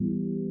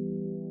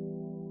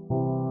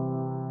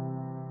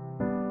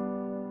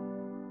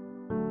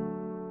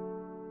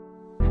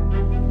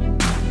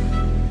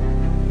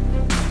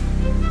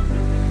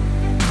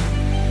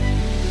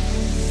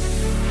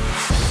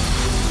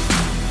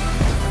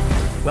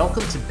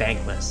Welcome to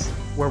Bankless,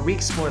 where we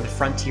explore the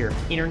frontier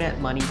of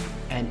internet money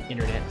and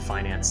internet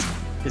finance.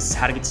 This is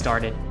how to get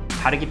started,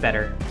 how to get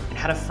better, and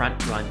how to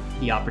front run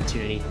the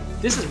opportunity.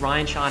 This is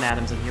Ryan Sean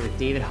Adams. I'm here with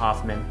David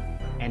Hoffman,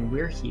 and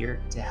we're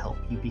here to help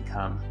you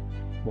become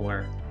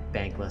more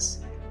bankless.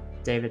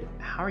 David,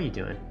 how are you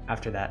doing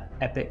after that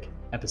epic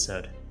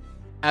episode?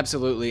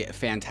 Absolutely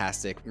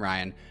fantastic,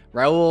 Ryan.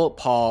 Raoul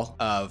Paul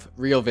of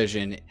Real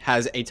Vision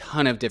has a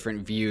ton of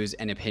different views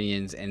and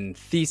opinions and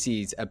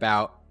theses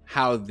about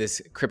how this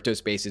crypto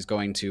space is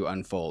going to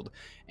unfold.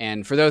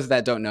 And for those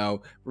that don't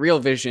know, Real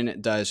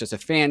Vision does just a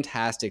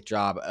fantastic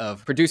job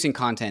of producing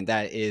content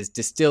that is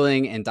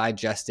distilling and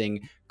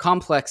digesting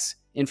complex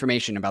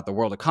information about the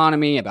world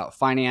economy, about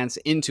finance,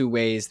 into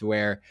ways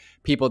where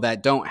people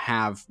that don't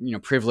have,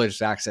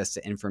 privileged access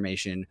to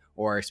information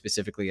or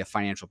specifically a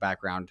financial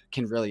background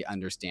can really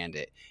understand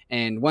it.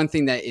 And one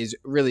thing that is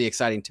really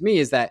exciting to me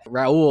is that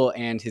Raoul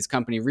and his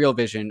company Real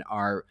Vision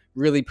are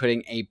really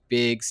putting a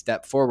big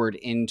step forward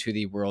into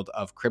the world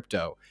of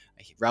crypto.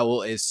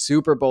 Raoul is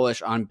super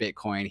bullish on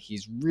Bitcoin.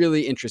 He's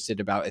really interested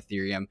about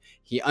Ethereum.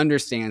 He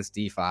understands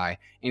DeFi,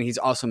 and he's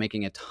also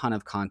making a ton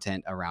of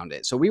content around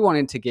it. So we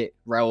wanted to get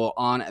Raoul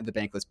on the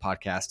Bankless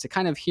podcast to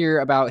kind of hear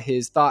about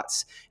his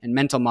thoughts and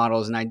mental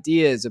models and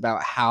ideas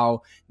about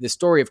how the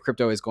story of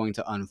crypto is going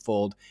to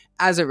unfold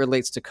as it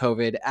relates to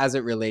COVID, as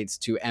it relates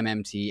to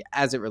MMT,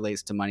 as it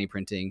relates to money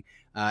printing,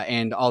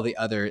 and all the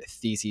other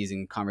theses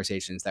and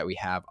conversations that we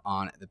have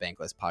on the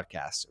Bankless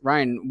podcast.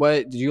 Ryan,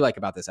 what did you like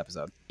about this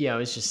episode? Yeah, it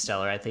was just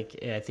stellar. I think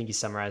you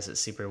summarized it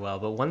super well.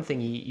 But one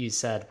thing you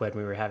said when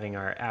we were having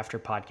our after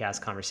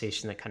podcast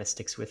conversation that kind of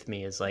sticks with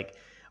me is like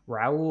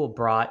Raoul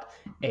brought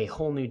a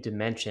whole new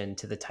dimension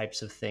to the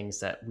types of things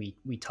that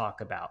we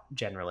talk about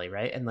generally,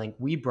 right? And like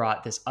we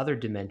brought this other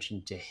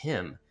dimension to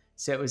him.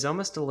 So it was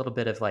almost a little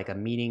bit of like a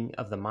meeting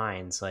of the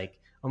minds, like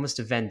almost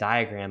a Venn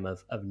diagram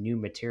of new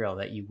material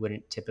that you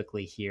wouldn't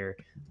typically hear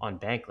on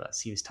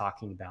Bankless. He was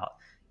talking about,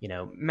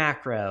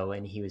 macro,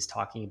 and he was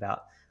talking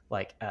about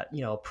like,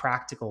 a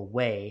practical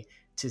way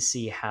to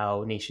see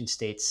how nation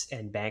states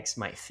and banks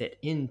might fit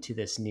into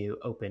this new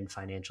open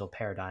financial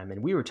paradigm.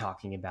 And we were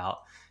talking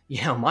about,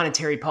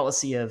 monetary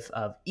policy of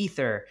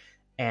Ether.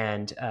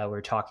 And we're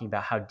talking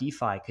about how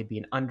DeFi could be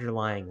an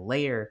underlying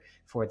layer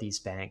for these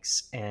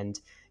banks. And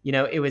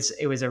it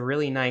was a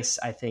really nice,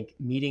 I think,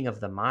 meeting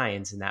of the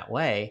minds in that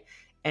way.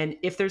 And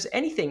if there's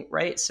anything,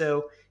 right?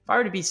 So if I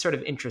were to be sort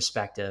of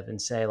introspective and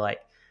say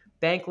like,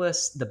 the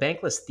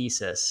Bankless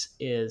thesis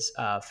is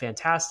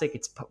fantastic.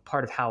 It's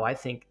part of how I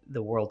think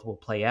the world will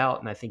play out.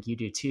 And I think you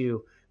do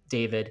too,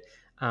 David.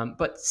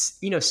 But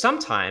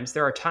sometimes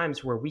there are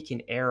times where we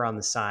can err on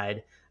the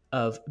side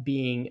of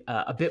being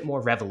a bit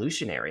more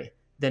revolutionary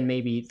than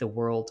maybe the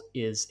world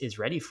is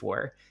ready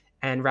for.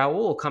 And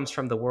Raoul comes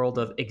from the world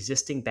of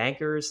existing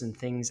bankers and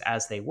things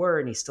as they were,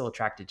 and he's still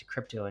attracted to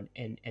crypto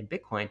and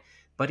Bitcoin,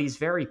 but he's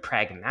very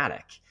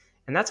pragmatic.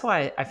 And that's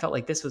why I felt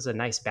like this was a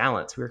nice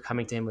balance. We were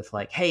coming to him with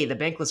like, hey, the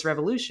bankless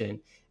revolution.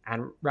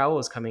 And Raoul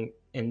was coming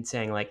and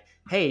saying like,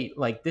 hey,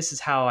 like this is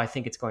how I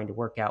think it's going to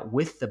work out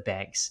with the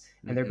banks.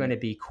 And they're going to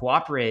be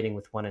cooperating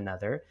with one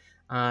another.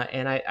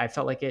 And I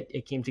felt like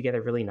it came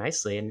together really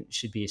nicely and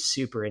should be a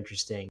super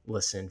interesting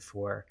listen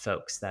for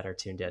folks that are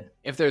tuned in.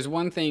 If there's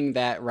one thing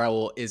that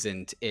Raoul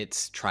isn't,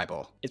 it's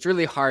tribal. It's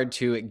really hard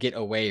to get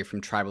away from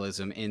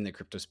tribalism in the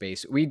crypto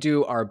space. We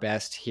do our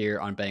best here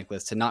on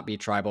Bankless to not be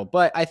tribal,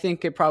 but I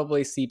think it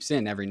probably seeps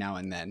in every now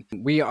and then.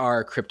 We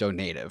are crypto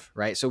native,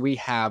 right? So we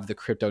have the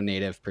crypto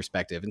native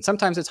perspective. And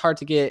sometimes it's hard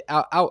to get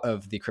out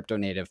of the crypto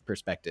native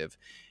perspective.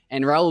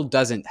 And Raoul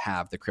doesn't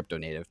have the crypto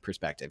native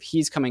perspective.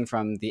 He's coming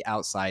from the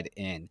outside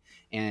in.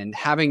 And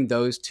having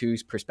those two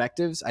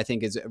perspectives, I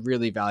think, is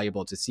really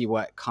valuable to see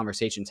what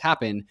conversations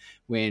happen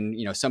when,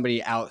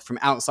 somebody out from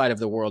outside of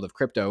the world of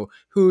crypto,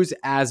 who's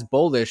as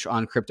bullish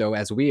on crypto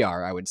as we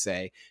are, I would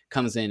say,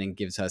 comes in and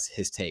gives us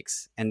his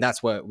takes. And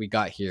that's what we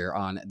got here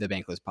on the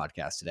Bankless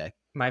podcast today.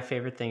 My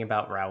favorite thing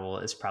about Raoul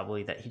is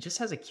probably that he just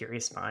has a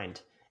curious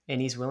mind. And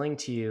he's willing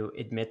to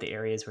admit the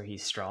areas where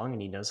he's strong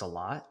and he knows a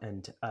lot.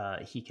 And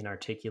he can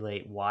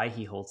articulate why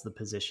he holds the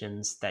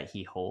positions that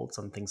he holds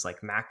on things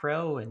like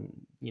macro and,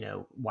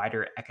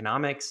 wider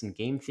economics and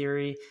game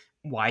theory,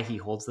 why he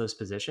holds those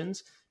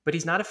positions. But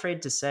he's not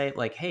afraid to say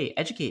like, hey,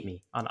 educate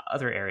me on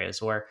other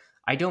areas, or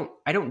I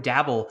don't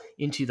dabble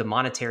into the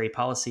monetary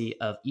policy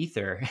of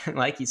Ether.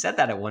 Like he said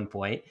that at one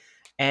point.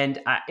 And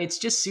it's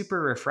just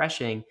super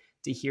refreshing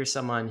to hear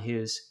someone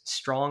who's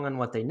strong on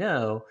what they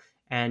know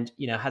and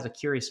has a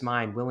curious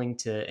mind, willing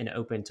to and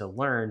open to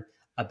learn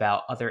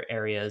about other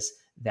areas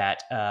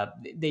that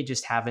they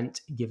just haven't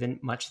given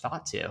much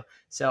thought to.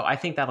 So I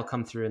think that'll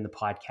come through in the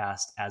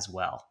podcast as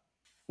well.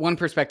 One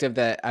perspective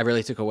that I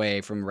really took away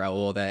from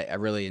Raoul that I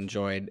really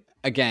enjoyed,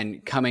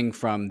 again, coming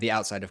from the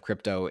outside of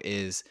crypto,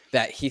 is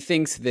that he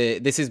thinks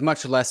that this is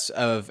much less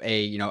of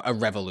a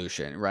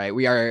revolution, right?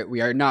 We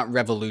are not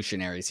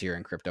revolutionaries here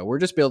in crypto. We're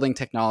just building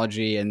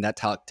technology, and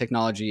that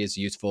technology is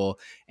useful,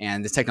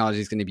 and this technology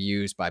is going to be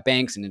used by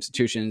banks and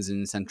institutions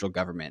and central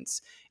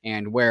governments.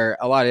 And where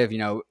a lot of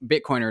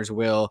Bitcoiners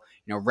will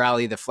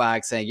rally the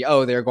flag saying,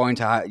 oh, they're going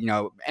to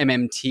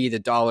MMT the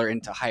dollar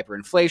into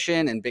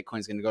hyperinflation and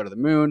Bitcoin's going to go to the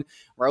moon.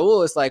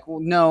 Raoul is like, well,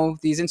 no,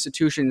 these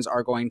institutions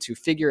are going to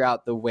figure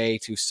out the way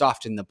to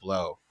soften the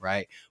blow,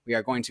 right? We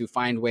are going to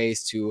find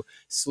ways to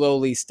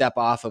slowly step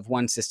off of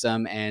one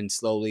system and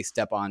slowly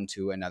step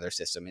onto another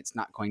system. It's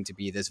not going to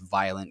be this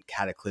violent,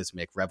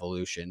 cataclysmic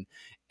revolution.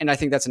 And I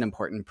think that's an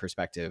important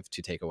perspective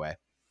to take away.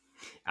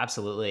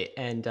 Absolutely.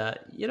 And,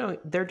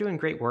 they're doing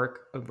great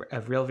work.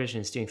 Real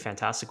Vision is doing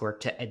fantastic work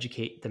to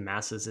educate the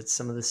masses. It's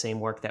some of the same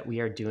work that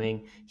we are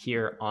doing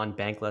here on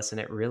Bankless,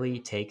 and it really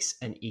takes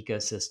an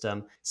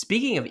ecosystem.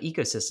 Speaking of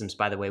ecosystems,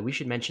 by the way, we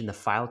should mention the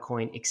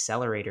Filecoin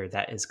Accelerator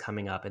that is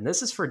coming up. And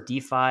this is for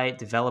DeFi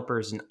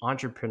developers and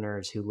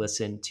entrepreneurs who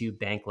listen to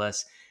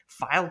Bankless.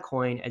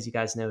 Filecoin, as you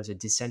guys know, is a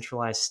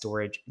decentralized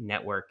storage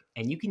network,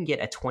 and you can get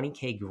a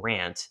 20K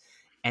grant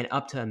and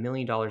up to $1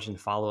 million in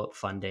follow-up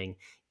funding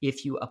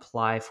if you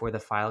apply for the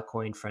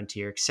Filecoin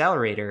Frontier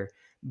Accelerator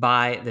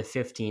by the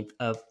 15th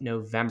of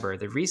November.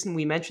 The reason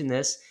we mention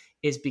this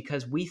is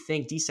because we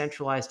think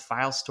decentralized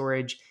file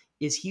storage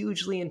is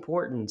hugely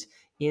important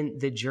in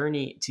the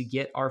journey to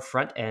get our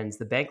front ends,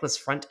 the Bankless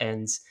front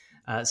ends,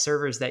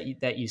 servers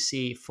that you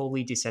see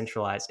fully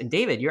decentralized. And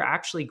David, you're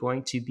actually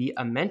going to be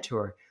a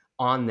mentor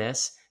on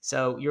this.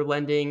 So you're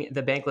lending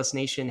the Bankless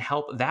Nation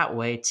help that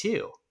way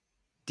too.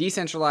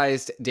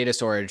 Decentralized data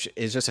storage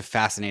is just a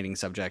fascinating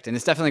subject, and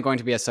it's definitely going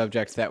to be a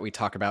subject that we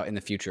talk about in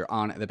the future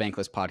on the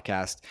Bankless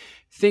podcast.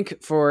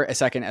 Think for a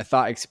second, a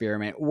thought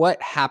experiment. What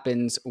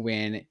happens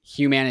when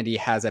humanity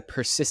has a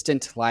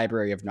persistent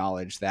library of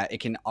knowledge that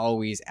it can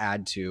always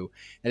add to,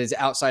 that is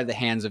outside the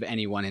hands of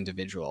any one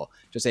individual?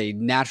 Just a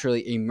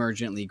naturally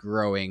emergently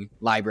growing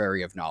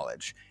library of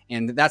knowledge.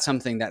 And that's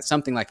something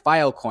like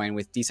Filecoin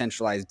with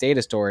decentralized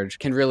data storage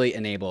can really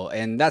enable.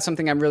 And that's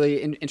something I'm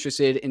really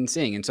interested in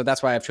seeing. And so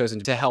that's why I've chosen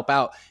to help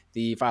out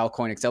the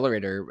Filecoin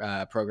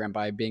Accelerator program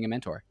by being a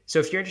mentor. So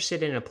if you're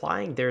interested in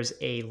applying, there's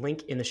a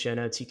link in the show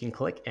notes you can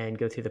click and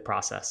go through the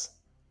process.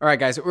 All right,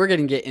 guys, we're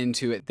going to get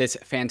into this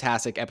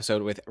fantastic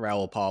episode with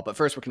Raoul Pal. But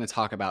first, we're going to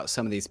talk about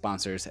some of these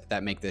sponsors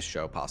that make this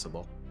show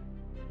possible.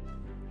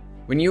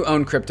 When you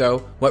own crypto,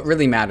 what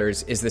really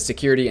matters is the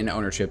security and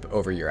ownership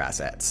over your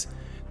assets.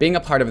 Being a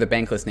part of the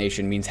Bankless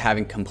Nation means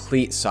having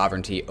complete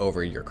sovereignty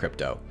over your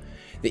crypto.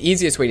 The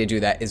easiest way to do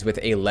that is with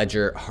a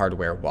Ledger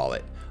hardware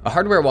wallet. A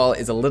hardware wallet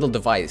is a little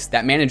device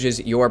that manages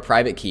your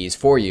private keys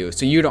for you,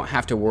 so you don't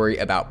have to worry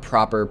about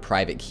proper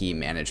private key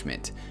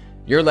management.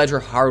 Your Ledger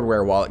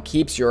hardware wallet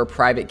keeps your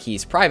private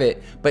keys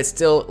private, but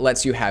still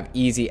lets you have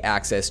easy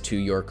access to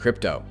your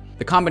crypto.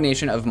 The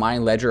combination of my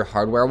Ledger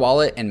hardware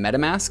wallet and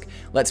MetaMask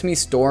lets me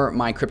store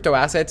my crypto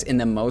assets in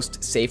the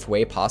most safe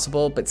way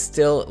possible, but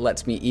still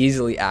lets me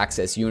easily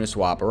access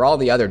Uniswap or all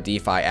the other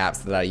DeFi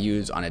apps that I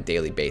use on a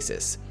daily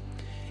basis.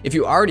 If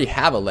you already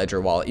have a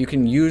Ledger wallet, you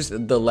can use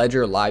the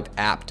Ledger Live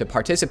app to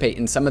participate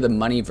in some of the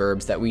money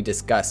verbs that we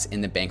discuss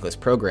in the Bankless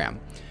program.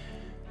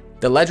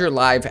 The Ledger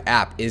Live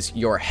app is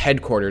your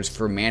headquarters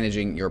for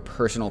managing your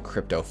personal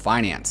crypto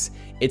finance.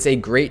 It's a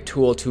great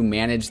tool to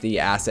manage the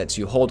assets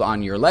you hold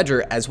on your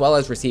ledger, as well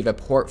as receive a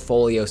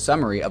portfolio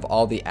summary of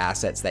all the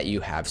assets that you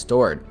have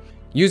stored.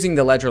 Using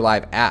the Ledger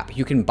Live app,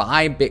 you can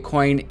buy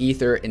Bitcoin,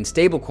 Ether, and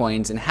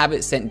stablecoins and have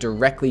it sent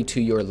directly to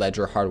your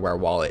Ledger hardware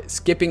wallet,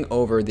 skipping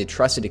over the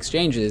trusted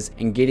exchanges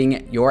and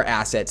getting your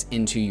assets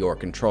into your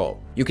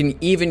control. You can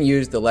even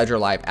use the Ledger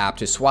Live app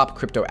to swap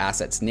crypto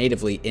assets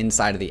natively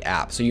inside of the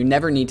app, so you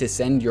never need to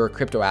send your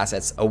crypto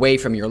assets away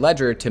from your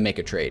ledger to make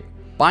a trade.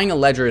 Buying a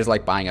ledger is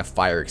like buying a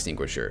fire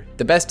extinguisher.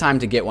 The best time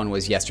to get one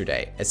was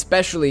yesterday,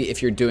 especially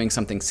if you're doing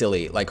something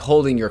silly like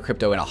holding your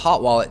crypto in a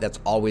hot wallet that's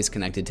always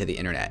connected to the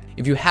internet.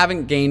 If you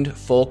haven't gained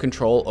full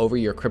control over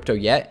your crypto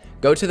yet,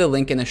 go to the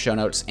link in the show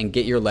notes and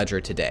get your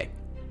ledger today.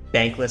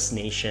 Bankless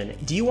Nation,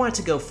 do you want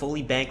to go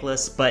fully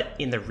bankless, but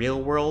in the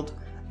real world?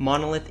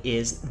 Monolith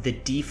is the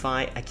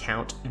DeFi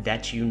account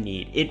that you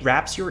need. It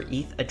wraps your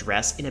ETH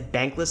address in a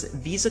bankless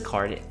Visa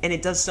card, and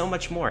it does so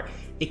much more.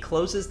 It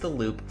closes the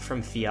loop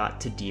from fiat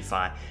to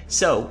DeFi,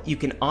 so you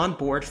can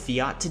onboard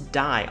fiat to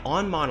DAI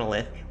on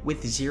Monolith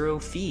with 0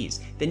 fees.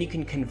 Then you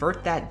can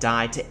convert that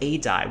DAI to a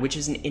DAI, which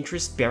is an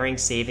interest-bearing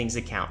savings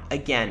account.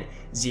 Again,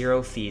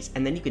 0 fees.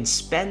 And then you can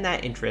spend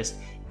that interest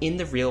in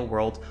the real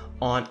world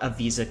on a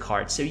Visa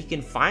card so you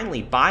can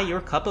finally buy your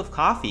cup of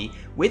coffee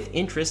with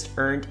interest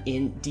earned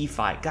in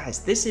DeFi. Guys,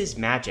 this is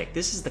magic.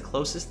 This is the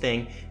closest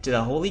thing to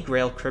the Holy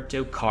Grail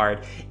crypto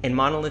card, and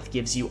Monolith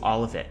gives you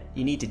all of it.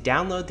 You need to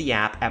download the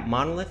app at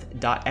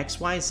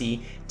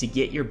monolith.xyz to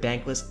get your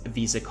bankless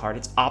Visa card.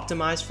 It's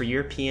optimized for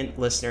European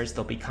listeners.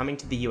 They'll be coming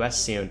to the US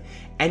soon.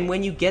 And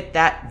when you get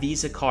that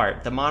Visa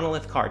card, the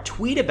Monolith card,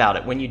 tweet about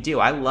it when you do.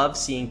 I love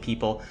seeing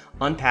people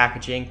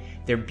unpackaging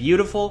their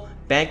beautiful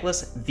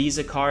bankless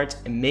Visa cards.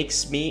 It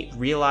makes me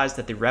realize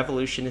that the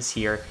revolution is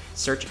here.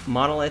 Search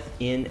Monolith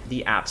in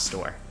the App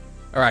Store.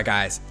 All right,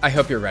 guys, I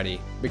hope you're ready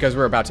because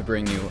we're about to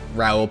bring you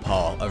Raoul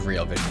Pal of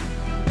Real Vision.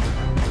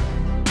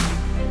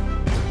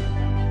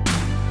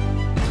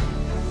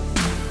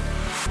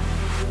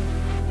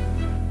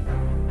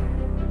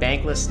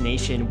 Bankless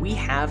Nation, we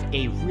have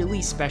a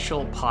really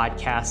special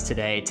podcast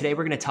today. Today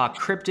we're going to talk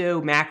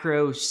crypto,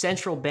 macro,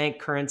 central bank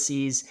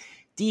currencies,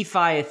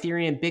 DeFi,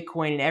 Ethereum,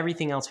 Bitcoin, and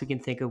everything else we can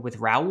think of with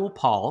Raoul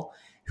Pal,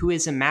 who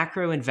is a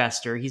macro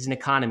investor. He's an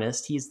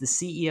economist. He's the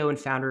CEO and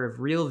founder of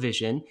Real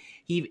Vision.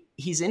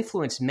 He's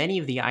influenced many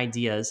of the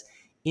ideas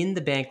in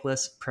the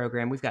Bankless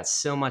program. We've got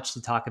so much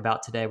to talk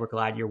about today. We're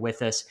glad you're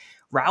with us.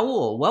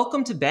 Raoul,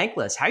 welcome to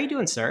Bankless. How are you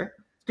doing, sir?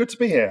 Good to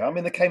be here. I'm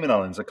in the Cayman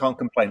Islands. I can't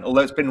complain.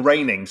 Although it's been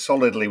raining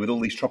solidly with all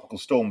these tropical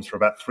storms for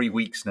about 3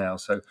 weeks now.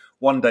 So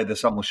one day the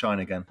sun will shine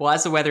again. Well,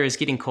 as the weather is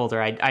getting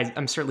colder,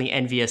 I'm certainly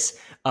envious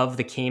of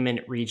the Cayman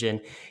region.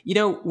 You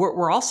know,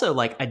 we're also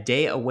like a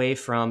day away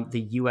from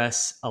the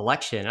U.S.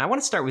 election. I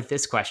want to start with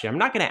this question. I'm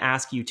not going to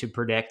ask you to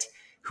predict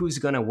who's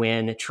going to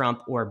win,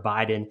 Trump or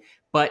Biden.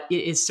 But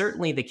it is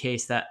certainly the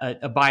case that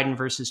a Biden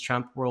versus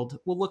Trump world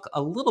will look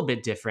a little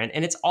bit different.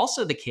 And it's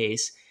also the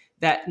case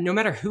that no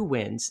matter who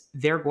wins,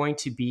 the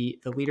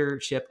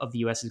leadership of the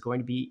US is going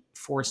to be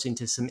forced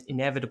into some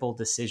inevitable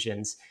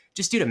decisions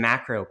just due to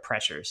macro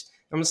pressures,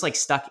 almost like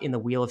stuck in the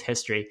wheel of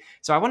history.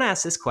 So I want to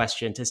ask this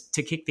question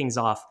to kick things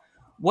off.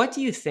 What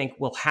do you think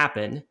will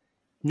happen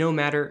no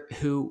matter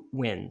who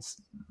wins?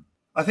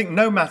 I think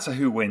no matter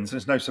who wins,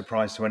 it's no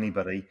surprise to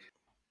anybody.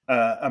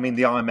 The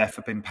IMF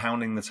have been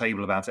pounding the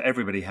table about it.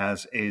 Everybody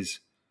has, is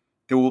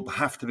there will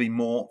have to be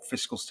more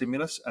fiscal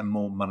stimulus and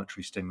more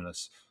monetary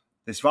stimulus.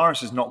 This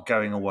virus is not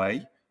going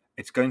away.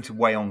 It's going to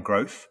weigh on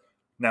growth.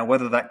 Now,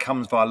 whether that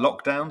comes via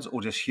lockdowns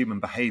or just human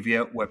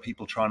behavior where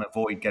people try and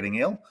avoid getting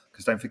ill,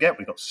 because don't forget,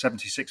 we've got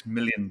 76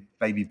 million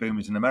baby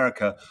boomers in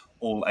America,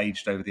 all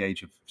aged over the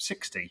age of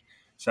 60.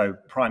 So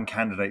prime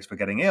candidates for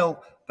getting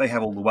ill, they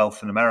have all the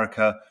wealth in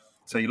America.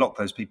 So you lock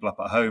those people up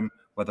at home,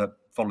 whether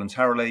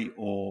voluntarily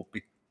or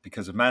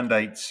because of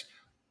mandates,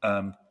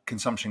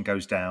 consumption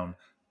goes down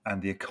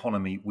and the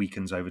economy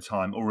weakens over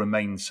time or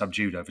remains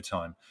subdued over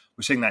time.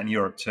 We're seeing that in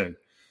Europe too.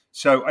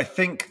 So I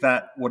think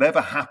that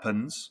whatever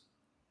happens,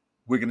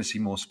 we're going to see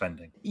more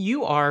spending.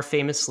 You are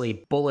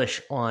famously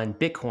bullish on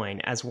Bitcoin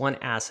as one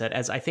asset,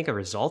 as I think a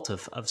result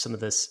of some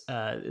of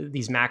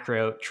these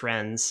macro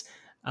trends.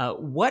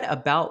 What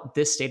about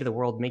this state of the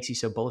world makes you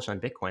so bullish on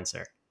Bitcoin,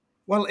 sir?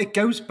 Well, it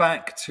goes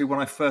back to when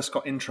I first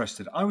got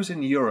interested. I was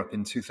in Europe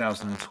in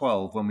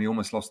 2012 when we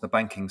almost lost the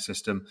banking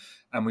system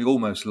and we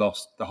almost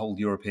lost the whole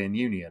European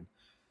Union.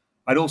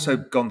 I'd also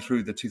gone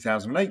through the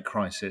 2008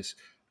 crisis.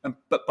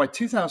 But by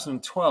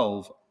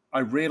 2012, I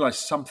realized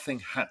something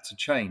had to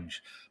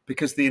change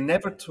because the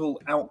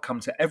inevitable outcome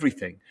to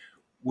everything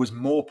was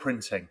more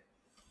printing.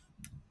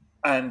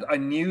 And I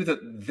knew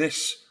that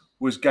this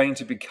was going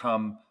to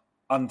become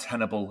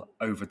untenable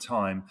over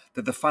time,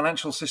 that the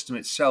financial system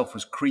itself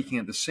was creaking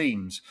at the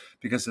seams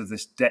because of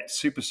this debt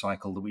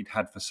supercycle that we'd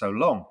had for so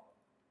long.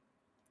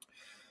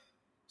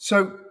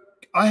 So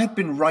I had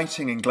been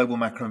writing in Global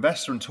Macro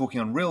Investor and talking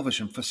on Real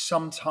Vision for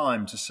some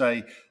time to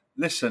say,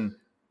 listen,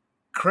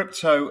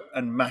 crypto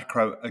and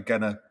macro are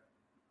going to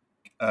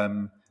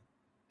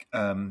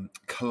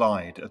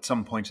collide at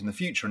some point in the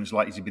future, and it's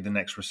likely to be the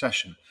next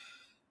recession.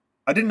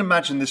 I didn't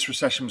imagine this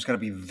recession was going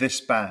to be this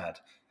bad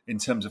in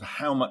terms of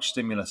how much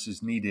stimulus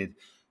is needed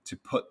to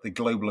put the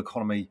global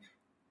economy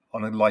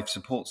on a life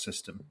support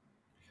system.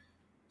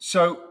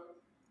 So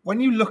when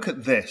you look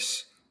at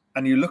this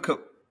and you look at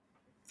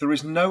there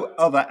is no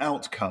other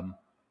outcome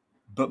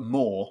but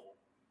more,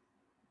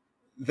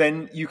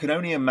 then you can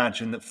only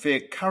imagine that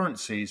fiat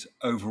currencies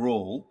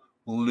overall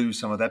will lose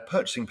some of their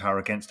purchasing power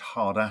against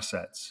hard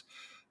assets.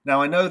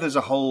 Now, I know there's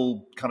a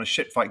whole kind of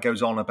shit fight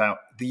goes on about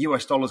the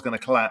US dollar is going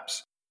to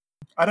collapse.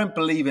 I don't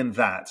believe in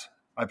that.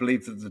 I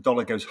believe that the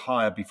dollar goes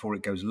higher before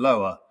it goes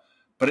lower.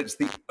 But it's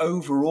the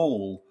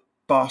overall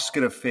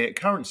basket of fiat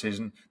currencies.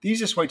 And the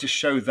easiest way to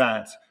show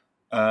that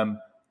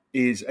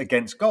is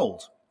against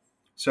gold.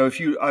 So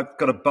I've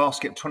got a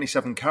basket of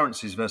 27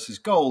 currencies versus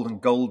gold,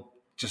 and gold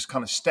just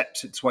kind of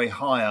steps its way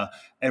higher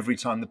every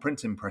time the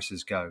printing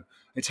presses go.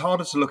 It's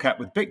harder to look at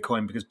with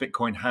Bitcoin because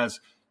Bitcoin has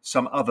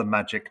some other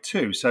magic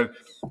too. So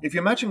if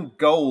you imagine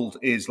gold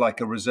is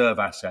like a reserve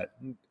asset,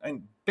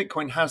 and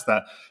Bitcoin has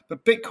that,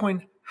 but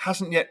Bitcoin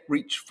hasn't yet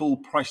reached full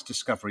price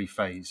discovery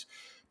phase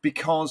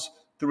because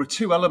there are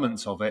two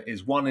elements of it.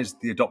 One is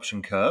the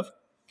adoption curve.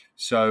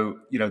 So,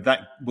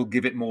 that will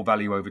give it more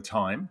value over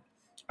time.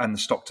 and the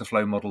stock to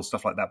flow model,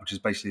 stuff like that, which is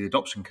basically the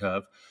adoption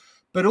curve.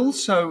 But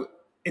also,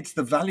 it's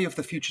the value of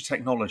the future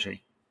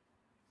technology.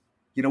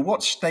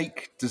 What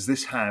stake does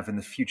this have in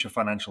the future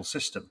financial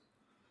system?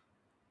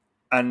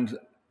 And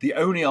the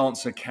only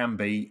answer can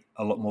be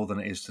a lot more than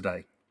it is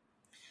today.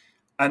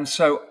 And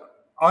so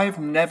I've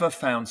never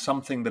found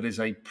something that is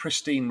a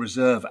pristine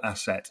reserve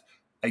asset,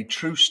 a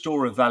true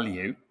store of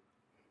value,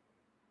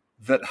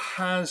 that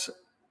has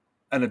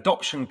an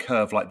adoption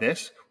curve like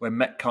this, where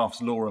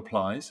Metcalfe's law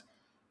applies,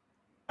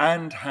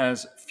 and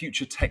has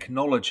future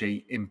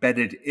technology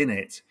embedded in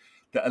it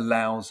that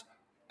allows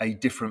a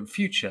different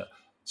future.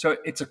 So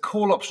it's a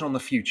call option on the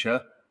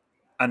future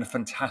and a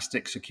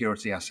fantastic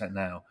security asset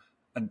now.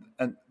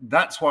 And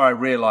that's why I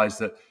realized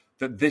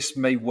that this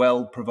may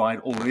well provide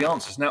all of the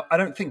answers. Now, I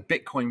don't think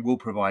Bitcoin will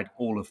provide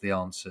all of the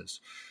answers.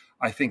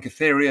 I think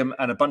Ethereum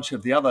and a bunch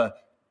of the other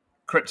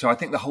crypto, I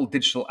think the whole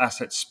digital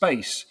asset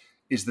space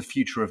is the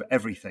future of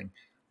everything.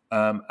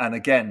 And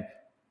again,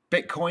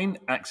 Bitcoin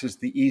acts as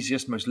the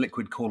easiest, most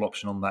liquid call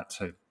option on that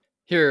too.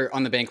 Here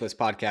on the Bankless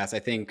podcast, I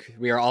think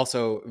we are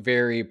also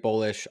very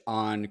bullish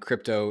on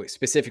crypto,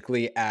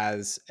 specifically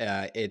as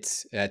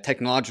its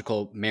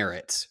technological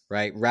merits,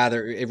 right?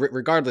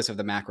 Regardless of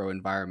the macro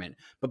environment.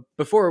 But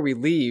before we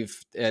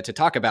leave to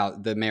talk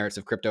about the merits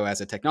of crypto as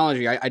a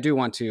technology, I do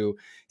want to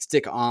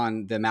stick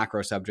on the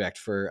macro subject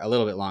for a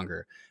little bit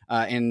longer.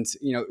 And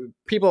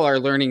people are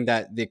learning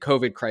that the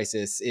COVID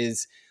crisis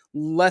is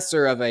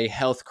lesser of a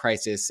health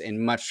crisis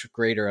and much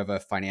greater of a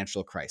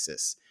financial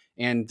crisis.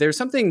 And there's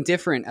something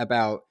different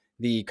about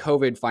the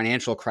COVID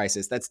financial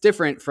crisis that's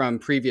different from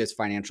previous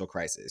financial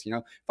crises.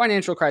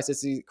 Financial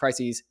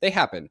crises, they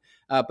happen.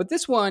 But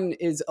this one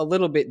is a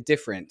little bit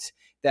different,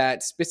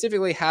 that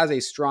specifically has a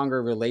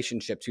stronger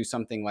relationship to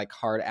something like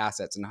hard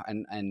assets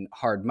and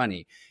hard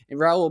money. And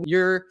Raoul,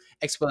 your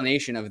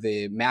explanation of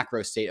the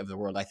macro state of the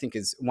world, I think,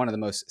 is one of the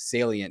most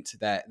salient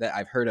that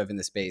I've heard of in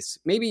the space.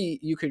 Maybe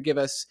you could give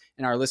us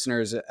and our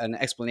listeners an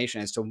explanation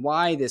as to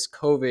why this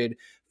COVID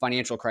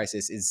financial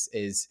crisis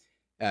is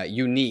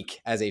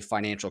unique as a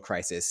financial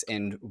crisis,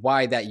 and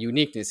why that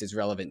uniqueness is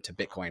relevant to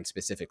Bitcoin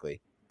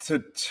specifically.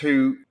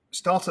 To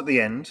start at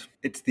the end,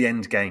 it's the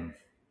end game.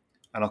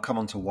 And I'll come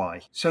on to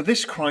why. So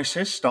this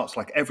crisis starts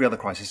like every other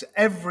crisis.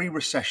 Every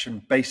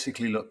recession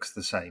basically looks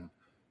the same.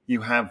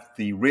 You have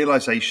the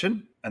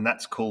realization, and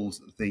that's called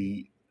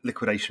the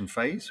liquidation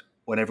phase,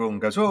 when everyone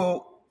goes,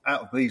 out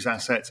of these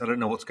assets, I don't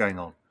know what's going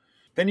on.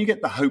 Then you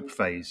get the hope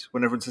phase,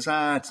 when everyone says,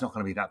 it's not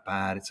going to be that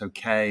bad, it's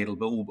okay, it'll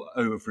be all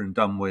over and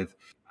done with.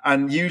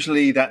 And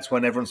usually that's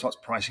when everyone starts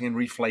pricing in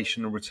reflation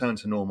and return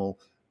to normal.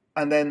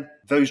 And then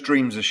those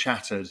dreams are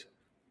shattered,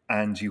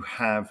 and you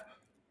have,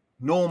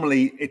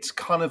 normally it's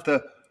kind of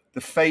the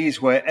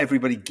phase where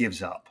everybody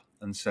gives up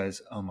and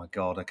says, oh my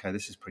God, okay,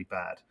 this is pretty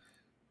bad.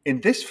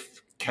 In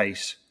this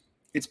case,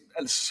 it's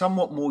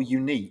somewhat more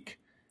unique,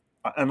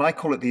 and I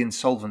call it the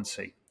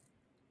insolvency.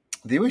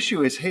 The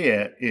issue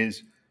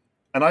is,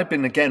 and I've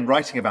been, again,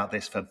 writing about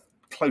this for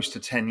close to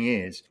 10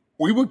 years,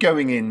 we were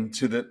going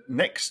into the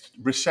next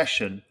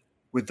recession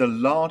with the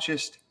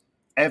largest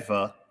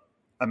ever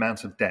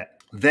amount of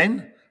debt.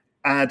 Then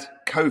add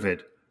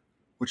COVID,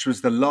 which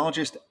was the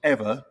largest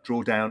ever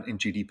drawdown in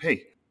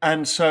GDP.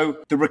 And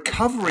so the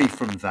recovery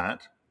from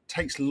that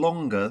takes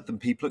longer than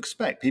people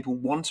expect. People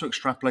want to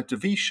extrapolate to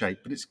V-shape,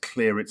 but it's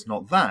clear it's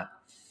not that.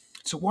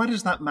 So why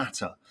does that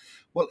matter?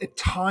 Well,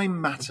 time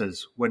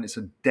matters when it's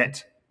a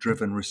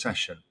debt-driven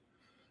recession.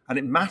 And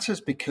it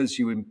matters because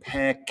you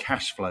impair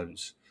cash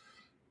flows.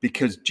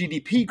 Because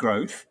GDP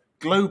growth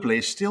globally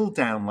is still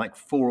down like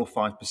 4 or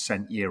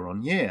 5% year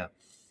on year.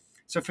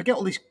 So forget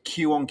all these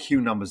Q on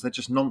Q numbers. They're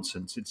just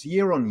nonsense. It's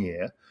year on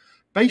year.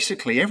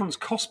 Basically, everyone's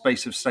cost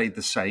base have stayed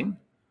the same,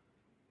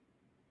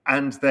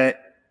 and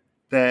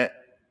their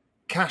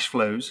cash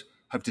flows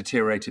have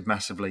deteriorated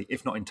massively,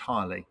 if not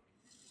entirely.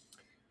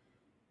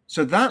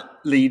 So that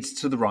leads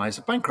to the rise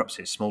of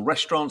bankruptcies. Small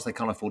restaurants, they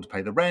can't afford to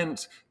pay the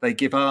rent, they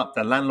give up,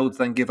 their landlords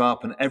then give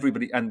up, and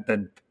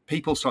then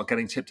people start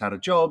getting tipped out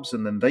of jobs,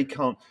 and then they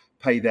can't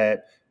pay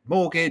their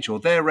mortgage or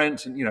their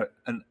rent,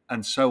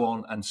 and so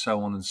on and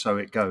so on, and so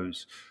it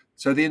goes.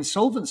 So the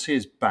insolvency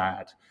is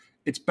bad.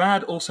 It's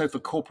bad also for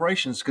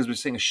corporations because we're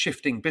seeing a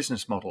shifting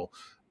business model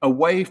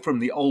away from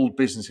the old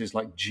businesses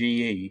like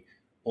GE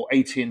or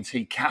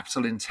AT&T,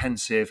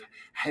 capital-intensive,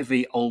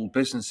 heavy old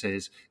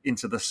businesses,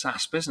 into the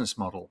SaaS business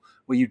model,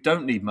 where you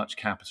don't need much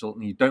capital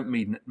and you don't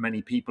need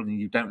many people and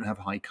you don't have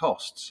high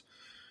costs.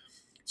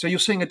 So you're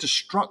seeing a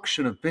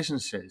destruction of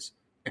businesses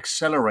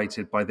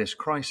accelerated by this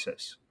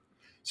crisis.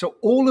 So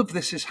all of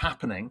this is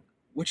happening,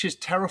 which is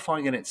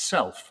terrifying in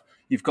itself.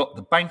 You've got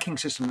the banking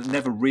system that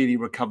never really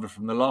recovered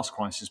from the last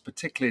crisis,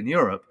 particularly in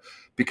Europe,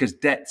 because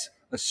debt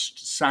is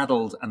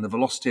saddled and the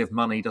velocity of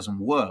money doesn't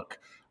work,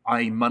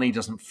 i.e. money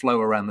doesn't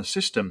flow around the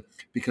system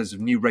because of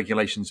new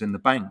regulations in the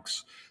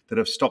banks that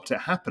have stopped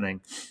it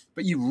happening.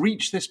 But you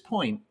reach this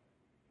point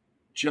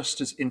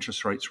just as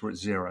interest rates were at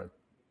zero.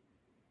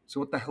 So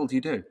what the hell do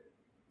you do?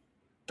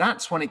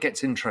 That's when it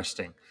gets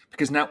interesting,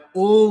 because now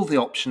all the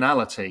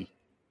optionality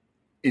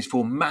is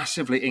for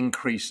massively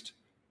increased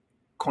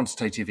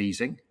quantitative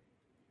easing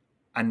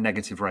and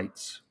negative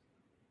rates.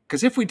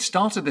 Because if we'd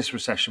started this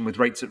recession with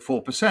rates at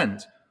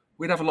 4%,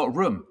 we'd have a lot of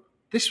room.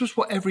 This was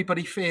what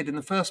everybody feared in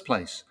the first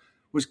place,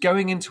 was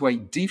going into a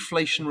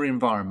deflationary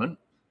environment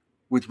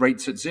with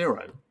rates at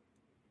zero.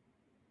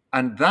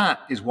 And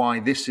that is why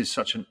this is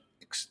such an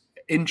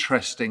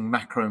interesting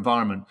macro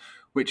environment,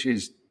 which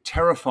is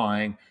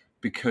terrifying,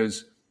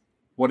 because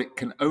what it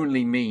can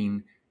only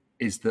mean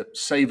is that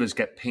savers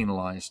get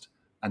penalized,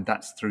 and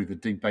that's through the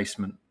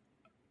debasement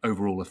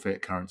overall of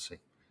fiat currency.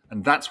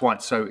 And that's why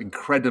it's so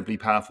incredibly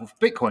powerful for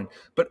Bitcoin.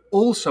 But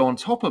also on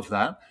top of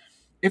that,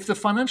 if the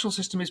financial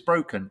system is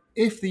broken,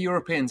 if the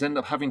Europeans end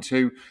up having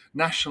to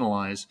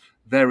nationalize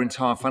their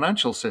entire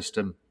financial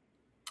system,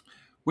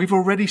 we've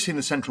already seen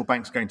the central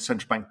banks going to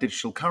central bank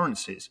digital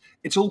currencies.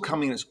 It's all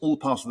coming, it's all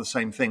part of the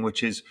same thing,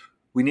 which is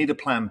we need a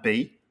plan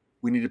B,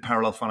 we need a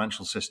parallel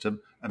financial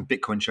system, and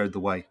Bitcoin showed the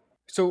way.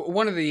 So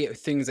one of the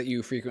things that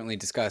you frequently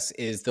discuss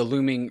is the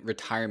looming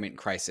retirement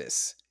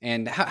crisis.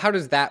 And how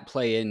does that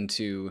play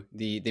into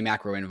the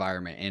macro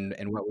environment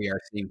and what we are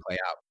seeing play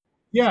out?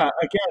 Yeah,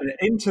 again,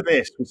 into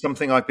this was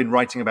something I've been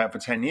writing about for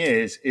 10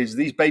 years, is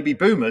these baby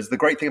boomers. The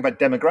great thing about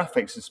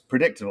demographics is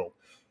predictable.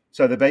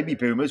 So the baby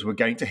boomers were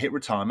going to hit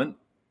retirement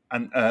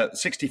and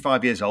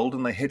 65 years old,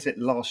 and they hit it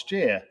last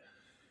year.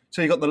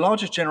 So you've got the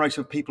largest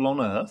generation of people on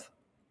earth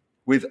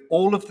with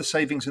all of the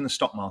savings in the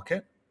stock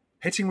market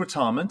hitting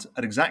retirement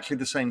at exactly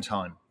the same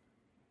time.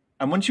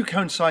 And once you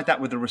coincide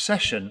that with a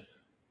recession,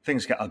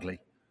 things get ugly.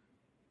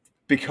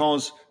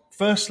 Because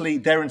firstly,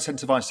 they're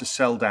incentivized to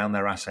sell down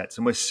their assets.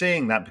 And we're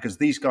seeing that because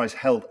these guys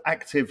held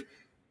active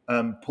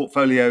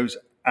portfolios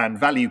and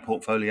value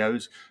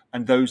portfolios,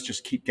 and those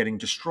just keep getting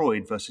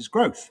destroyed versus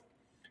growth.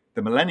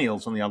 The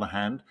millennials, on the other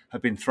hand,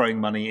 have been throwing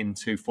money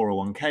into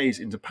 401ks,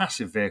 into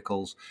passive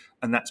vehicles,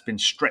 and that's been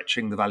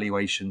stretching the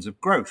valuations of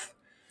growth.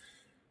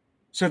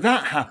 So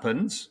that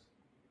happens.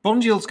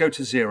 Bond yields go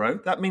to zero.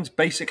 That means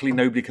basically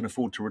nobody can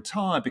afford to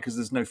retire because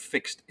there's no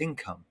fixed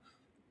income.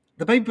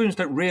 The baby boomers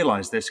don't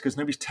realize this because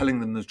nobody's telling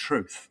them the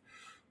truth.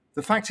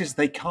 The fact is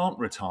they can't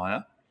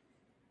retire,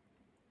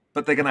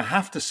 but they're going to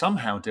have to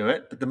somehow do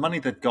it, but the money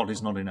they've got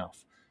is not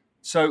enough.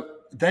 So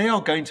they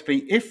are going to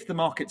be, if the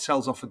market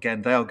sells off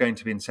again, they are going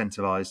to be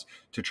incentivized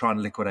to try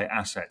and liquidate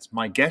assets.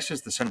 My guess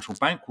is the central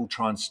bank will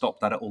try and stop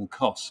that at all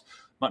costs,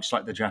 much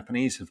like the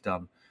Japanese have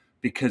done,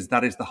 because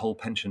that is the whole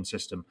pension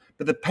system.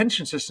 But the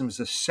pension system is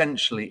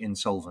essentially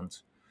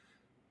insolvent.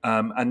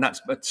 And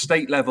that's at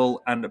state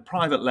level and at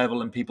private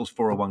level and people's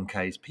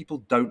 401ks.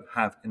 People don't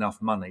have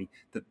enough money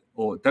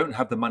or don't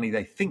have the money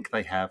they think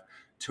they have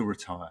to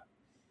retire.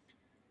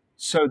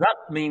 So that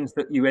means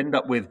that you end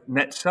up with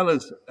net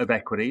sellers of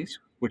equities,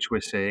 which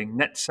we're seeing,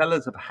 net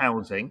sellers of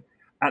housing,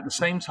 at the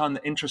same time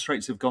that interest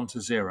rates have gone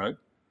to zero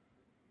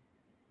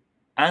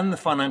and the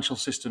financial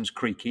system's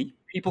creaky.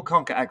 People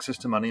can't get access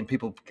to money and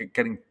people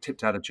getting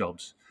tipped out of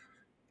jobs.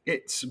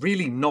 It's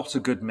really not a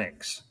good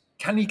mix.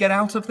 Can you get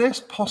out of this?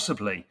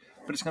 Possibly,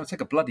 but it's going to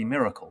take a bloody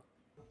miracle.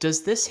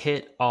 Does this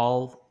hit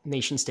all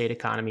nation-state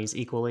economies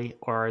equally,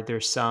 or are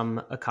there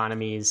some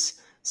economies,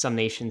 some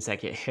nations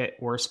that get hit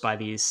worse by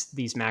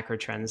these macro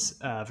trends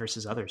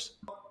versus others?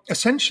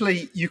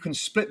 Essentially, you can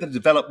split the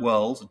developed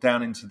world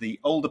down into the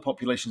older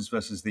populations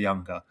versus the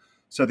younger.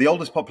 So the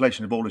oldest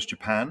population of all is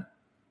Japan.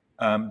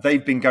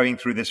 They've been going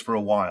through this for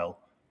a while,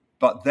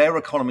 but their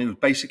economy was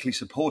basically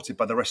supported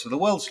by the rest of the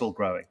world still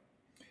growing.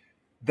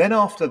 Then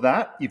after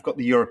that, you've got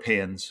the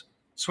Europeans,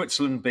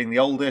 Switzerland being the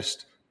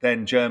oldest,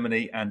 then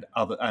Germany and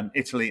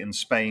Italy and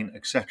Spain,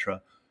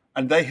 etc.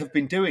 And they have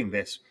been doing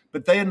this,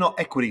 but they are not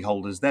equity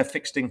holders. They're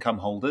fixed income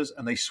holders,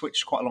 and they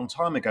switched quite a long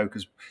time ago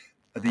because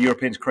the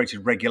Europeans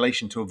created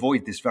regulation to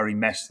avoid this very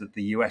mess that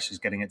the US is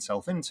getting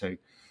itself into.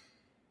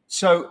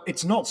 So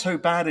it's not so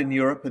bad in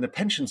Europe in a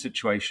pension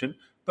situation,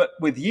 but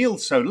with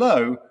yields so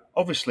low,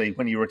 obviously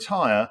when you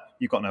retire,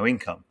 you've got no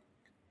income.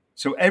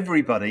 So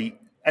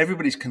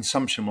everybody's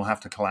consumption will have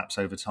to collapse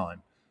over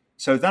time.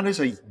 So that is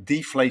a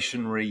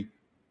deflationary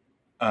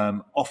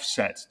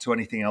offset to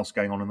anything else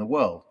going on in the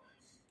world.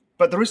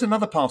 But there is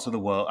another part of the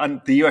world,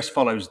 and the US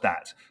follows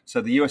that.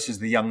 So the US is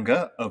the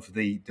younger of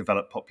the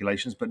developed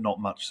populations, but not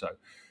much so.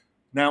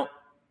 Now,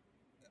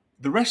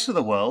 the rest of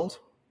the world,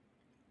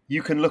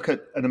 you can look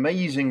at an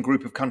amazing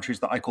group of countries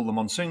that I call the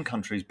monsoon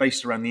countries,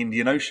 based around the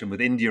Indian Ocean, with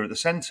India at the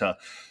center.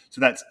 So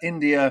that's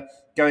India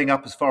going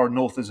up as far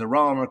north as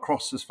Iran,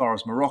 across as far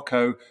as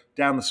Morocco,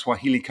 down the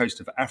Swahili coast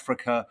of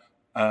Africa,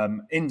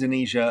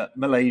 Indonesia,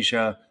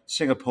 Malaysia,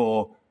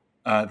 Singapore,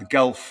 the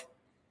Gulf.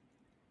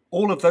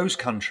 All of those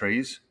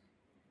countries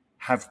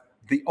have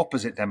the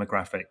opposite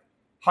demographic: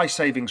 high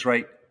savings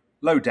rate,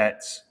 low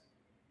debts,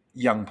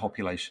 young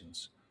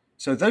populations.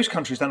 So those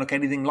countries don't look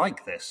anything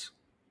like this.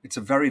 It's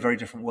a very, very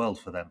different world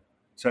for them.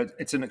 So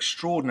it's an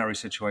extraordinary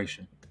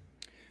situation.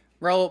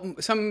 Raoul,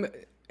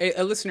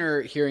 a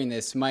listener hearing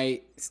this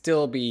might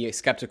still be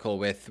skeptical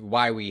with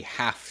why we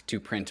have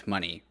to print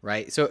money,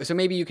 right? So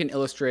maybe you can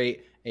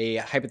illustrate a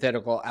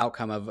hypothetical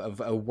outcome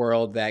of a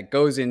world that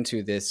goes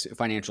into this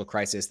financial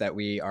crisis that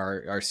we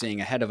are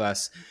seeing ahead of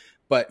us,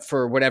 But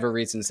for whatever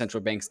reason,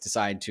 central banks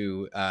decide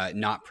to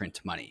not print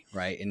money,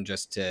 right? And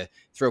just to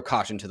throw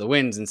caution to the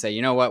winds and say,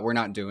 you know what, we're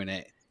not doing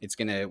it.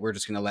 We're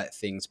just gonna let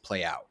things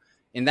play out.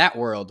 In that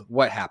world,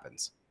 what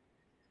happens?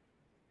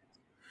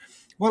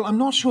 Well, I'm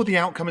not sure the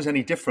outcome is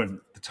any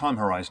different. The time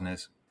horizon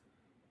is.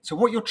 So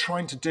what you're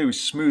trying to do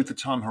is smooth the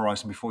time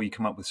horizon before you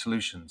come up with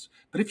solutions.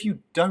 But if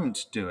you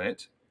don't do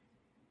it,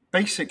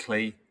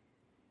 basically,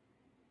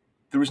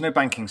 there is no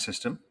banking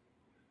system.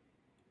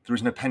 There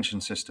is no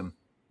pension system.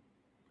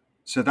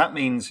 So that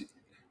means,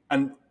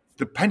 and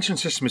the pension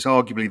system is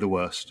arguably the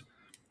worst.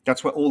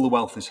 That's where all the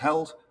wealth is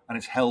held, and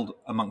it's held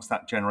amongst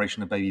that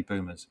generation of baby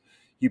boomers.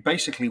 You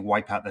basically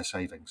wipe out their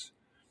savings.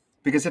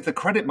 Because if the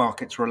credit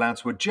markets were allowed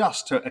to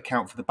adjust to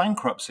account for the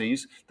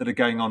bankruptcies that are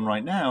going on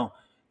right now,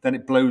 then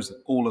it blows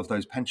all of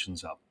those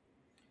pensions up.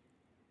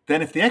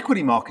 Then if the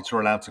equity markets are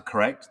allowed to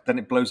correct, then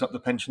it blows up the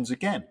pensions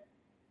again.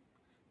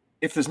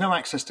 If there's no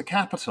access to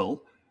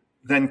capital,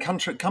 then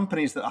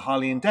companies that are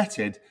highly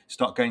indebted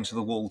start going to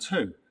the wall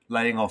too,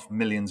 laying off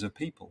millions of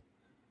people.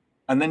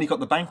 And then you've got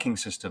the banking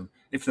system.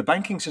 If the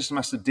banking system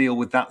has to deal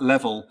with that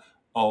level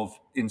of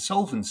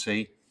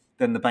insolvency,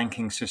 then the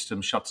banking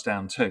system shuts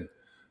down too.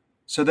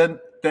 So then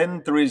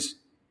there is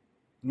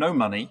no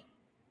money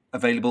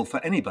available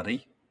for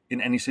anybody in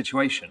any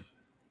situation,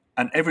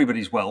 and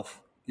everybody's wealth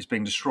is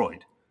being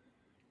destroyed.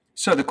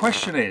 So the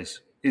question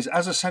is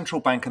as a central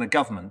bank and a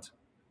government,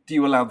 do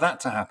you allow that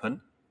to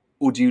happen,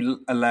 or do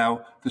you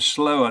allow the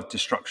slower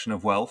destruction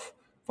of wealth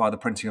via the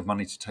printing of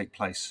money to take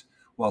place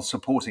while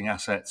supporting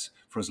assets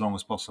for as long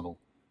as possible?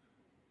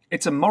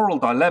 It's a moral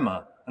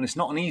dilemma, and it's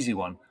not an easy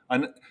one.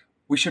 And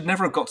we should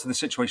never have got to the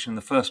situation in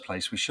the first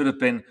place. We should have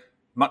been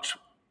much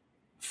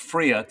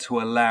freer to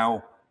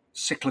allow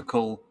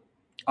cyclical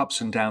ups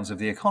and downs of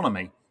the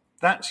economy.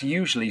 That's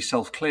usually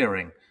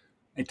self-clearing.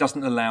 It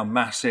doesn't allow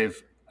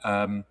massive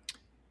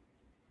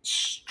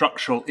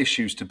structural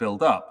issues to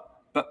build up.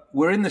 But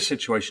we're in this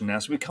situation now,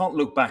 so we can't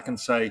look back and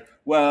say,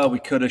 well, we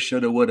coulda,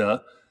 shoulda,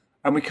 woulda.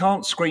 And we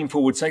can't scream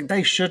forward saying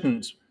they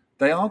shouldn't.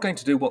 They are going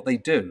to do what they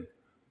do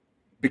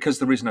because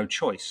there is no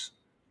choice.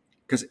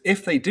 Because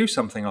if they do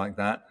something like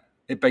that,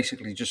 it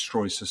basically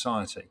destroys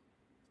society.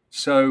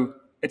 So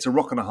it's a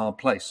rock and a hard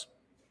place.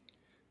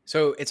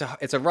 So it's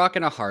a rock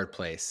and a hard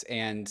place,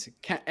 and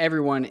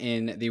everyone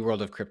in the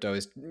world of crypto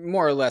is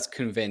more or less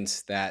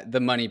convinced that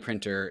the money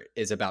printer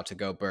is about to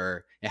go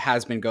burr. It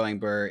has been going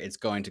burr. It's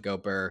going to go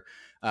burr,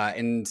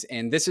 and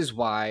this is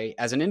why,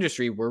 as an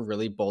industry, we're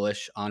really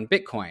bullish on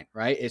Bitcoin.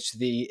 Right?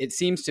 It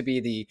seems to be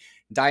the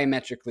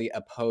diametrically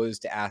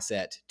opposed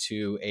asset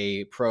to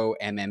a pro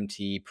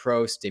MMT,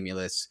 pro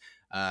stimulus,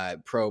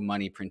 pro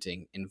money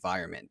printing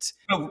environment.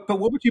 But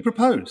what would you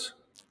propose?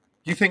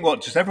 You think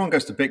what? Just everyone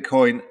goes to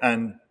Bitcoin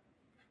and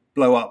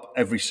blow up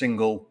every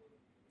single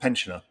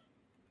pensioner?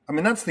 I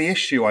mean, that's the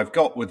issue I've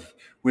got with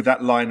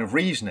that line of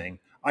reasoning.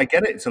 I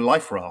get it. It's a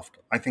life raft.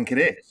 I think it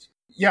is.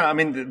 Yeah, I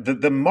mean,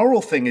 the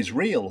moral thing is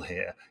real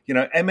here. You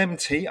know,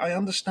 MMT, I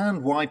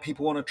understand why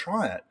people want to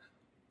try it.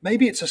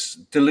 Maybe it's a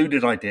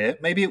deluded idea.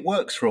 Maybe it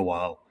works for a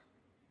while.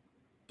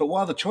 But what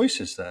are the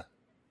choices there?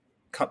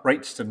 Cut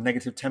rates to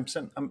negative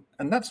 10%.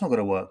 And that's not going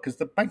to work because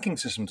the banking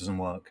system doesn't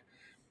work.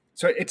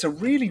 So it's a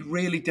really,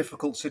 really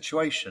difficult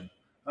situation.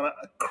 And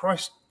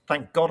Christ,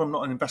 thank God I'm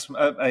not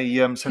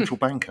a central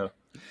banker.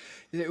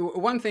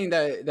 One thing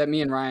that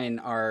me and Ryan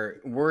are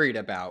worried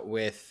about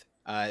with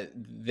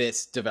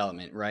this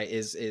development, right,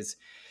 is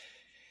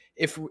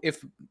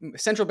if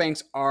central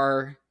banks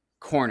are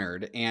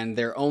cornered and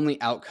their only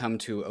outcome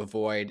to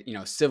avoid,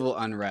 civil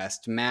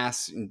unrest,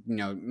 mass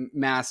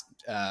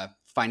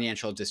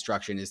financial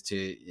destruction is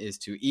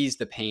to ease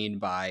the pain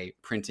by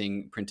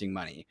printing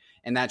money,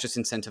 and that just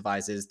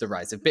incentivizes the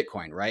rise of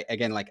Bitcoin, right?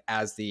 Again, like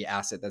as the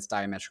asset that's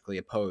diametrically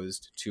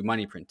opposed to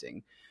money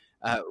printing.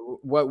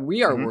 What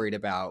we are worried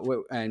about,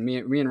 and me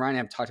and Ryan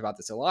have talked about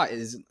this a lot,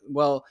 is,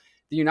 well,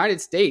 the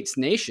United States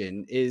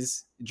nation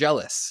is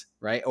jealous,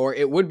 right? Or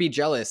it would be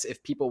jealous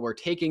if people were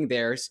taking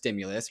their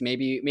stimulus.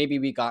 Maybe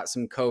we got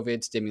some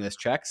COVID stimulus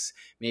checks.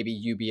 Maybe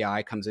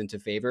UBI comes into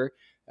favor.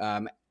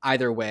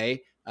 Either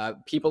way,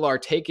 people are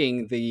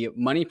taking the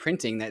money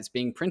printing that's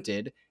being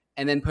printed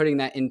and then putting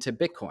that into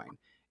Bitcoin.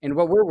 And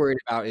what we're worried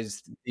about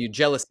is the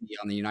jealousy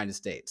on the United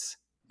States.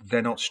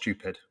 They're not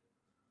stupid.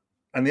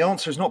 And the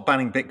answer is not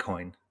banning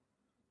Bitcoin.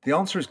 The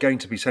answer is going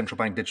to be central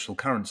bank digital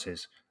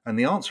currencies. And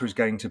the answer is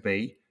going to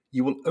be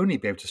you will only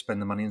be able to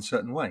spend the money in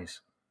certain ways.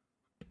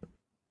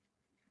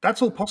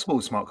 That's all possible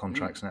with smart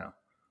contracts now.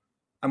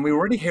 And we're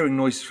already hearing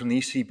noises from the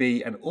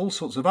ECB and all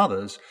sorts of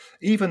others.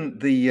 Even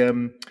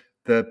the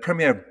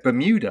Premier of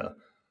Bermuda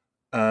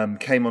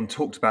came on and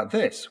talked about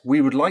this.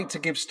 We would like to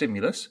give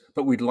stimulus,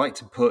 but we'd like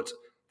to put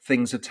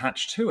things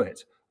attached to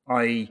it,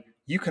 i.e.,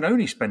 you can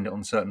only spend it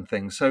on certain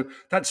things. So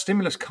that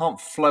stimulus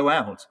can't flow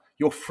out.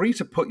 You're free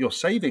to put your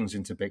savings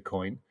into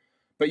Bitcoin,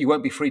 but you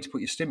won't be free to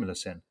put your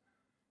stimulus in.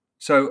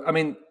 So, I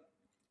mean,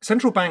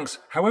 central banks,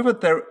 however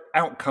their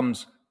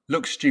outcomes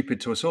look stupid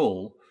to us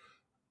all,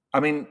 I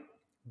mean,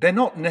 they're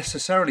not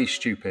necessarily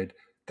stupid.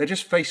 They're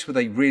just faced with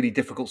a really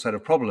difficult set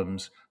of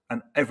problems,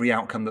 and every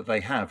outcome that they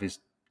have is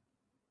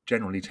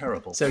generally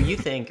terrible. So you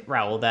think,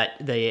 Raoul,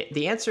 that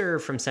the answer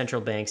from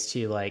central banks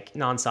to like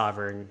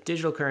non-sovereign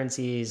digital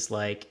currencies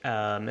like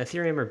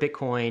Ethereum or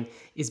Bitcoin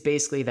is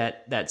basically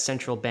that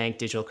central bank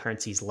digital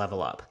currencies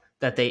level up,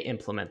 that they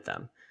implement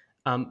them.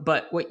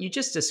 But what you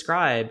just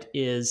described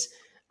is,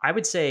 I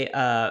would say,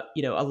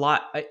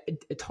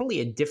 totally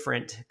a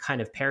different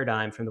kind of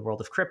paradigm from the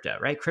world of crypto,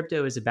 right?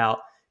 Crypto is about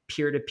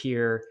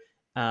peer-to-peer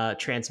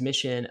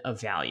transmission of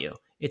value.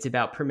 It's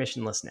about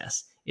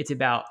permissionlessness. It's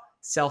about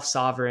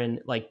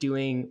self-sovereign, like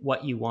doing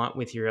what you want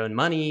with your own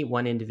money,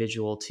 one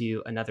individual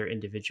to another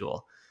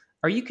individual.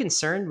 Are you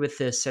concerned with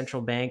the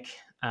central bank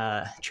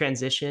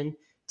transition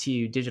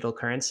to digital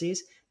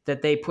currencies,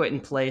 that they put in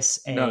place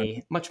No,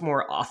 a much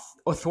more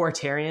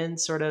authoritarian,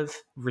 sort of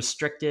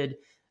restricted,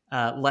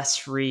 less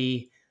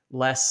free,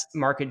 less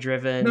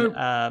market-driven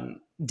no,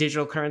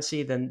 digital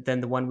currency than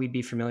the one we'd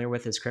be familiar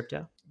with as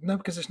crypto? no,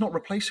 because it's not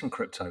replacing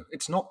crypto.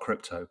 It's not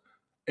crypto.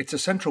 It's a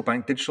central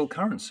bank digital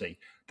currency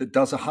that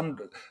does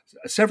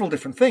several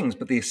different things,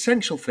 but the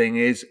essential thing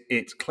is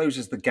it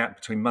closes the gap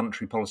between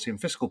monetary policy and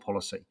fiscal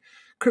policy.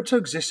 Crypto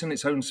exists in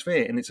its own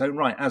sphere, in its own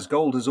right, as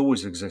gold has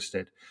always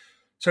existed.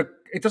 So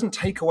it doesn't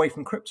take away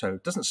from crypto.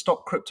 It doesn't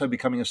stop crypto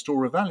becoming a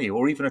store of value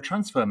or even a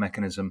transfer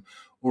mechanism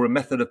or a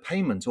method of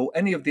payment or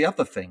any of the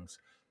other things.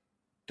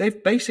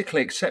 They've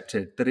basically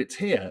accepted that it's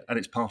here and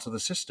it's part of the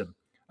system.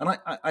 And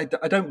I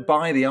don't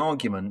buy the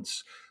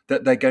arguments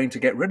that they're going to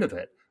get rid of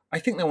it. I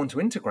think they want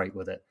to integrate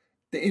with it.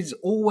 It is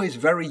always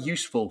very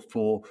useful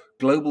for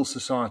global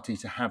society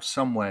to have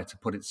somewhere to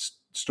put its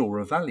store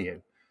of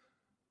value.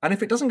 And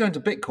if it doesn't go into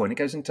Bitcoin, it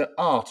goes into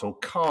art or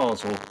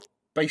cars or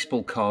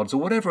baseball cards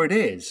or whatever it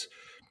is.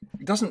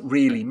 It doesn't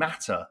really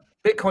matter.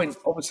 Bitcoin,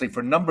 obviously,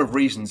 for a number of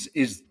reasons,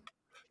 is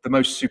the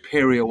most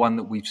superior one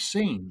that we've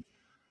seen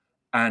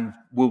and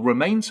will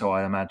remain so,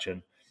 I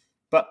imagine.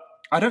 But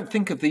I don't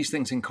think of these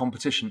things in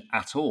competition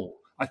at all.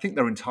 I think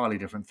they're entirely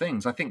different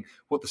things. I think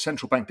what the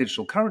central bank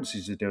digital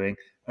currencies are doing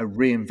are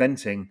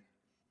reinventing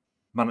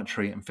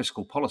monetary and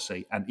fiscal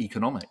policy and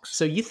economics.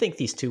 So you think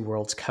these two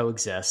worlds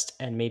coexist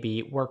and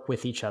maybe work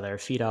with each other,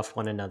 feed off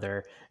one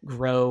another,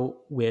 grow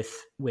with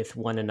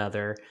one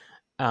another.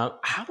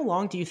 How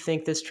long do you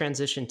think this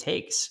transition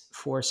takes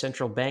for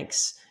central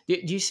banks? Do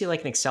you see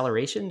like an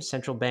acceleration,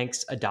 central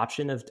banks'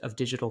 adoption of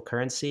digital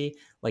currency,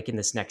 like in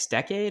this next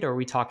decade? Or are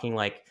we talking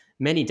like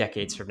many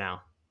decades from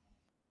now?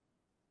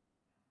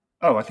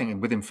 Oh, I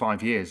think within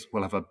 5 years,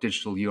 we'll have a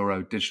digital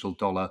euro, digital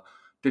dollar,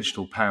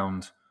 digital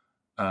pound.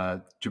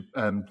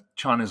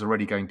 China's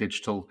already going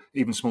digital.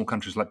 Even small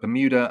countries like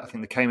Bermuda, I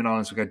think the Cayman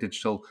Islands will go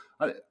digital.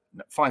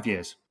 5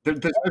 years.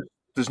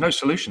 There's no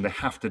solution. They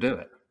have to do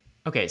it.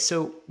 Okay,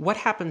 so what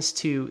happens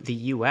to the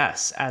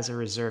US as a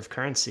reserve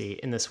currency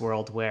in this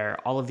world where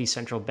all of these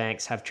central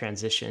banks have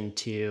transitioned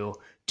to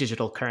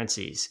digital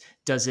currencies?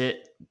 Does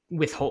it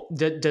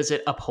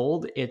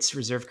uphold its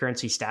reserve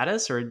currency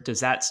status, or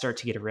does that start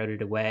to get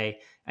eroded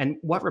away? And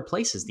what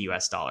replaces the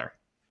US dollar?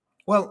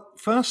 Well,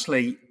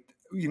 firstly,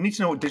 you need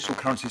to know what digital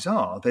currencies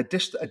are. They're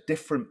just a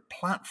different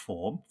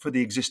platform for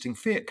the existing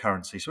fiat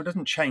currency, so it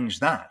doesn't change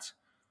that.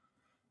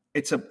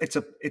 It's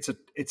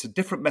a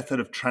different method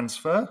of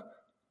transfer,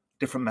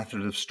 different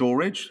method of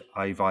storage,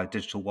 i.e. via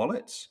digital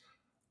wallets,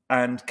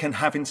 and can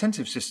have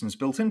incentive systems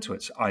built into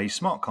it, i.e.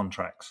 smart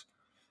contracts.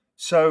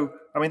 So,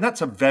 I mean, that's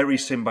a very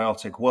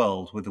symbiotic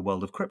world with the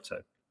world of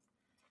crypto.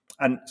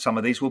 And some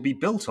of these will be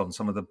built on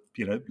some of the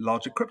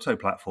larger crypto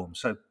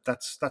platforms. So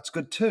that's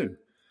good too.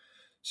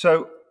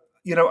 So,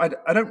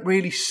 I don't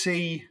really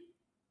see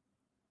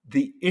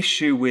the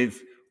issue with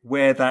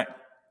where that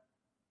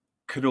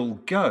could all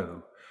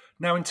go.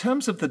 Now, in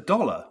terms of the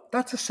dollar,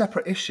 that's a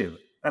separate issue,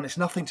 and it's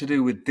nothing to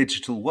do with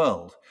digital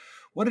world.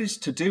 What it is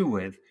to do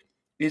with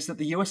is that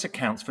the US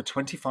accounts for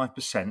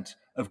 25%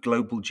 of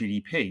global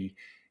GDP,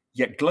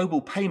 yet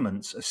global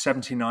payments are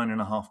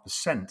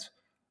 79.5%,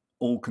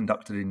 all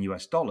conducted in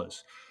US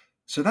dollars.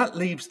 So that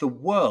leaves the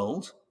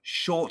world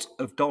short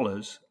of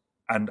dollars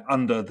and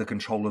under the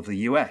control of the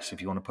US,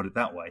 if you want to put it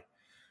that way.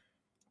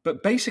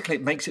 But basically,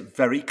 it makes it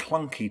very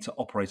clunky to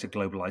operate a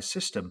globalized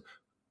system.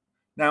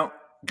 Now,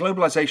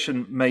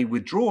 globalization may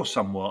withdraw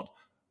somewhat,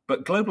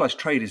 but globalized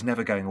trade is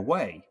never going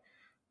away.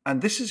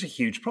 And this is a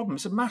huge problem.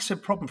 It's a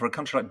massive problem for a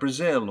country like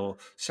Brazil or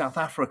South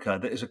Africa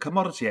that is a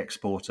commodity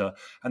exporter,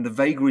 and the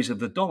vagaries of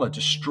the dollar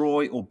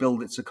destroy or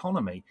build its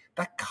economy.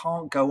 That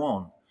can't go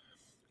on.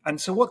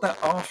 And so what they're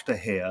after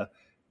here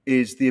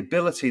is the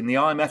ability, and the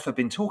IMF have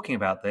been talking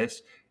about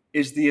this,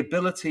 is the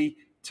ability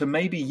to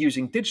maybe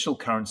using digital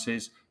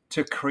currencies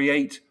to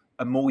create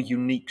a more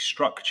unique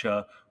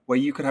structure where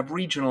you could have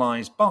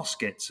regionalized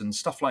baskets and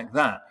stuff like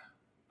that,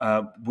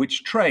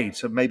 which trade.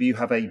 So maybe you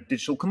have a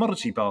digital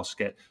commodity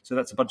basket. So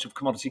that's a bunch of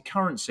commodity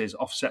currencies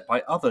offset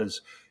by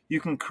others. You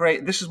can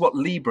create, this is what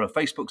Libra,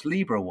 Facebook's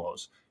Libra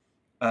was.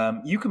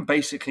 You can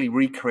basically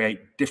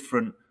recreate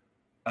different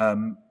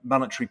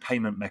monetary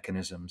payment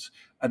mechanisms,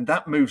 and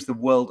that moves the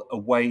world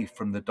away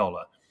from the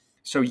dollar.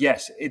 So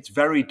yes, it's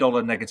very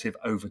dollar negative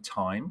over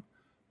time,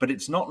 but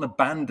it's not an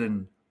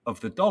abandon of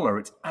the dollar.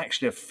 It's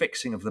actually a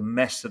fixing of the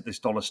mess that this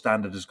dollar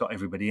standard has got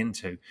everybody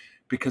into,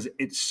 because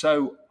it's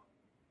so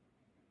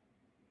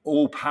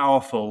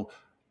all-powerful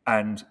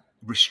and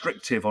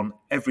restrictive on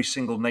every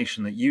single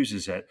nation that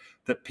uses it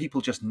that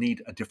people just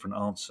need a different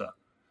answer.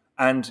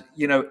 And,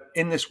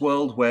 in this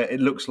world where it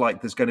looks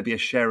like there's going to be a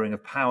sharing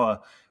of power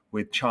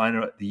with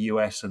China, the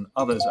US, and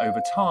others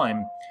over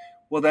time,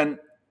 well, then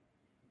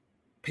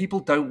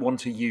people don't want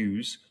to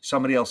use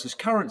somebody else's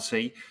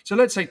currency. So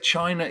let's say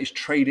China is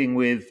trading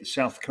with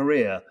South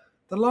Korea.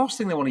 The last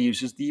thing they want to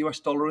use is the US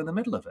dollar in the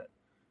middle of it.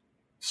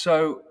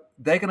 So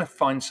they're going to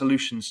find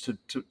solutions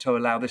to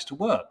allow this to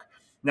work.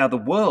 Now, the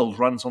world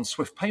runs on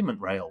SWIFT payment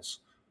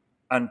rails,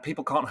 and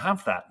people can't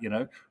have that.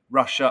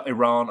 Russia,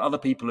 Iran, other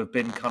people have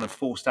been kind of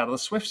forced out of the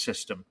SWIFT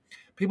system.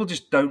 People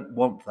just don't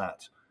want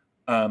that.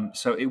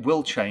 So it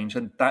will change,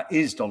 and that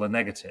is dollar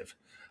negative.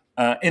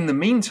 In the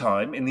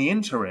meantime, in the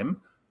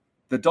interim,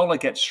 the dollar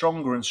gets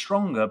stronger and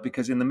stronger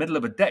because in the middle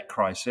of a debt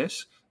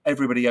crisis,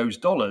 everybody owes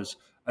dollars.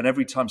 And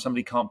every time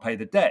somebody can't pay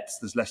the debts,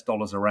 there's less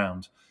dollars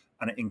around.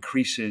 And it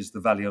increases the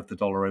value of the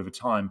dollar over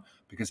time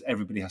because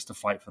everybody has to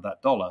fight for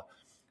that dollar.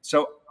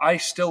 So I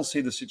still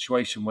see the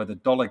situation where the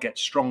dollar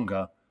gets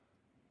stronger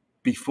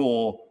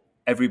before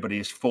everybody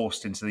is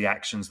forced into the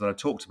actions that I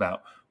talked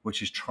about,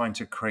 which is trying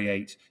to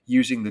create,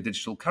 using the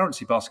digital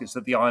currency baskets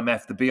that the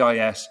IMF, the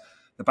BIS,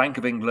 the Bank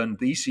of England,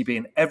 the ECB,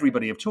 and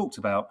everybody have talked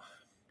about,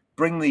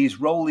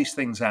 roll these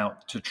things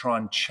out to try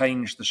and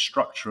change the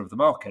structure of the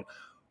market.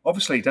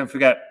 Obviously, don't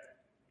forget,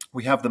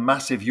 we have the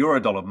massive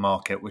Eurodollar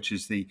market, which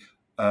is the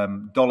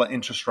dollar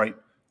interest rate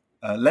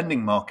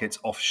lending markets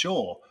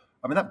offshore.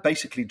 I mean, that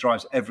basically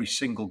drives every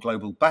single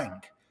global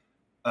bank.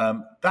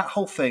 That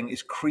whole thing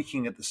is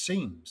creaking at the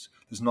seams.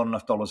 There's not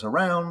enough dollars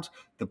around.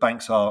 The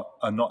banks are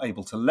not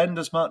able to lend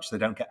as much. They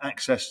don't get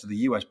access to the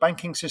US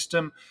banking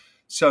system.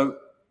 So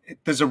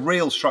there's a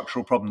real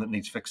structural problem that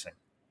needs fixing.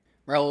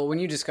 Raoul, when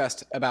you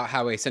discussed about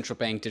how a central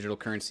bank digital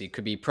currency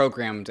could be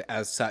programmed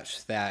as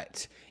such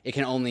that it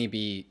can only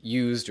be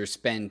used or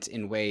spent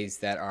in ways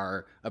that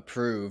are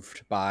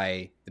approved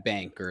by the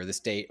bank or the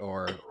state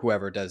or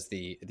whoever does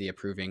the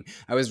approving,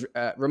 I was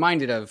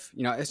reminded of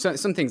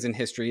some things in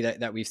history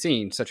that we've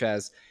seen, such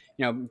as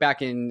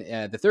back in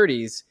the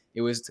 30s,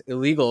 it was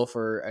illegal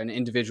for an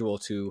individual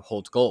to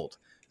hold gold.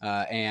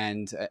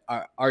 And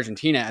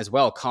Argentina as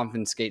well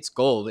confiscates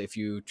gold if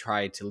you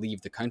try to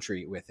leave the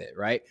country with it,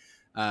 right?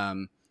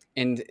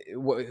 And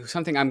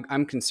something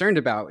I'm concerned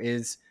about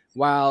is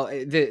while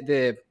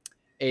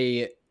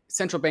a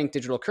central bank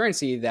digital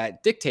currency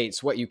that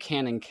dictates what you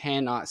can and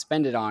cannot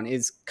spend it on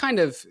is kind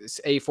of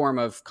a form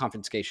of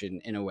confiscation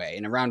in a way,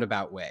 in a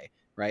roundabout way,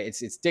 right?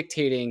 It's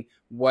dictating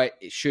what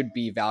should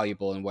be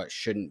valuable and what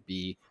shouldn't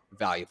be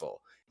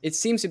valuable. It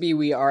seems to be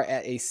we are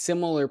at a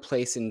similar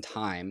place in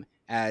time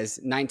as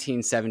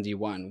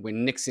 1971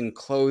 when Nixon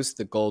closed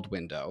the gold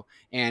window.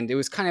 And it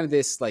was kind of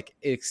this like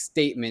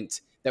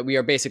statement that we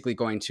are basically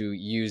going to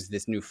use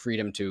this new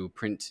freedom to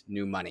print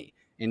new money.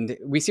 And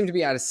we seem to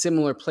be at a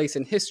similar place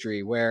in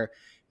history where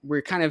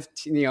we're kind of,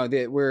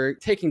 we're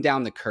taking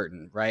down the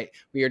curtain, right?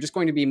 We are just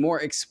going to be more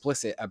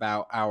explicit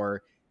about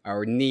our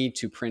need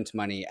to print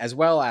money, as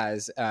well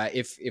as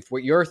if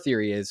what your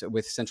theory is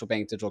with central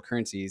bank digital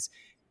currencies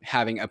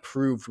having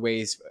approved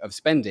ways of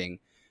spending,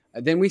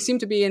 then we seem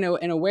to be in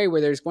a way where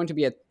there's going to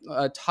be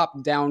a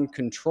top-down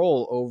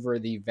control over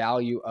the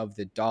value of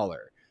the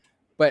dollar.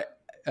 But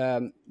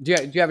do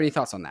you have any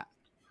thoughts on that?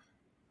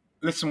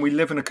 Listen, we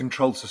live in a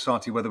controlled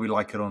society, whether we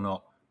like it or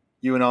not.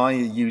 You and I are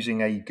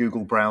using a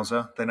Google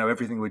browser. They know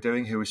everything we're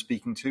doing, who we're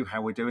speaking to,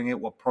 how we're doing it,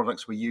 what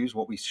products we use,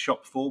 what we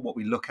shop for, what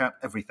we look at,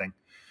 everything.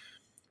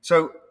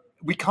 So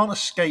we can't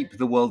escape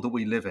the world that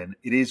we live in.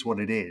 It is what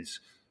it is.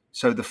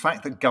 So the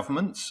fact that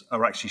governments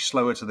are actually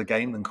slower to the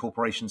game than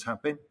corporations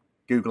have been,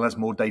 Google has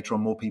more data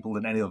on more people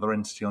than any other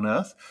entity on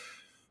earth.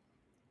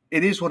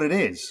 It is what it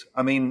is.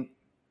 I mean,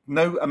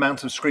 no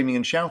amount of screaming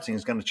and shouting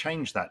is going to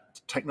change that.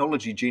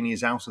 Technology genie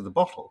is out of the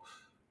bottle,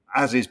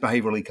 as is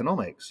behavioral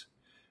economics.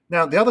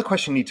 Now, the other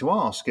question you need to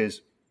ask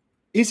is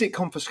it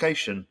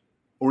confiscation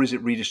or is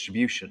it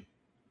redistribution?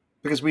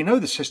 Because we know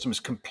the system is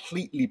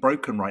completely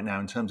broken right now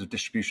in terms of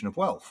distribution of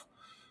wealth.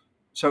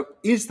 So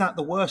is that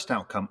the worst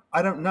outcome?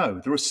 I don't know.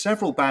 There are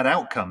several bad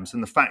outcomes,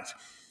 and the fact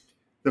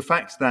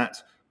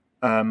that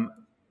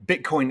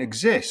Bitcoin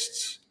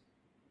exists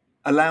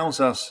allows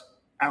us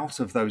out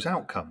of those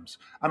outcomes.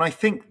 And I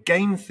think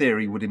game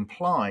theory would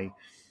imply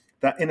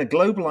that in a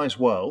globalized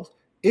world,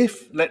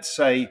 if, let's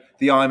say,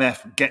 the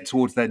IMF get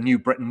towards their new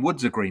Bretton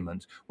Woods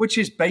agreement, which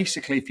is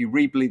basically, if you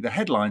read the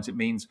headlines, it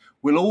means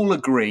we'll all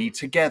agree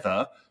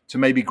together to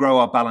maybe grow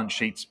our balance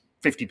sheets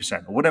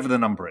 50% or whatever the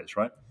number is,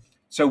 right?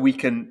 So we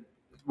can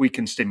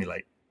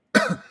stimulate.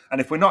 And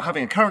if we're not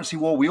having a currency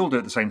war, we all do it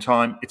at the same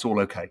time, it's all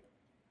okay.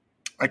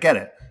 I get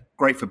it.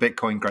 Great for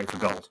Bitcoin, great for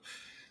gold.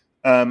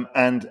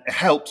 And it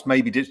helps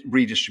maybe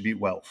redistribute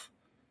wealth.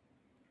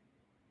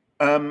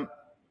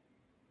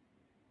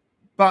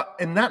 But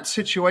in that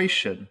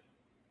situation,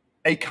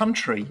 a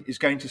country is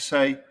going to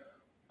say,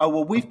 oh,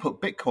 well, we've put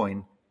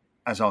Bitcoin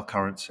as our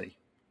currency,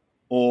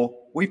 or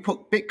we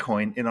put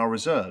Bitcoin in our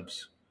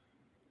reserves.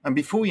 And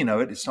before you know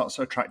it, it starts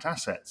to attract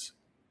assets.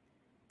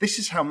 This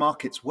is how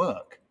markets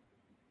work.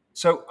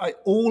 So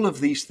all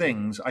of these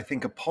things, I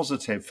think, are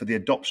positive for the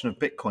adoption of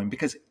Bitcoin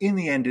because in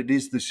the end, it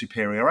is the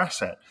superior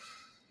asset.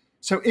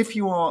 So if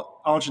you are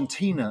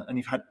Argentina and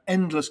you've had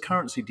endless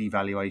currency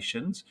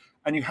devaluations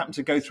and you happen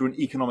to go through an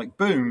economic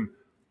boom,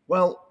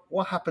 well,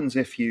 what happens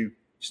if you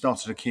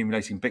started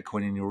accumulating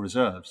Bitcoin in your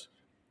reserves?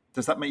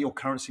 Does that make your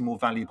currency more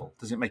valuable?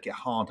 Does it make it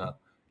harder?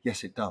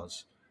 Yes, it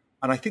does.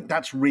 And I think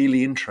that's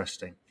really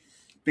interesting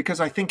because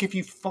I think if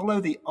you follow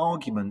the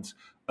argument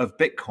of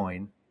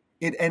Bitcoin,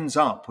 it ends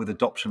up with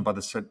adoption by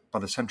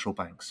the central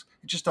banks.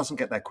 It just doesn't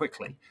get there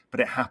quickly, but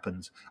it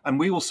happens. And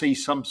we will see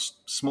some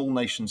small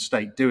nation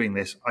state doing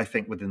this, I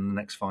think, within the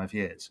next 5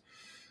 years.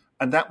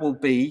 And that will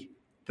be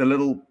the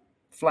little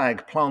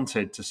flag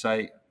planted to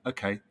say,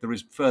 okay, there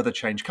is further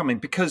change coming.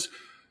 Because,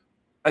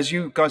 as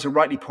you guys are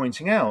rightly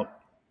pointing out,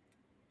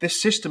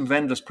 this system of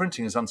endless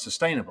printing is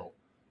unsustainable.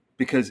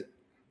 Because,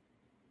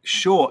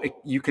 sure,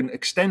 you can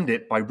extend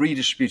it by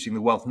redistributing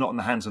the wealth, not in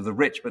the hands of the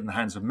rich, but in the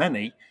hands of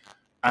many,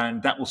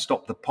 and that will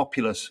stop the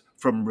populace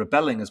from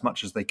rebelling as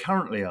much as they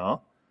currently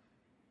are.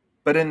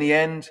 But in the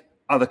end,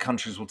 other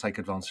countries will take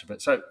advantage of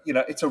it. So,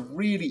 it's a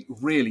really,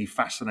 really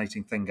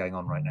fascinating thing going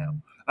on right now.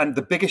 And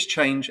the biggest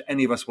change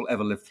any of us will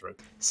ever live through.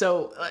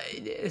 So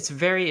it's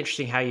very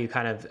interesting how you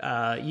kind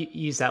of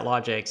use that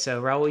logic. So,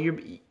 Raoul,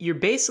 you're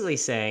basically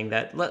saying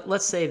that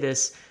let's say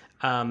this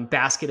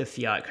basket of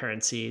fiat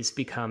currencies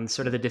becomes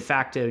sort of the de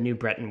facto new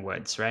Bretton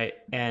Woods, right?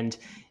 And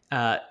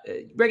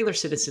regular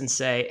citizens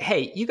say,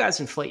 hey, you guys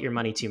inflate your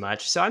money too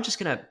much, so I'm just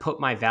going to put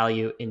my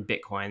value in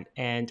Bitcoin.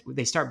 And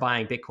they start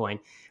buying Bitcoin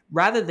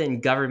rather than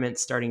government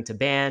starting to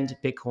ban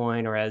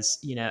Bitcoin, or as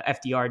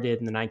FDR did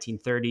in the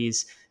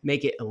 1930s,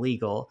 make it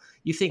illegal.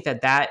 You think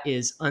that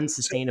is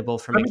unsustainable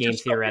from a game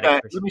theoretic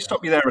perspective? Let me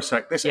stop you there a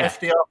sec. This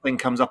FDR thing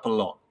comes up a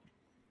lot.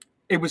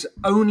 It was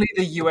only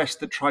the US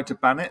that tried to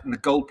ban it, and the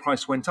gold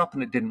price went up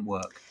and it didn't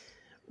work.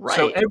 Right.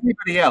 So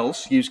everybody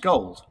else used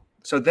gold.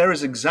 So there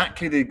is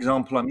exactly the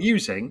example I'm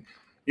using,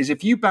 is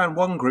if you ban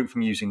one group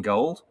from using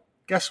gold,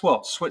 guess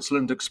what?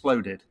 Switzerland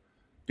exploded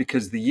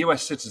because the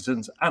US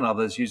citizens and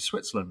others use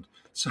Switzerland.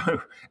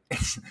 So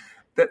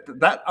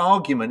that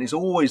argument is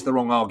always the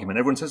wrong argument.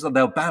 Everyone says,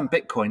 they'll ban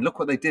Bitcoin. Look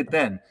what they did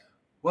then.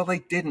 Well, they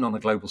didn't on a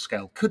global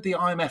scale. Could the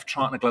IMF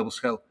try it on a global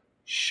scale?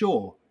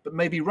 Sure. But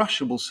maybe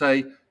Russia will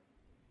say,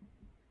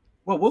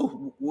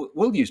 well,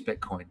 we'll use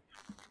Bitcoin.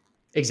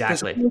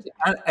 Exactly.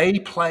 A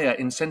player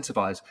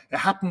incentivized. It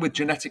happened with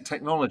genetic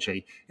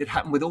technology. It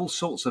happened with all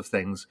sorts of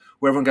things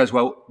where everyone goes,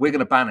 well, we're going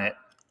to ban it.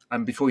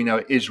 And before you know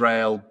it,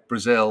 Israel,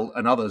 Brazil,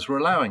 and others were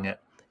allowing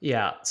it.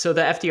 Yeah. So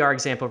the FDR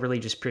example really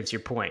just proves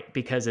your point,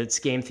 because it's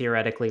game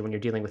theoretically, when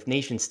you're dealing with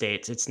nation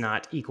states, it's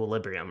not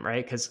equilibrium,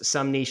 right? Because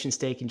some nation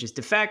state can just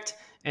defect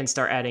and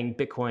start adding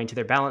Bitcoin to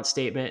their balance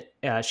statement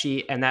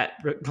sheet. And that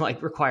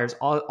requires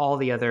all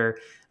the other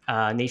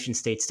nation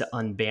states to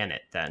unban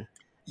it then.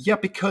 Yeah,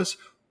 because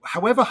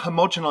however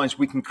homogenized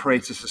we can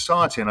create a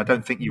society, and I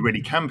don't think you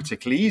really can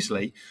particularly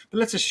easily, but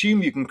let's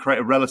assume you can create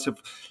a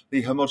relatively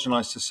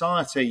homogenized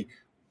society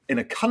in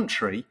a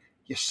country,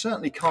 you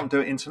certainly can't do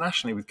it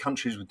internationally with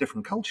countries with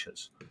different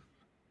cultures.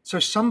 So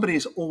somebody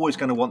is always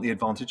going to want the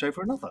advantage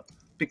over another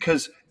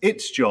because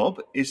its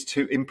job is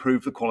to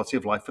improve the quality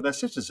of life for their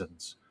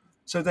citizens.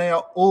 So they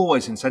are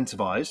always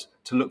incentivized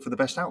to look for the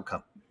best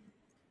outcome.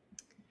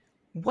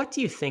 What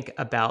do you think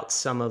about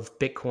some of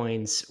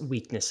Bitcoin's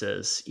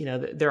weaknesses?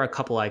 There are a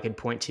couple I could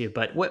point to,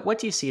 but what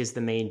do you see as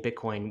the main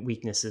Bitcoin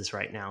weaknesses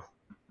right now?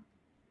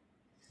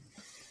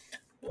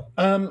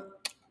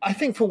 I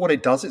think for what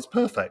it does, it's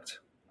perfect.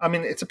 I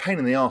mean, it's a pain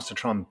in the arse to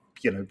try and,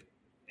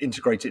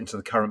 integrate it into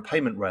the current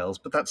payment rails,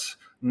 but that's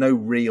no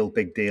real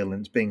big deal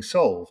and it's being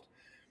solved.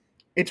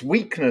 Its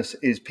weakness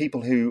is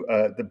people who,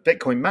 the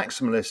Bitcoin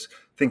maximalists,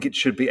 think it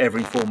should be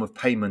every form of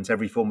payment,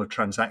 every form of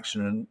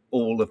transaction, and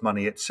all of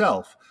money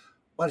itself.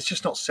 Well, it's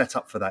just not set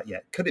up for that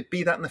yet. Could it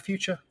be that in the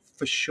future?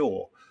 For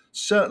sure.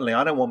 Certainly,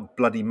 I don't want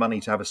bloody money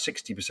to have a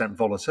 60%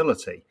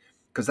 volatility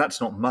because that's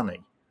not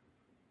money.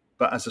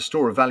 But as a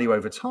store of value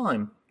over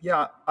time,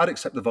 yeah, I'd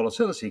accept the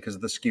volatility because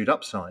of the skewed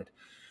upside.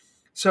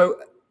 So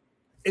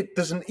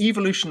there's an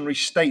evolutionary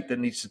state that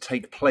needs to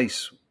take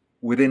place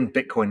within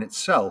Bitcoin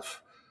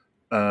itself.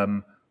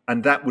 And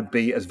that would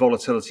be as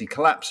volatility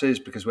collapses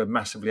because we're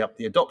massively up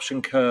the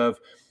adoption curve.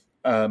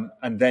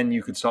 And then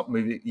you could start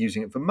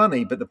using it for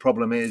money. But the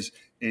problem is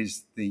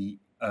the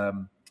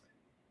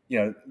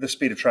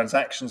speed of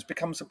transactions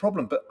becomes a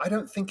problem. But I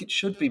don't think it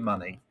should be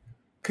money.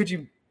 Could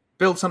you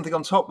build something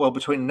on top? Well,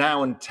 between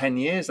now and 10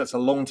 years, that's a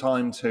long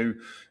time to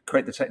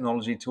create the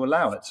technology to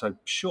allow it. So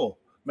sure,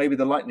 maybe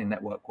the Lightning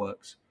Network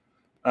works.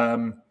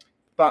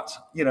 But,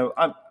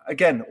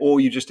 or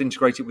you just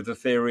integrate it with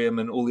Ethereum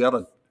and all the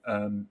other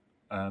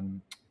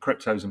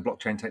cryptos and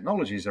blockchain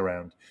technologies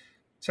around.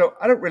 So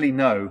I don't really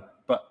know,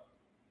 but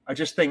I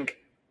just think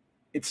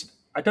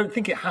I don't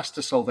think it has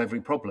to solve every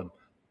problem.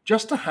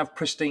 Just to have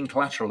pristine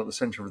collateral at the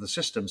center of the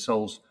system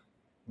solves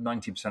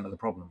 90% of the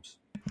problems.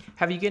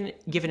 Have you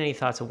given any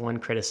thought to one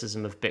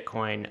criticism of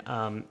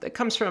Bitcoin that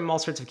comes from all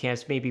sorts of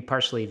camps, maybe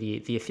partially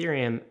the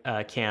Ethereum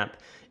camp,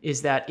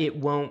 is that it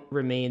won't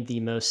remain the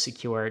most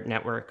secure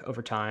network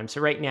over time. So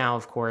right now,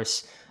 of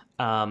course,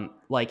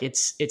 like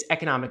it's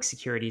economic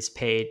security is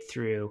paid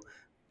through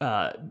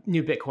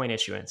new Bitcoin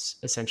issuance,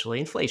 essentially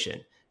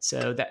inflation.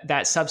 So that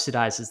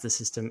subsidizes the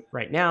system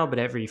right now, but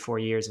every 4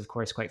 years, of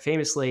course, quite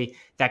famously,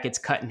 that gets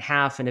cut in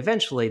half, and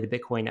eventually the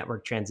Bitcoin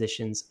network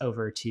transitions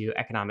over to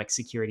economic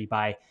security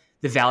by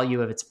the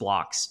value of its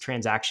blocks,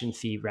 transaction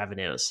fee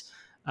revenues.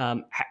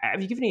 Have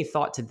you given any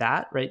thought to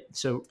that? Right.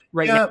 So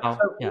now,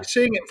 we're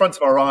seeing it in front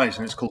of our eyes,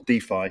 and it's called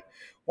DeFi.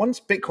 Once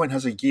Bitcoin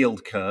has a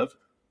yield curve,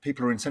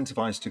 people are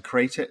incentivized to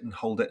create it and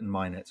hold it and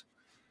mine it.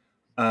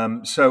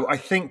 So I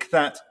think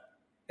that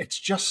it's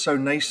just so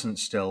nascent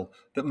still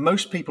that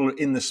most people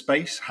in the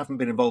space haven't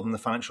been involved in the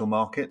financial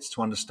markets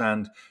to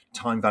understand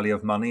time value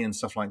of money and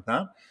stuff like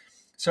that.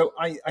 So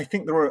I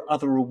think there are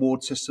other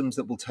reward systems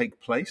that will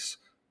take place,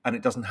 and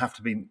it doesn't have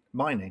to be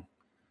mining.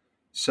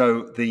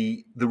 So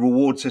the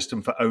reward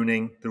system for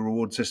owning, the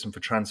reward system for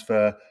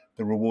transfer,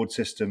 the reward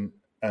system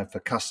for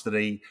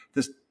custody,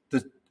 there's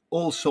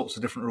all sorts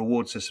of different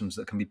reward systems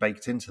that can be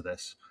baked into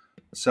this.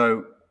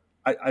 So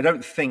I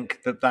don't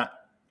think that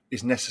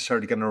is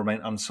necessarily going to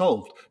remain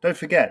unsolved. Don't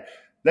forget,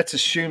 let's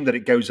assume that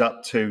it goes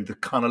up to the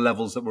kind of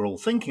levels that we're all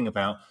thinking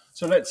about.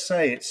 So let's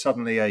say it's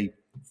suddenly a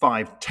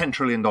 $10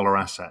 trillion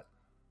asset.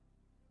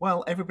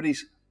 Well,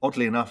 everybody's,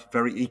 oddly enough,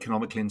 very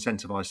economically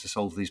incentivized to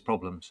solve these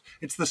problems.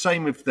 It's the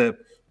same with the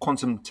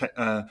quantum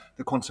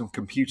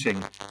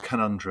computing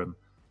conundrum.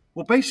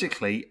 Well,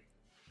 basically,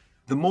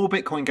 the more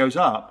Bitcoin goes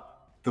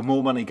up, the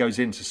more money goes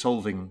into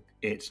solving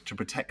it to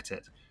protect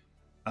it.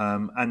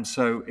 And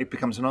so it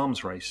becomes an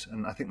arms race,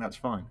 and I think that's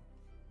fine.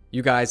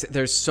 You guys,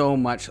 there's so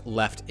much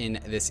left in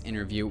this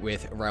interview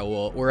with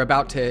Raoul. We're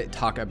about to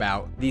talk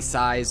about the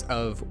size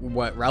of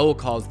what Raoul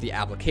calls the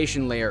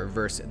application layer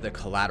versus the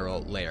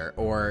collateral layer,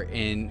 or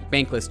in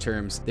Bankless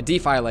terms, the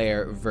DeFi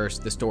layer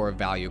versus the store of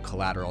value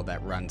collateral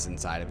that runs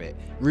inside of it.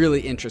 Really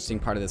interesting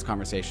part of this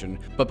conversation.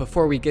 But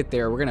before we get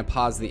there, we're going to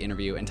pause the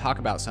interview and talk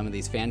about some of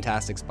these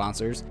fantastic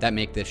sponsors that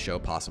make this show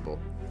possible.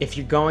 If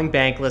you're going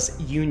bankless,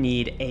 you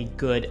need a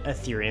good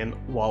Ethereum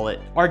wallet.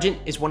 Argent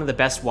is one of the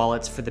best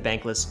wallets for the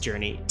bankless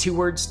journey. 2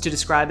 words to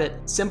describe it: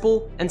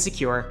 simple and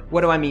secure.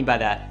 What do I mean by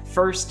that?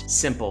 First,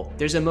 simple.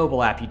 There's a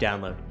mobile app you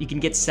download. You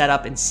can get set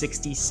up in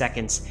 60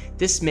 seconds.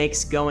 This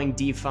makes going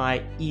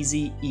DeFi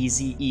easy,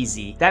 easy,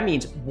 easy. That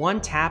means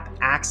one tap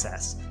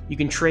access. You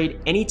can trade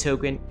any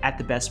token at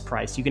the best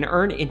price. You can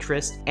earn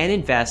interest and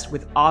invest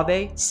with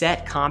Aave,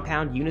 Set,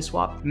 Compound,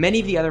 Uniswap, many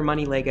of the other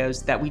money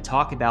Legos that we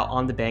talk about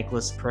on the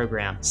Bankless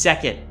program.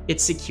 Second,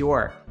 it's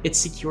secure. Its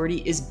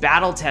security is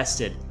battle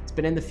tested. It's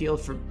been in the field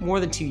for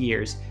more than 2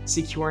 years,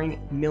 securing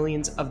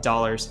millions of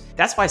dollars.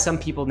 That's why some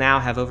people now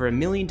have over $1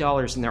 million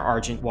in their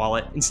Argent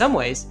wallet. In some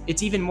ways,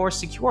 it's even more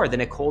secure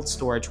than a cold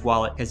storage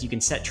wallet because you can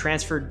set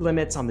transfer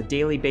limits on the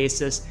daily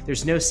basis.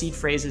 There's no seed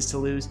phrases to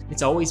lose.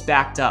 It's always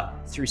backed up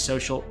through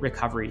social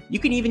recovery. You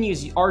can even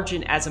use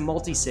Argent as a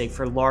multi-sig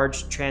for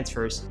large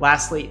transfers.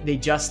 Lastly, they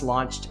just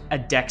launched a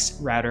DEX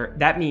router.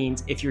 That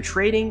means if you're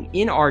trading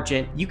in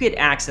Argent, you get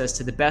access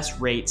to the best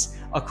rates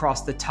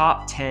across the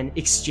top 10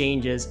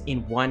 exchanges in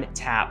one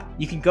tap.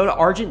 You can go to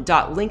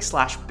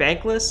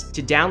argent.link/bankless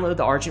to download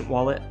the Argent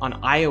wallet on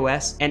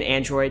iOS and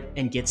Android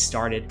and get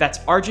started. That's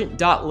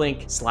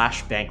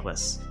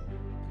argent.link/bankless.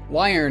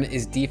 Yearn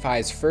is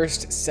DeFi's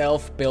first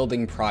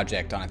self-building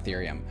project on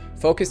Ethereum,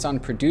 focused on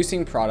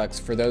producing products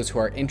for those who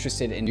are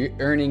interested in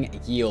earning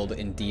yield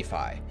in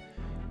DeFi.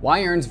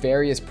 Yearn's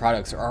various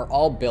products are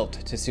all built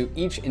to suit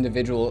each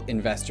individual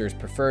investor's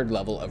preferred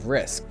level of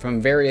risk,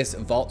 from various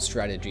vault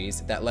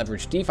strategies that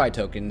leverage DeFi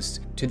tokens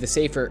to the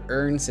safer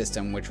Earn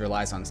system, which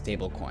relies on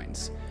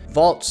stablecoins.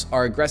 Vaults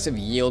are aggressive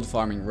yield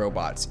farming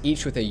robots,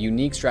 each with a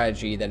unique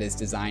strategy that is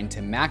designed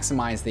to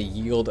maximize the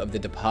yield of the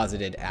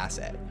deposited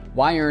asset.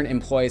 Yearn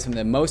employs some of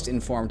the most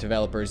informed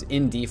developers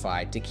in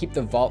DeFi to keep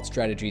the vault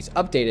strategies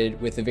updated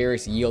with the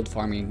various yield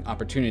farming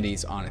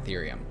opportunities on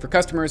Ethereum. For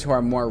customers who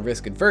are more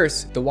risk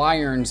adverse, the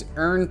Yearn's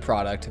Earn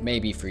product may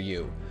be for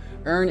you.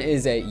 Earn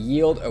is a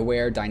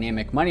yield-aware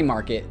dynamic money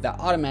market that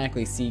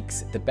automatically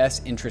seeks the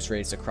best interest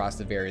rates across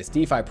the various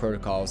DeFi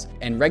protocols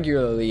and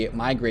regularly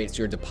migrates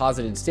your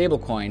deposited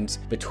stablecoins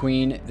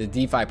between the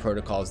DeFi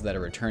protocols that are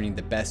returning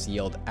the best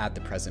yield at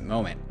the present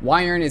moment.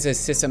 Yearn is a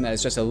system that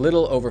is just a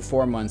little over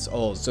 4 months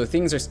old, so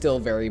things are still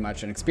very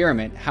much an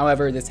experiment.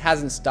 However, this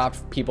hasn't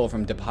stopped people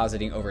from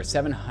depositing over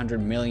 $700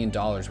 million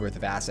worth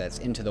of assets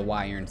into the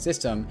Yearn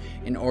system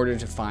in order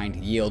to find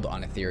yield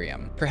on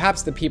Ethereum.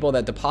 Perhaps the people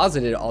that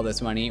deposited all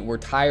this money were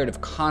tired of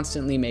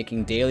constantly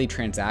making daily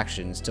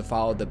transactions to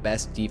follow the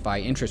best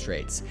DeFi interest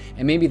rates,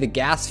 and maybe the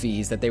gas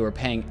fees that they were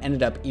paying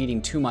ended up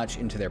eating too much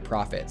into their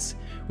profits.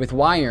 With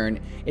Yearn,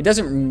 it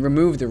doesn't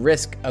remove the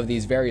risk of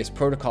these various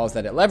protocols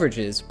that it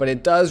leverages, but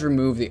it does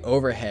remove the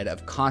overhead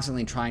of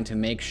constantly trying to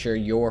make sure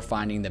you're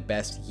finding the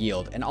best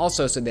yield, and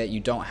also so that you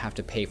don't have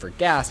to pay for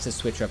gas to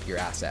switch up your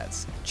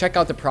assets. Check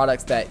out the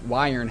products that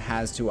Yearn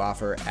has to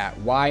offer at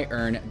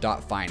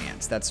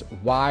yearn.finance. That's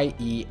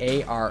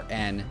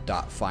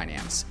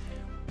yearn.finance.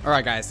 All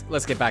right, guys,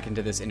 let's get back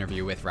into this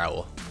interview with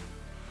Raoul.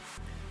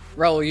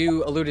 Raoul,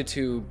 you alluded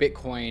to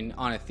Bitcoin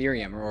on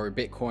Ethereum or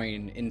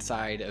Bitcoin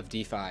inside of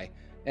DeFi.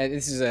 And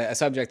this is a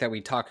subject that we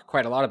talk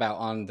quite a lot about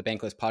on the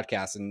Bankless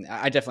podcast. And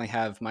I definitely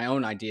have my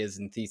own ideas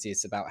and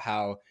theses about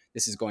how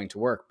this is going to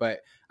work.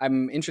 But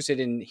I'm interested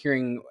in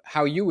hearing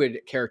how you would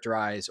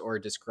characterize or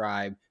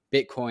describe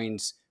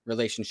Bitcoin's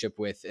relationship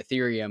with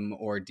Ethereum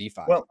or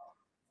DeFi. Well,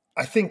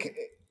 I think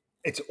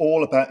it's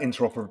all about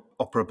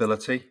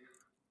interoperability.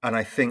 And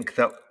I think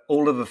that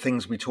all of the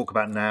things we talk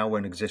about now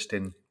won't exist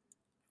in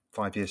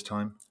 5 years'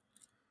 time.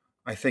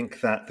 I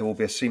think that there will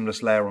be a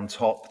seamless layer on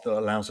top that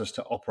allows us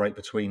to operate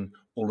between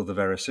all of the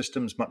various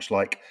systems, much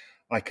like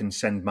I can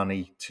send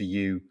money to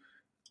you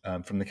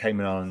from the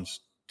Cayman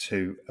Islands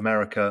to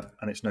America,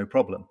 and it's no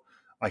problem.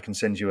 I can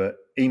send you an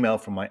email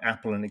from my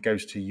Apple, and it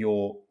goes to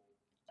your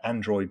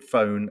Android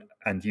phone,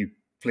 and you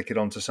flick it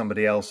onto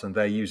somebody else, and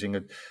they're using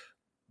a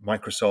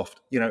Microsoft.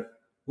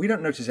 We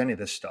don't notice any of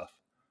this stuff.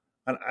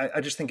 And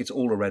I just think it's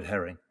all a red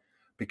herring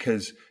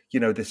because,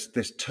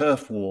 this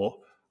turf war,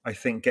 I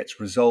think,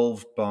 gets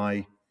resolved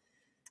by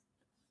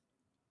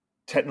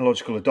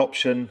technological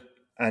adoption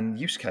and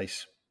use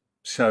case.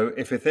 So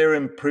if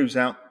Ethereum proves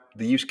out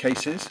the use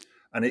cases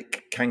and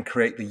it can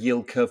create the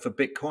yield curve for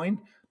Bitcoin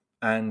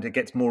and it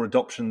gets more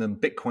adoption than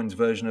Bitcoin's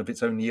version of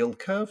its own yield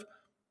curve,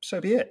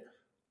 so be it.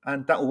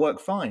 And that will work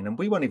fine. And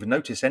we won't even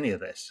notice any of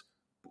this.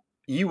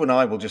 You and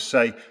I will just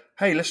say,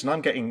 hey, listen,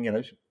 I'm getting,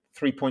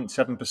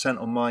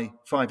 3.7% on my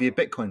 5-year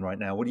Bitcoin right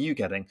now. What are you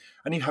getting?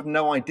 And you have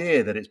no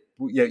idea that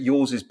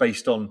yours is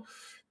based on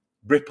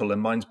Ripple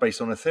and mine's based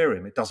on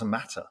Ethereum. It doesn't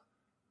matter.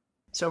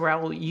 So,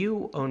 Raoul,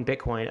 you own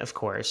Bitcoin, of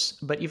course,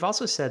 but you've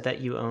also said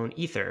that you own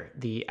Ether,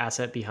 the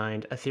asset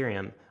behind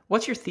Ethereum.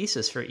 What's your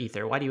thesis for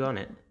Ether? Why do you own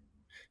it?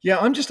 Yeah,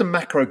 I'm just a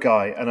macro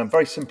guy, and I'm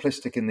very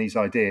simplistic in these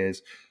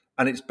ideas.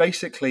 And it's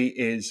basically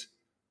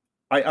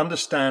I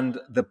understand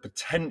the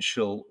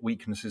potential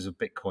weaknesses of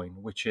Bitcoin,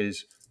 which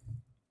is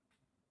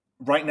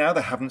right now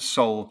they haven't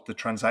solved the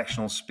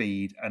transactional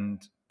speed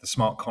and the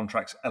smart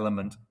contracts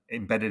element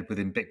embedded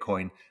within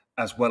Bitcoin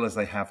as well as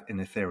they have in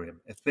Ethereum.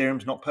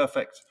 Ethereum's not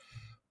perfect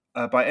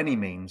by any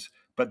means,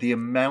 but the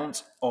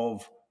amount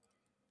of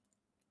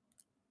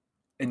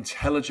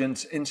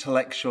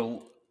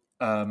intellectual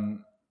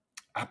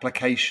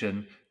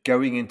application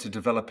going into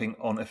developing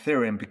on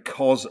Ethereum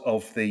because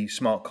of the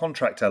smart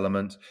contract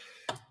element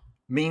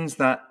means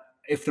that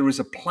if there is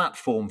a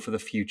platform for the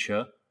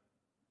future,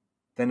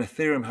 then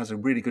Ethereum has a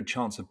really good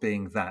chance of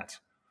being that.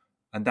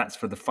 And that's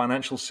for the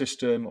financial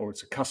system, or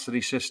it's a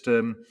custody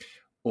system,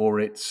 or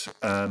it's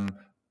the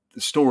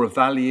store of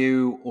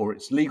value, or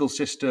it's legal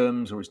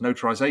systems, or it's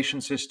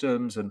notarization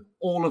systems, and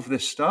all of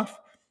this stuff.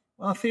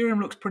 Well,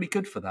 Ethereum looks pretty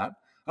good for that.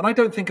 And I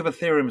don't think of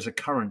Ethereum as a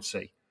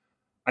currency.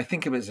 I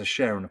think of it as a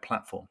share in a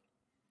platform,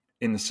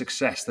 in the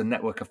success, the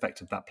network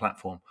effect of that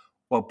platform.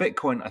 While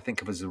Bitcoin, I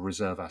think of as a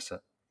reserve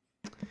asset.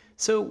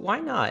 So why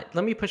not?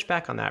 Let me push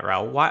back on that,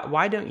 Raoul.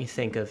 Why don't you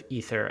think of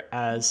Ether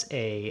as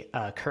a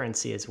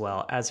currency as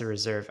well, as a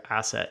reserve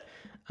asset?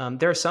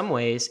 There are some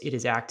ways it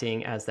is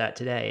acting as that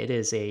today. It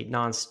is a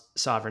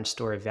non-sovereign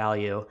store of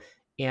value,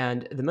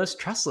 and the most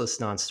trustless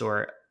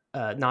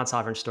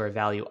non-sovereign store of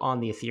value on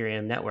the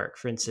Ethereum network.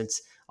 For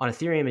instance, on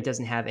Ethereum, it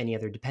doesn't have any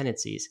other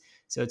dependencies.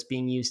 So it's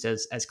being used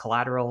as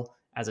collateral,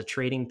 as a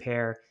trading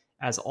pair,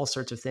 as all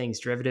sorts of things.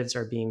 Derivatives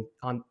are being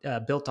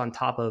built on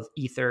top of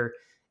Ether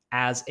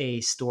as a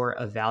store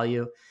of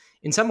value.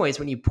 In some ways,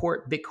 when you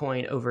port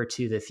Bitcoin over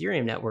to the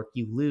Ethereum network,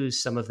 you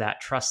lose some of that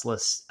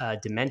trustless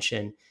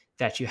dimension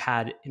that you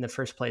had in the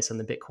first place on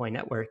the Bitcoin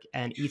network,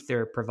 and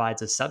Ether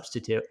provides a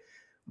substitute.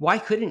 Why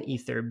couldn't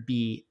Ether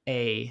be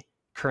a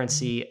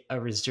currency, a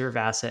reserve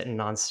asset, and a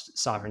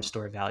non-sovereign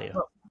store of value?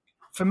 Well,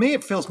 for me,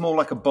 it feels more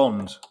like a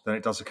bond than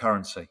it does a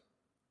currency.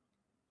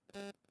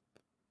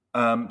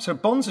 So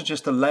bonds are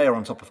just a layer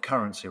on top of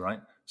currency, right?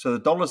 So the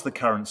dollar's the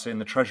currency,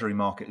 and the treasury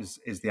market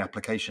is the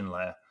application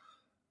layer,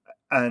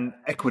 and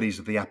equities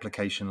are the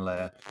application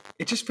layer.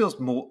 It just feels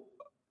more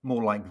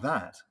like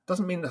that.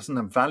 Doesn't mean it doesn't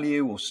have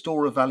value or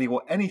store of value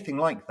or anything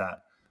like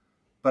that,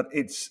 but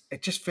it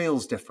just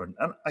feels different.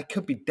 And I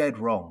could be dead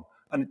wrong,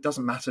 and it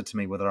doesn't matter to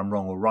me whether I'm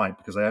wrong or right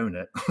because I own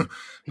it.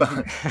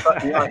 but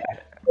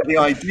the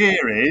idea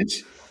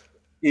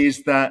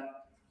is that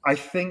I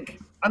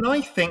think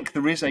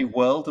there is a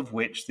world of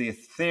which the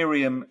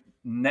Ethereum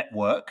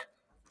network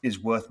is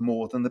worth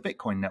more than the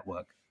Bitcoin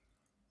network.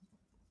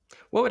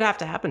 What would have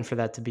to happen for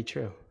that to be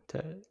true,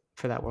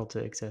 for that world to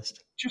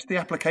exist? Just the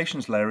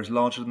applications layer is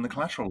larger than the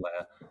collateral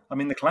layer. I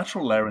mean, the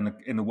collateral layer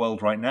in the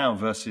world right now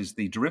versus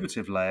the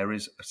derivative layer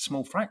is a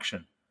small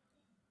fraction.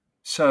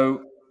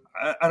 So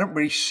I don't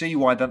really see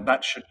why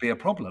that should be a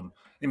problem.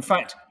 In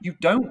fact, you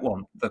don't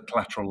want the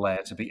collateral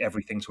layer to be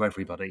everything to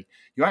everybody.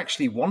 You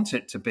actually want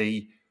it to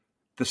be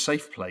the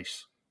safe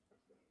place.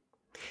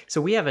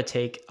 So we have a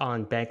take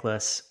on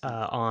Bankless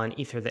on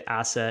Ether, the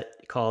asset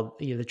called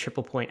the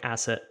triple point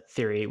asset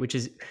theory, which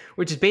is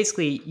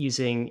basically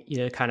using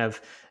kind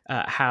of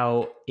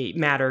how a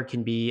matter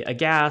can be a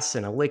gas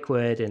and a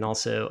liquid and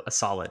also a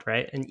solid,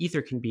 right? And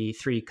Ether can be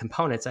three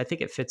components. I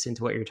think it fits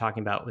into what you're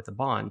talking about with the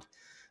bond.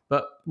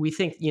 But we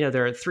think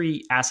there are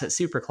three asset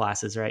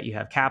superclasses, right? You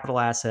have capital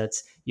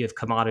assets, you have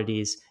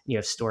commodities, and you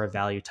have store of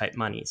value type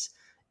monies.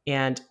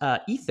 And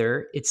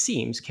Ether, it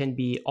seems, can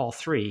be all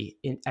three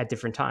at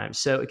different times.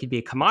 So it could be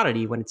a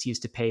commodity when it's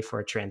used to pay for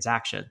a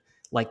transaction,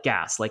 like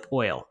gas, like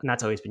oil, and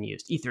that's always been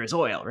used. Ether is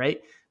oil, right?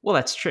 Well,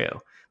 that's true.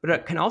 But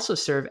it can also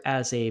serve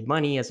as a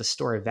money, as a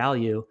store of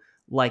value,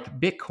 like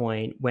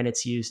Bitcoin when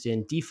it's used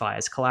in DeFi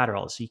as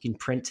collateral. So you can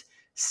print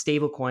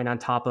stablecoin on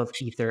top of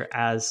Ether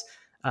as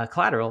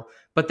collateral.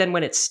 But then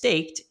when it's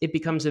staked, it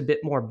becomes a bit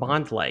more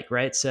bond-like,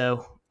 right?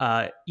 So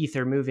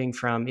Ethereum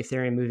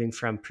moving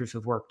from proof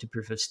of work to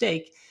proof of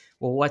stake.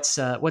 Well, what's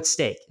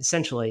stake?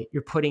 Essentially,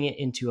 you're putting it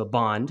into a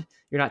bond.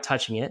 You're not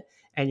touching it,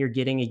 and you're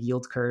getting a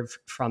yield curve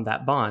from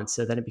that bond.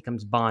 So then it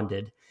becomes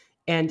bonded.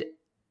 And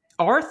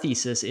our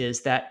thesis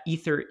is that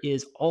Ether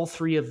is all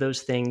three of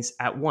those things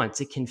at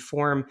once. It can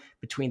form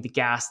between the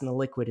gas and the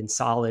liquid and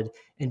solid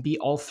and be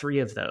all three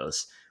of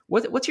those.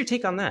 What's your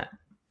take on that?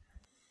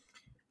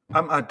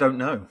 I don't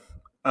know.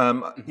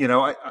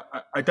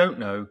 I don't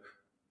know.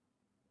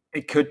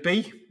 It could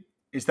be.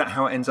 Is that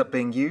how it ends up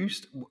being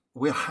used?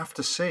 We'll have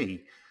to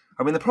see.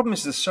 I mean, the problem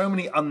is there's so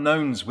many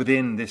unknowns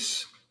within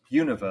this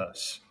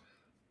universe.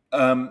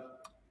 And,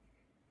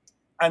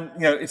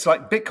 it's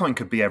like Bitcoin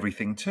could be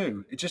everything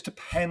too. It just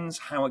depends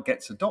how it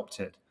gets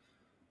adopted.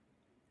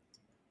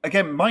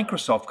 Again,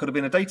 Microsoft could have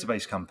been a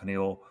database company,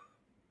 or,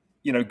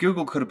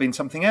 Google could have been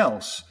something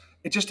else.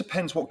 It just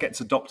depends what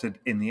gets adopted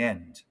in the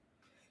end.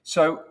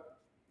 So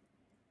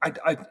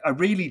I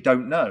really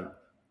don't know.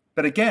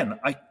 But again,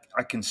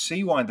 I can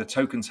see why the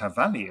tokens have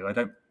value.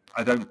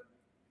 I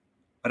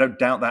don't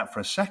doubt that for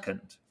a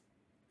second.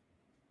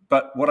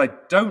 But what I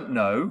don't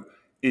know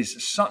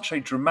is such a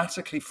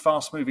dramatically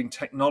fast-moving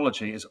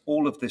technology as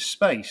all of this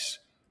space,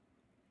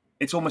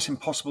 it's almost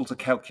impossible to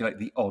calculate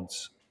the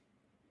odds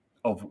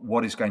of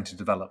what is going to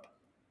develop.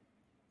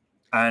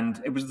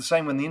 And it was the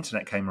same when the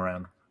internet came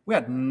around. We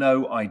had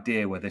no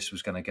idea where this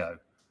was going to go.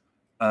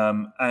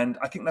 And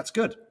I think that's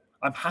good.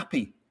 I'm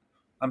happy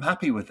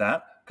with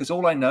that, because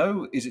all I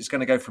know is it's going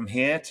to go from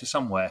here to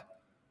somewhere,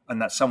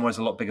 and that somewhere is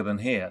a lot bigger than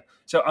here.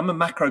 So I'm a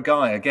macro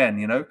guy again,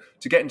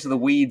 to get into the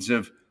weeds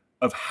of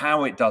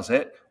how it does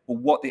it or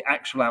what the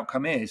actual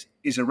outcome is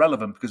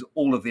irrelevant, because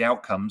all of the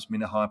outcomes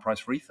mean a higher price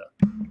for Ether.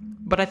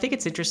 But I think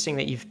it's interesting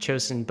that you've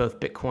chosen both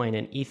Bitcoin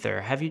and Ether.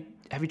 Have you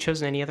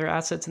chosen any other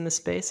assets in this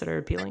space that are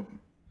appealing?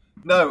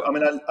 No, I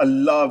mean, I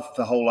love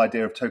the whole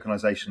idea of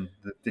tokenization,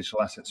 the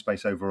digital asset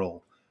space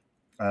overall.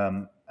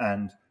 But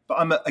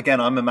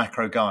I'm a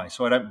macro guy,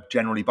 so I don't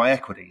generally buy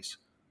equities.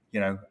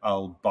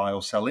 I'll buy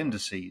or sell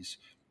indices.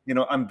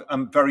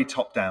 I'm very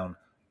top down,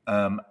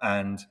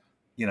 and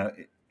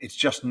it's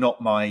just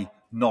not my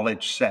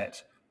knowledge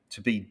set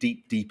to be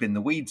deep in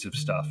the weeds of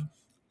stuff.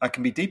 I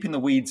can be deep in the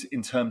weeds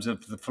in terms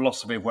of the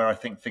philosophy of where I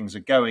think things are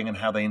going and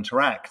how they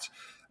interact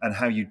and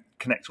how you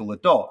connect all the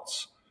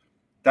dots.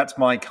 That's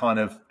my kind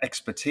of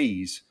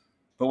expertise.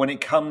 But when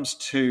it comes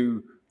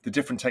to the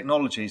different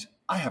technologies,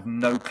 I have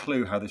no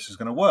clue how this is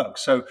going to work.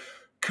 So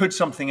could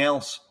something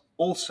else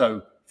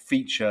also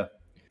feature?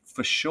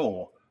 For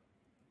sure.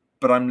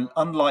 But I'm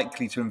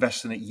unlikely to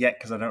invest in it yet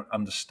because I don't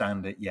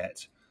understand it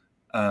yet.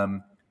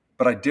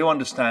 But I do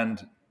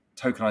understand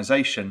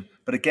tokenization.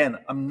 But again,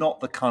 I'm not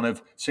the kind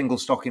of single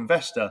stock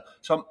investor,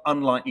 so I'm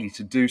unlikely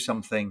to do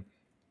something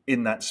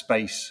in that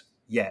space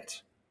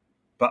yet.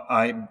 But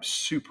I'm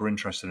super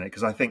interested in it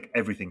because I think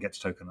everything gets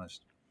tokenized.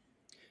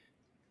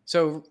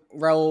 So,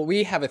 Raoul,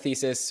 we have a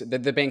thesis, the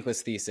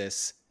Bankless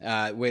thesis,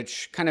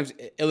 which kind of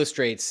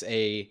illustrates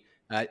in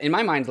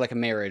my mind, like a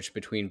marriage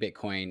between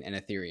Bitcoin and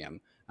Ethereum.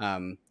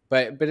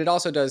 But it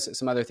also does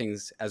some other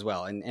things as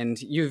well. And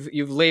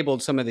you've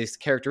labeled some of these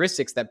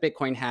characteristics that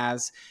Bitcoin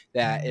has,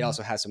 that it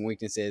also has some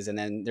weaknesses. And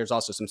then there's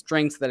also some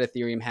strengths that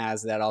Ethereum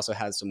has that also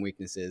has some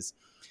weaknesses.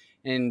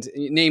 And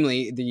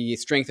namely, the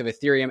strength of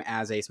Ethereum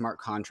as a smart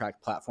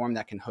contract platform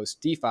that can host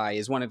DeFi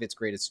is one of its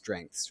greatest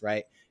strengths,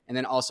 right? And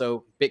then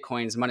also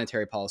Bitcoin's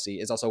monetary policy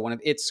is also one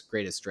of its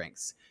greatest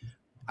strengths.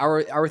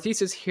 Our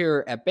thesis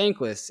here at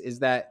Bankless is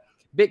that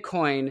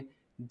Bitcoin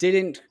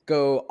didn't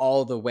go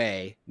all the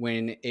way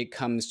when it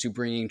comes to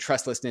bringing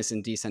trustlessness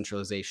and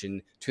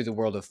decentralization to the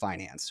world of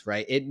finance,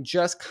 right? It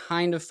just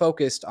kind of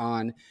focused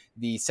on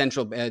the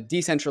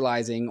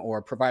decentralizing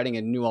or providing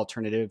a new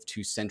alternative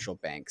to central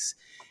banks.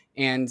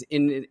 And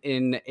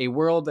in a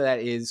world that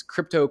is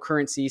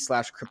cryptocurrency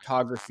 /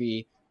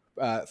 cryptography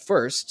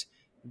first,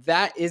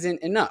 that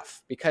isn't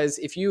enough, because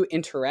if you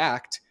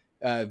interact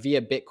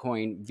via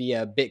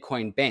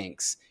Bitcoin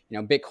banks.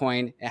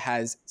 Bitcoin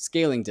has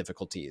scaling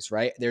difficulties,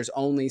 right? There's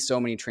only so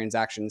many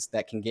transactions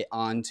that can get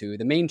onto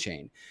the main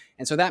chain.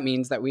 And so that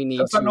means that we need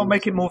Does that not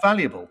make it more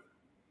valuable?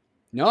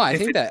 No, I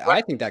think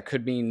that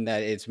could mean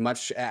that it's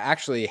much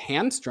actually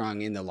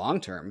hamstrung in the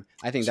long term.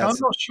 I think So I'm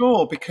not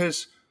sure,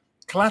 because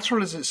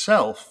collateral as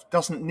itself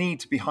doesn't need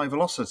to be high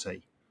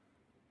velocity.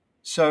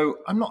 So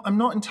I'm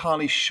not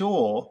entirely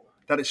sure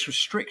that its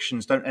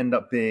restrictions don't end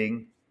up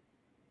being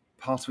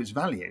part of its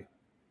value,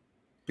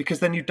 because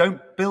then you don't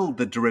build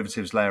the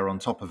derivatives layer on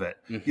top of it.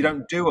 Mm-hmm. You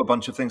don't do a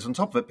bunch of things on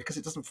top of it, because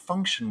it doesn't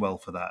function well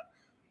for that,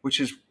 which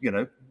is,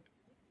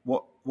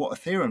 what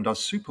Ethereum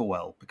does super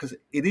well, because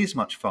it is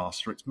much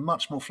faster. It's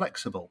much more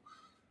flexible.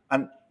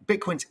 And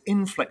Bitcoin's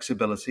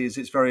inflexibility is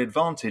its very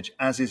advantage,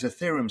 as is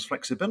Ethereum's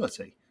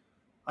flexibility.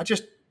 I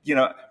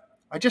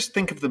just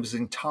think of them as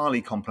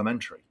entirely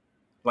complementary,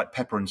 like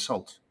pepper and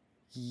salt.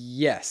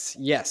 Yes.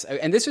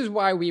 And this is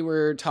why we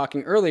were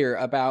talking earlier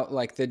about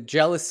like the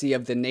jealousy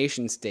of the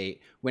nation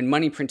state when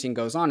money printing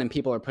goes on and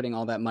people are putting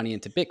all that money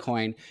into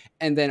Bitcoin.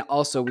 And then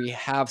also we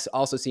have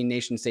also seen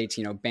nation states,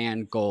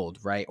 ban gold,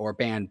 right? Or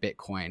ban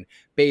Bitcoin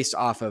based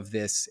off of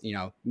this,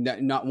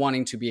 not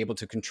wanting to be able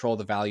to control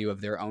the value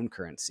of their own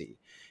currency.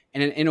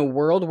 And in a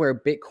world where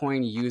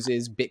Bitcoin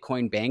uses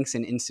Bitcoin banks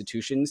and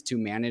institutions to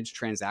manage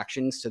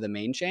transactions to the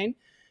main chain,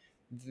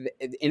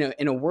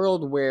 in a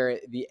world where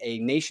a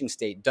nation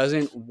state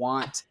doesn't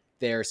want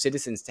their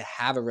citizens to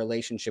have a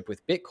relationship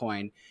with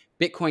Bitcoin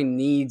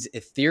needs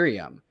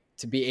Ethereum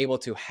to be able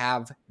to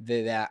have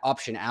that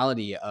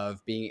optionality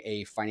of being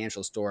a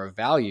financial store of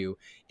value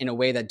in a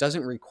way that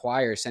doesn't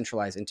require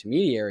centralized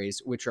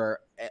intermediaries, which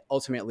are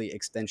ultimately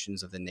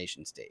extensions of the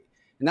nation state.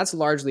 And that's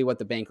largely what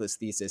the bankless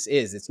thesis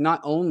is. It's not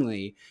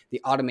only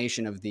the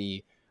automation of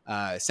the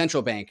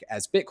central bank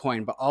as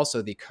Bitcoin, but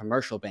also the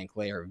commercial bank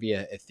layer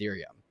via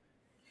Ethereum.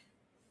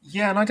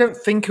 Yeah, and I don't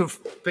think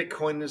of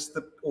Bitcoin as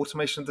the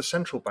automation of the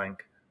central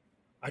bank.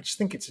 I just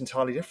think it's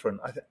entirely different.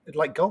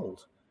 Like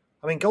gold.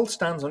 I mean, gold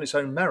stands on its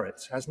own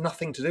merits. It has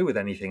nothing to do with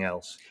anything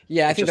else.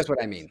 Yeah, I think that's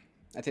what I mean.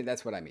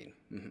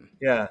 Mm-hmm.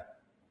 Yeah.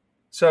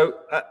 So,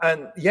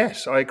 and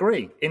yes, I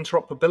agree.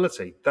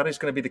 Interoperability, that is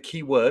going to be the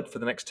key word for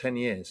the next 10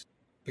 years,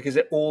 because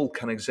it all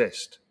can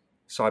exist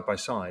side by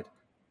side.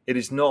 It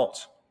is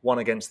not one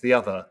against the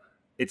other.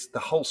 It's the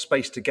whole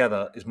space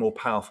together is more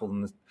powerful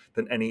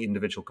than any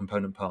individual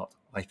component part,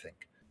 I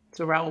think.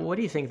 So Raoul, what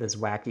do you think of this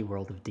wacky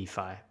world of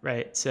DeFi,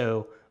 right?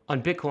 So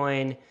on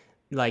Bitcoin,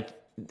 like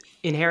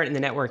inherent in the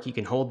network, you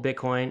can hold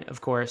Bitcoin,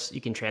 of course. You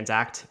can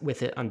transact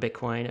with it on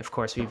Bitcoin. Of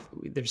course,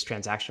 there's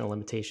transactional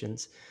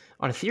limitations.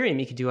 On Ethereum,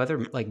 you can do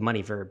other like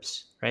money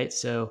verbs, right?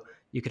 So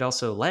you could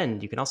also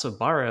lend, you can also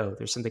borrow.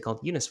 There's something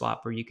called Uniswap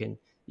where you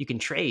can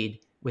trade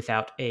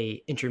without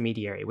a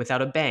intermediary,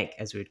 without a bank,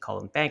 as we would call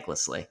them,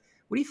 banklessly.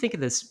 What do you think of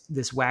this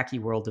wacky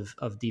world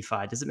of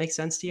DeFi? Does it make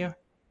sense to you?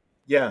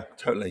 Yeah,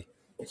 totally.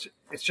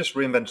 It's just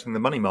reinventing the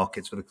money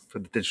markets for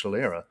the digital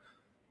era.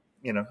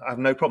 I have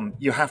no problem.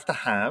 You have to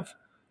have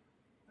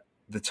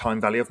the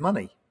time value of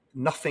money.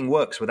 Nothing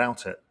works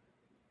without it.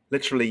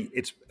 Literally,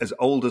 it's as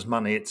old as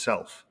money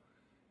itself.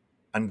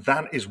 And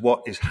that is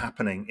what is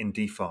happening in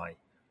DeFi.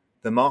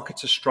 The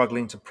markets are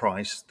struggling to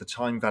price the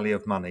time value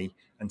of money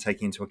and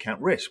taking into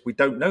account risk. We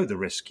don't know the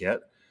risk yet.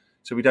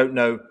 So we don't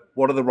know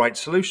what are the right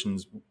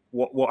solutions,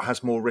 what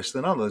has more risk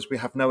than others. We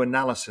have no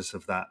analysis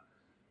of that.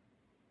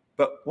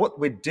 But what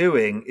we're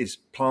doing is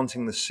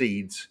planting the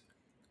seeds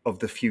of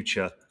the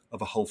future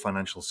of a whole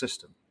financial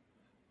system.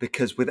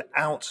 Because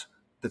without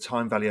the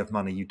time value of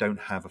money, you don't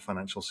have a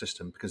financial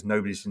system, because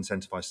nobody's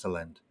incentivized to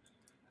lend.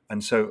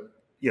 And so,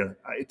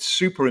 it's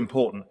super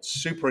important,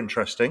 super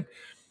interesting.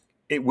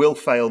 It will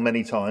fail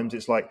many times.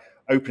 It's like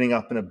opening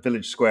up in a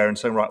village square and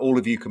saying, right, all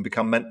of you can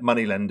become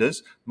money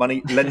lenders,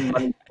 lend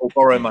money or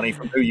borrow money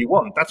from who you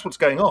want. That's what's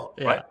going on,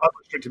 Yeah. right?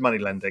 Unrestricted money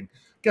lending.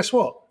 Guess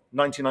what?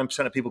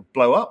 99% of people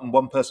blow up and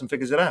one person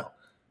figures it out.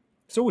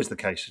 It's always the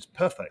case. It's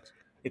perfect.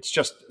 It's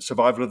just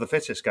survival of the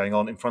fittest going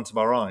on in front of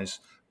our eyes.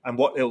 And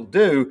what it'll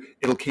do,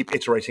 it'll keep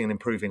iterating and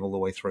improving all the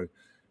way through.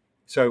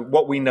 So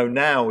what we know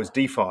now as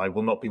DeFi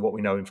will not be what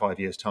we know in 5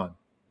 years' time.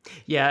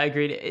 Yeah,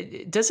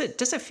 agreed. Does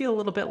it feel a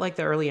little bit like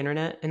the early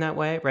internet in that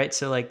way, right?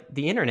 So like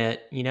the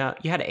internet, you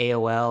had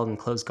AOL and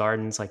closed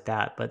gardens like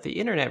that, but the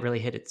internet really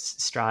hit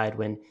its stride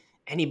when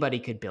anybody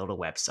could build a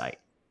website,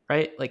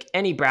 right? Like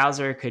any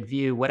browser could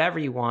view whatever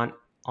you want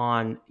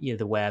on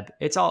the web.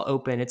 It's all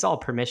open, it's all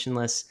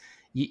permissionless.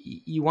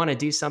 You want to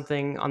do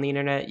something on the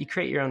internet, you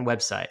create your own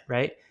website,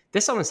 right?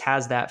 This almost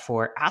has that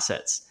for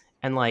assets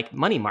and like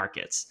money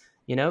markets.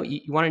 You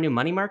want a new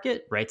money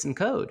market? Write some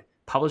code.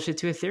 Publish it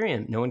to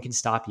Ethereum. No one can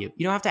stop you.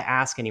 You don't have to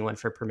ask anyone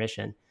for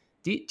permission.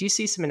 Do you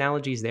see some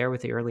analogies there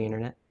with the early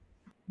internet?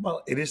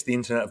 Well, it is the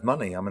internet of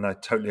money. I mean, I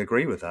totally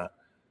agree with that.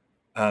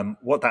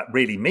 What that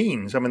really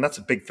means, I mean, that's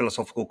a big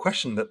philosophical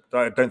question that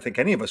I don't think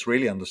any of us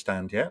really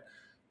understand yet,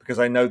 because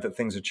I know that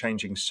things are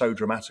changing so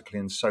dramatically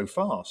and so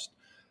fast.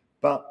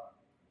 But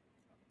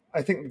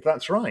I think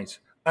that's right.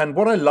 And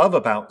what I love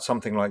about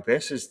something like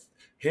this is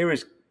here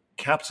is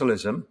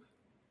capitalism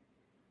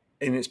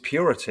in its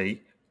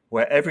purity,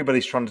 where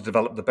everybody's trying to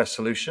develop the best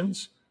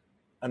solutions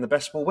and the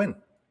best will win.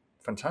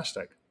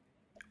 Fantastic.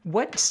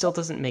 What still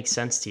doesn't make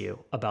sense to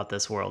you about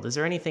this world? Is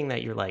there anything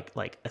that you're like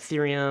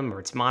Ethereum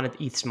or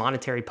ETH's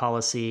monetary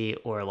policy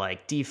or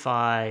like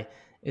DeFi?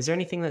 Is there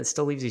anything that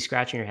still leaves you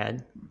scratching your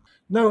head?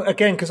 No,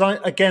 again, because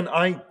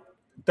I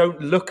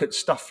don't look at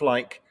stuff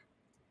like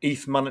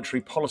ETH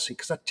monetary policy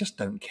because I just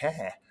don't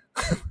care.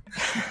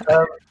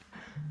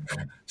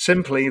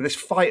 Simply this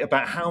fight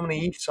about how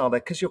many ETHs are there,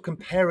 because you're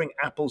comparing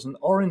apples and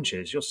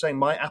oranges. You're saying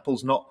my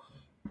apple's not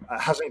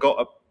hasn't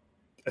got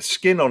a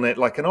skin on it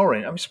like an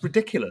orange. I mean, it's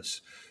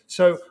ridiculous.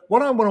 So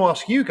what I want to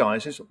ask you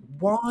guys is,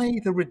 why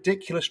the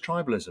ridiculous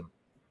tribalism?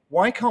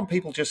 Why can't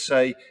people just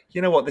say,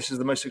 you know what, this is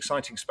the most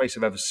exciting space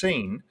I've ever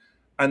seen,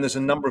 and there's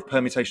a number of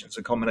permutations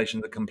and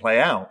combinations that can play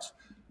out,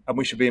 and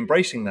we should be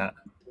embracing that?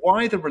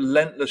 Why the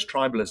relentless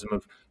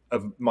tribalism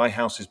of my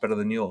house is better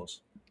than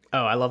yours?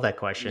 Oh, I love that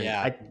question.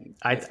 Yeah,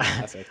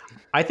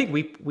 I think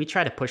we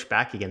try to push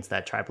back against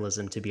that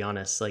tribalism, to be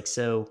honest. Like,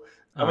 so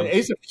I mean, it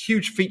is a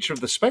huge feature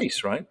of the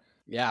space, right?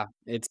 Yeah,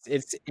 it's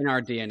in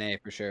our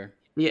DNA for sure.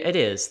 Yeah, it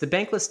is. The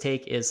bankless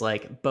take is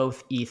like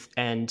both ETH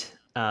and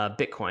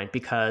Bitcoin,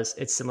 because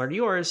it's similar to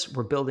yours.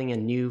 We're building a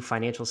new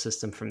financial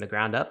system from the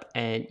ground up,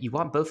 and you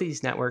want both of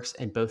these networks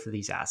and both of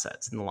these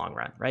assets in the long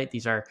run, right?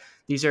 These are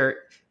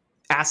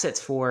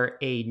assets for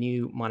a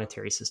new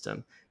monetary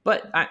system.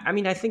 But I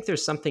mean, I think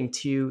there's something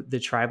to the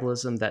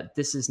tribalism, that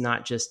this is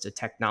not just a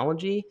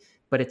technology,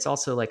 but it's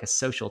also like a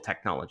social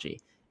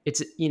technology.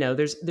 It's,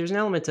 there's an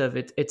element of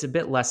it. It's a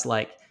bit less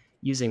like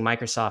using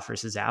Microsoft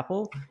versus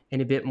Apple,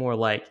 and a bit more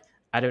like,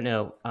 I don't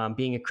know,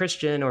 being a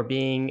Christian or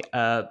being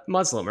a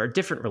Muslim or a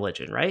different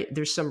religion, right?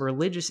 There's some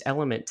religious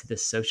element to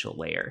this social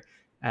layer.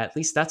 At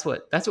least that's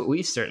what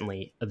we've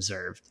certainly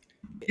observed.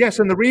 Yes,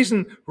 and the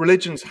reason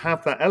religions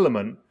have that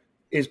element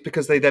is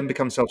because they then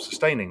become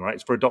self-sustaining, right?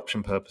 It's for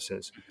adoption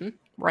purposes. Mm-hmm.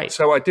 Right.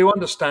 So I do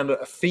understand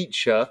that a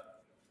feature,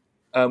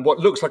 what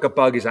looks like a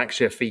bug is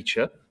actually a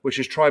feature, which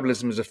is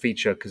tribalism as a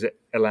feature because it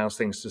allows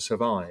things to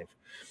survive.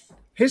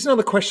 Here's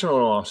another question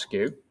I'll ask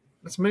you.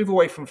 Let's move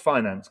away from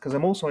finance, because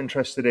I'm also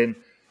interested in,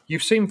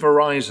 you've seen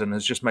Verizon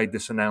has just made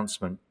this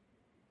announcement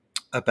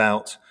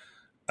about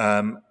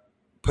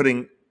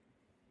putting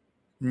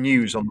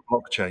news on the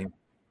blockchain.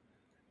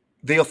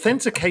 The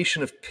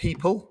authentication of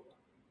people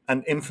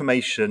and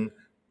information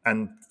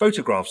and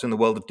photographs in the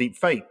world of deep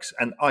fakes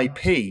and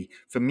IP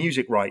for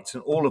music rights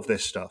and all of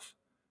this stuff.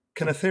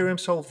 Can Ethereum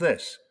solve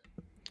this?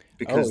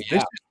 Because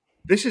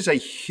this is a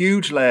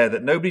huge layer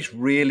that nobody's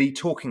really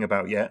talking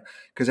about yet,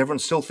 because everyone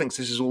still thinks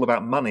this is all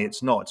about money.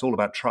 It's not. It's all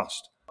about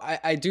trust.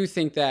 I do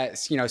think that,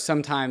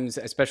 sometimes,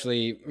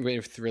 especially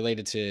with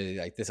related to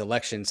like this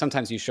election,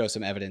 sometimes you show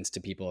some evidence to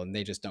people and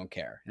they just don't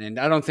care. And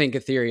I don't think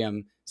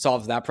Ethereum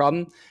solves that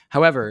problem.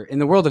 However, in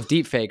the world of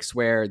deepfakes,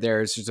 where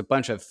there's just a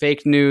bunch of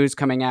fake news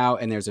coming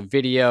out and there's a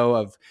video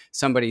of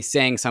somebody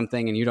saying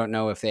something and you don't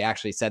know if they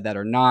actually said that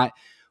or not,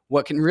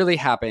 what can really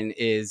happen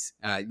is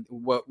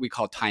what we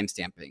call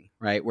timestamping,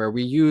 right? Where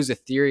we use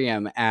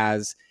Ethereum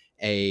as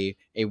a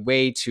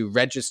way to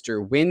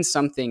register when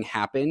something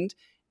happened,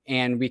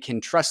 and we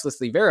can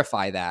trustlessly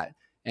verify that.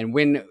 And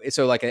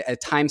like a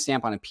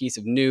timestamp on a piece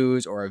of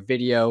news or a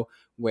video,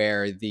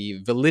 where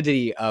the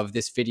validity of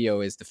this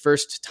video is the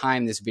first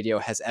time this video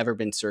has ever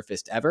been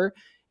surfaced ever,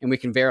 and we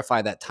can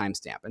verify that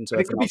timestamp. And so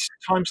it can be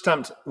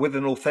timestamped with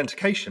an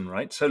authentication,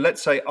 right? So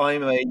let's say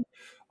I'm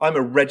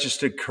a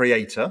registered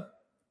creator.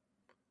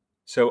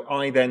 So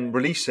I then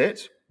release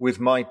it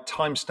with my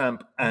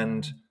timestamp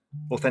and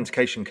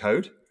authentication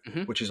code,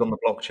 which is on the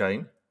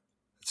blockchain.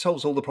 It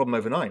solves all the problem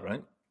overnight,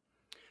 right?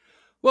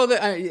 Well,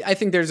 I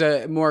think there's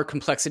a more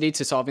complexity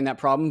to solving that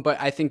problem, but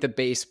I think the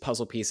base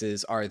puzzle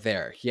pieces are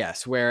there.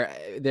 Yes, where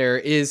there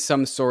is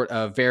some sort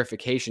of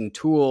verification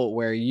tool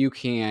where you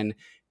can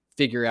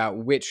figure out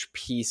which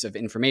piece of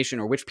information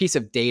or which piece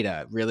of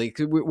data, really,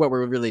 what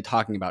we're really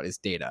talking about is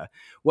data.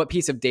 What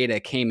piece of data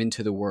came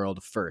into the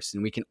world first?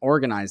 And we can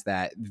organize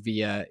that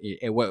via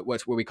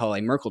what we call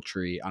a Merkle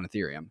tree on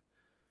Ethereum.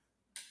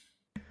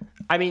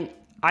 I mean,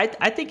 I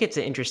think it's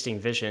an interesting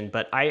vision,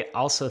 but I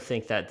also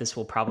think that this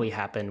will probably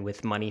happen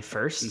with money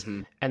first,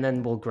 and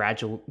then we'll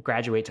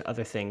graduate to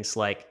other things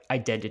like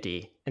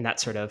identity and that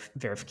sort of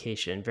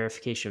verification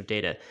of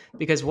data.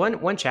 Because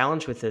one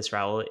challenge with this,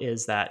 Raoul,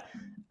 is that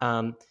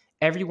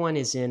everyone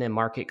is in a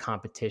market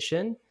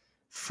competition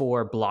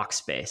for block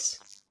space,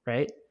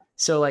 right?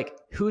 So like,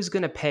 who's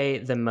going to pay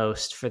the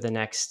most for the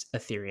next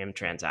Ethereum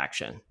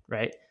transaction,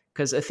 right?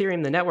 Because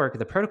Ethereum, the network,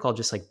 the protocol,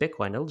 just like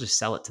Bitcoin, it'll just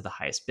sell it to the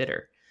highest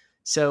bidder.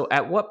 So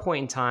at what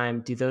point in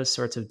time do those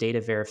sorts of data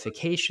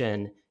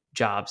verification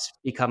jobs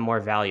become more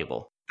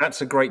valuable?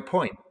 That's a great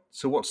point.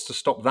 So what's to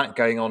stop that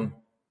going on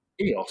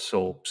EOS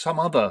or some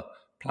other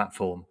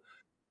platform?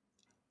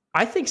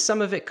 I think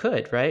some of it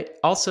could, right?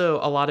 Also,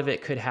 a lot of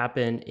it could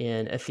happen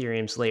in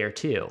Ethereum's layer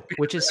 2,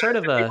 which is sort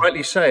of You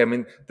rightly say, I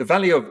mean, the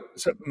value of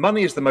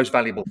money is the most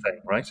valuable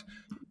thing, right?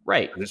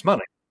 Right. It's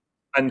money.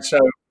 And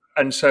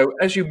so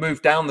as you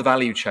move down the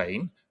value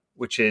chain,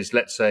 which is,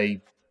 let's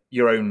say,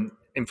 your own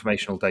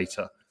informational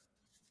data,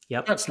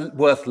 Yep. That's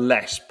worth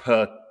less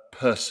per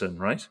person,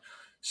 right?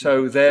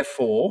 So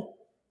therefore,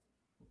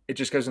 it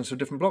just goes into a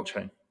different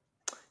blockchain.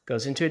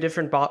 Goes into a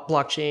different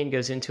blockchain,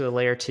 goes into a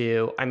layer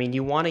 2. I mean,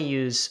 you want to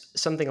use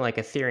something like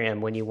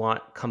Ethereum when you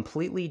want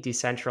completely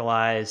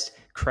decentralized,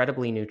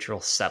 credibly neutral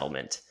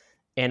settlement.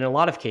 And in a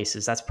lot of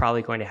cases, that's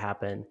probably going to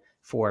happen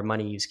for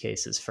money use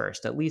cases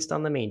first, at least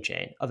on the main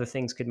chain. Other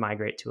things could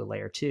migrate to a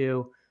layer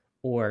 2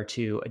 or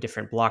to a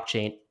different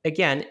blockchain.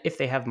 Again, if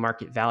they have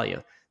market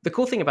value. The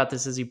cool thing about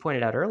this, as you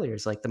pointed out earlier,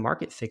 is like the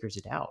market figures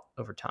it out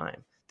over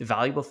time. The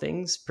valuable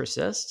things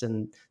persist,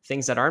 and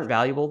things that aren't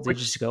valuable, they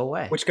just go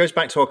away. Which goes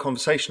back to our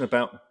conversation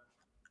about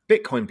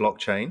Bitcoin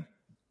blockchain.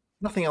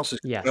 Nothing else is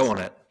going to Yes. go on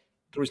it.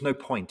 There is no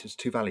point. It's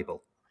too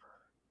valuable.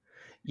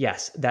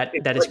 Yes, that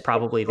It's is like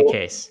probably the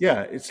case.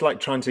 Yeah, it's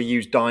like trying to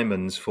use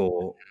diamonds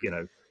for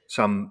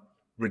some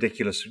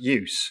ridiculous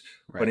use,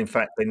 Right. when in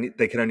fact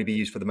they can only be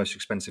used for the most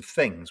expensive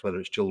things, whether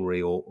it's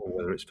jewelry or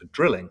whether it's for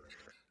drilling.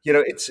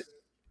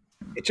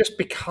 It just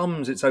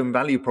becomes its own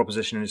value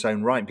proposition in its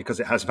own right because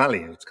it has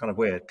value. It's kind of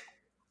weird.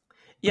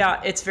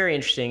 Yeah, it's very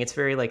interesting. It's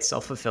very like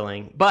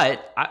self-fulfilling.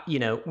 But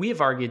we have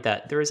argued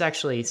that there is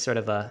actually sort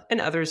of and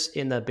others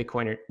in the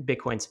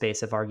Bitcoin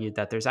space have argued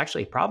that there's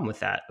actually a problem with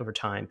that over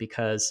time,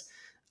 because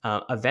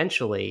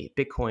eventually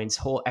Bitcoin's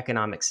whole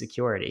economic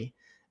security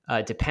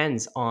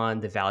depends on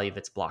the value of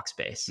its block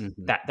space,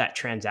 that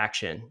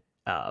transaction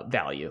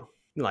value,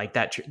 like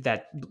that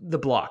the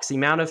blocks, the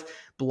amount of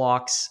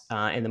blocks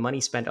and the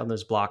money spent on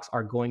those blocks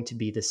are going to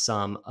be the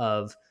sum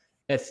of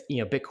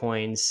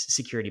Bitcoin's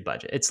security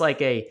budget. It's like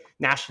a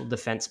national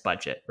defense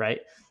budget,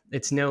 right?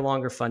 It's no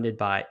longer funded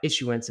by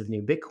issuance of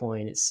new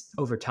Bitcoin. It's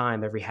over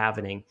time, every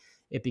halvening,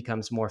 it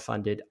becomes more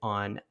funded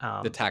on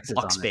The taxes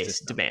block on the space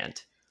system.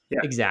 demand. Yeah,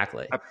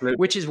 Exactly. absolutely.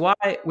 Which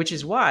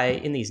is why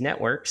in these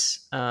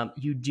networks,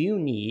 you do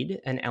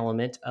need an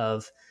element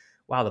of,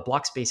 wow, the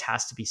block space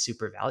has to be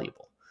super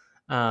valuable,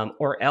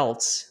 or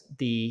else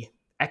the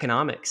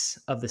economics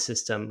of the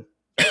system,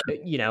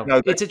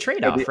 No, it's a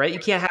trade-off, right? You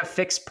can't have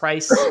fixed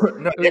price.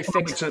 no,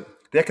 the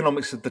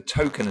economics of the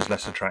token is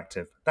less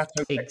attractive. That's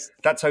okay.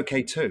 That's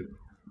okay too.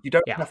 You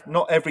don't Yeah. have,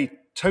 not every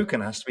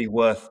token has to be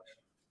worth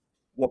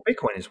what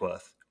Bitcoin is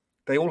worth.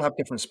 They all have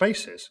different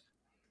spaces.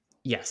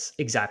 Yes,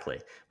 exactly.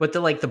 But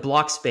the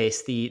block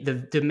space, the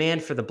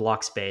demand for the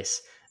block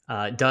space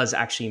does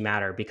actually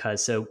matter,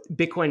 because so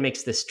Bitcoin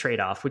makes this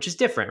trade-off, which is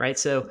different, right?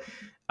 So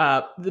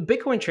the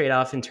Bitcoin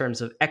trade-off in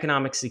terms of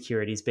economic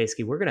security is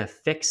basically, we're going to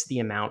fix the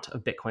amount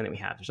of Bitcoin that we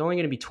have. There's only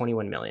going to be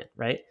 21 million,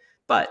 right?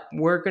 But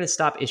we're going to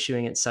stop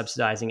issuing and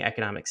subsidizing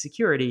economic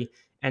security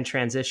and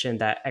transition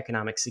that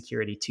economic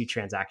security to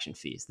transaction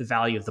fees, the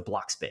value of the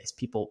block space,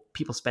 people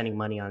spending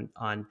money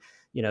on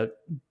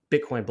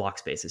Bitcoin block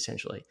space,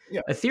 essentially.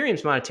 Yeah.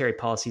 Ethereum's monetary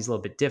policy is a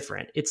little bit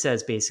different. It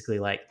says basically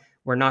like,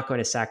 we're not going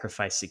to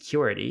sacrifice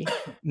security,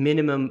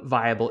 minimum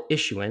viable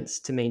issuance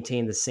to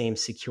maintain the same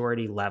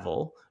security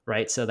level,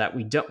 right? So that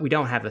we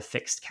don't have a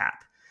fixed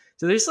cap.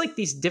 So there's like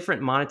these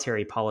different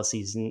monetary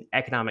policies and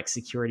economic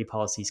security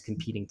policies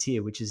competing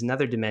too, which is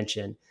another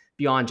dimension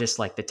beyond just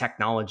like the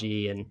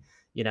technology, and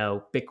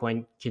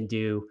Bitcoin can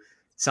do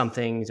some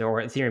things,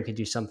 or Ethereum can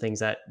do some things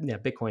that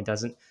Bitcoin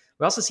doesn't.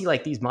 We also see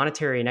like these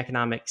monetary and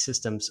economic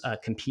systems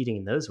competing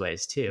in those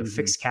ways too.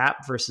 Fixed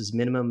cap versus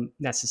minimum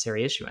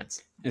necessary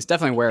issuance. It's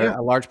definitely where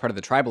a large part of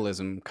the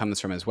tribalism comes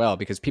from as well,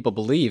 because people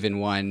believe in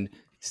one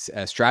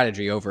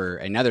strategy over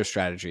another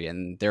strategy,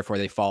 and therefore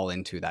they fall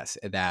into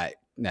that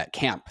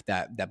camp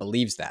that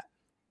believes that.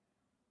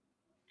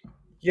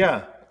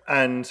 Yeah,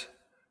 and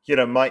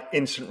my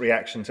instant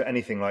reaction to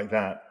anything like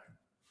that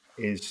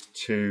is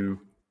to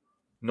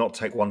not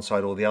take one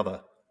side or the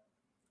other.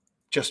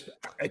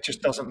 It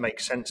just doesn't make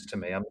sense to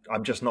me.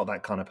 I'm just not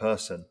that kind of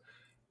person,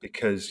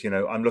 because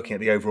I'm looking at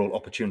the overall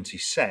opportunity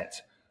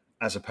set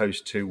as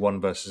opposed to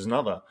one versus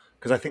another.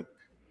 Because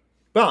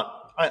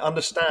but I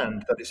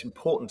understand that it's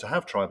important to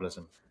have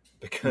tribalism,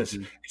 because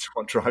it's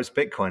what drives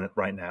Bitcoin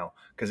right now,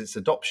 because it's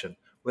adoption.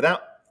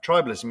 Without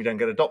tribalism, you don't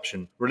get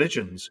adoption.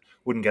 Religions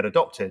wouldn't get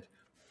adopted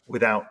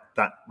without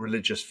that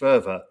religious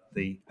fervor,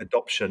 the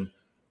adoption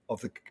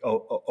of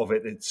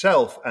it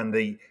itself, and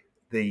the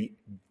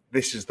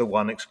this is the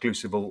one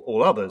exclusive of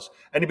all others.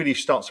 Anybody who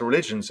starts a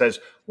religion says,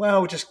 well,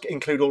 we'll just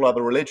include all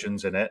other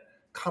religions in it,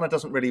 kind of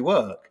doesn't really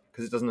work,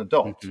 because it doesn't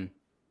adopt.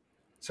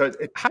 So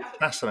it's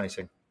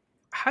fascinating.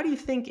 How do you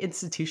think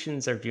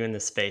institutions are viewing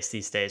this space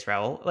these days,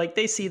 Raoul? Like,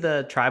 they see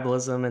the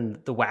tribalism and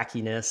the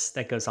wackiness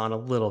that goes on a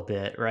little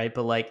bit, right?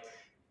 But like,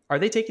 are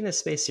they taking this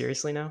space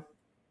seriously now?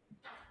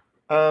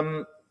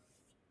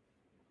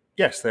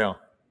 Yes, they are.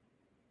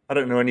 I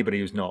don't know anybody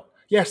who's not.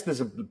 Yes,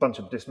 there's a bunch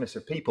of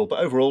dismissive people, but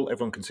overall,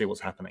 everyone can see what's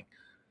happening.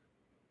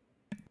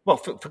 Well,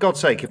 for God's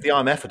sake, if the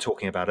IMF are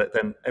talking about it,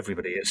 then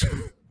everybody is.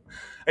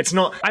 It's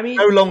not.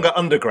 No longer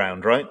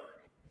underground, right?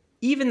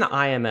 Even the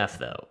IMF,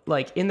 though,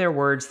 like in their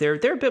words, they're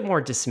a bit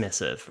more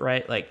dismissive,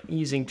 right? Like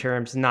using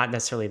terms, not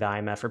necessarily the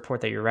IMF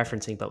report that you're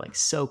referencing, but like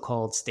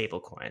so-called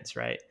stable coins,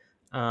 right?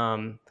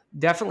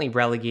 Definitely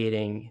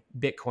relegating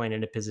Bitcoin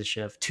in a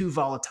position of too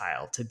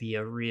volatile to be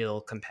a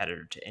real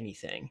competitor to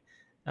anything.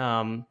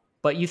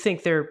 But you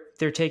think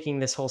they're taking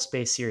this whole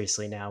space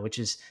seriously now, which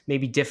is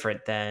maybe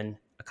different than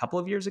a couple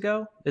of years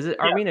ago. Are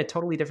Yeah, we in a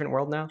totally different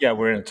world now? yeah,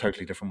 we're in a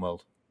totally different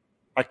world.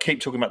 I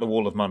keep talking about the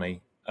wall of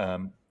money.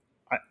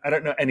 I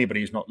don't know anybody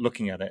who's not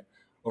looking at it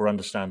or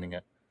understanding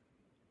it.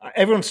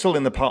 Everyone's still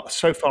in the past,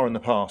 so far in the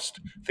past,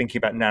 thinking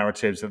about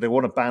narratives that they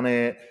want to ban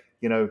it.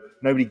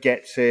 Nobody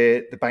gets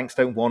it. The banks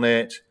don't want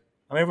it.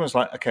 I mean, everyone's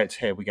like, okay, it's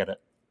here. We get it.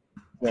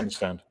 We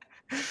understand.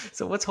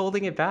 So what's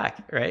holding it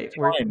back, right?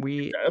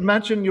 Fine.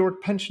 Imagine you're a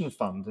pension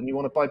fund and you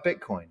want to buy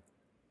Bitcoin.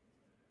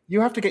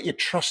 You have to get your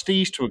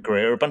trustees to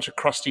agree, or a bunch of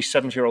crusty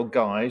 70-year-old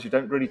guys who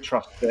don't really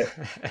trust it.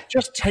 It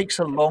just takes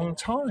a long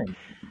time.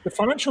 The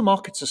financial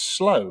markets are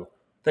slow.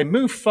 They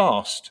move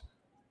fast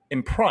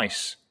in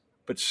price,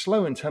 but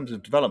slow in terms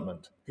of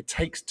development. It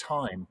takes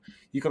time.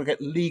 You've got to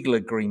get legal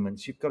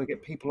agreements. You've got to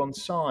get people on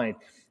side.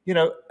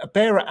 A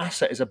bearer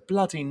asset is a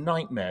bloody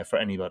nightmare for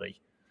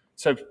anybody.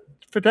 So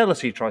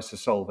Fidelity tries to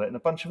solve it and a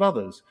bunch of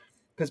others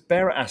because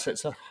bearer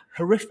assets are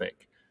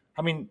horrific.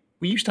 I mean,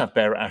 we used to have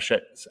bearer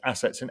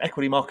assets in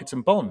equity markets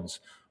and bonds.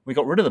 We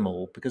got rid of them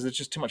all because it's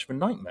just too much of a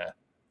nightmare.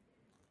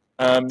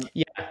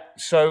 Yeah.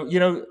 So,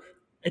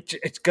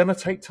 it's going to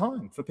take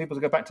time for people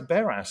to go back to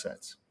bearer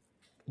assets.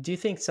 Do you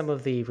think some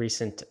of the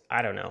recent,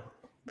 I don't know,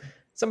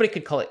 somebody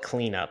could call it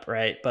cleanup,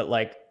 right? But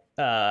like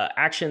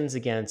actions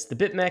against the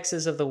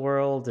BitMEXs of the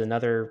world and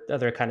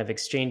other kind of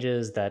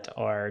exchanges that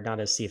are not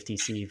as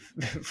CFTC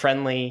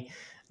friendly.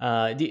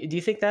 Do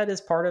you think that is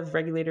part of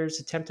regulators'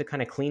 attempt to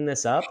kind of clean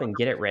this up and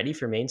get it ready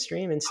for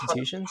mainstream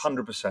institutions?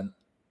 100%.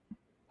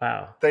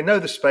 Wow. They know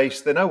the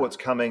space, they know what's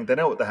coming, they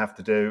know what they have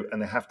to do,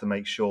 and they have to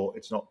make sure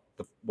it's not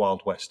the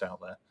Wild West out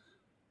there.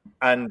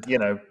 And,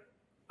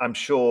 I'm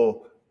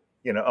sure,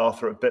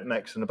 Arthur at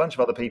BitMEX and a bunch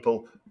of other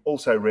people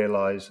also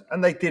realize,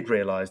 and they did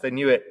realize, they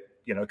knew it,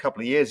 a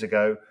couple of years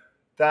ago,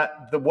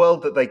 that the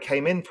world that they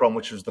came in from,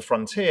 which was the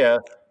frontier,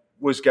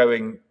 was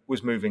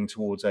moving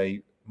towards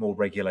a more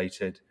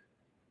regulated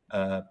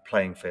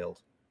playing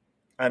field.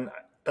 And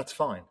that's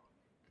fine.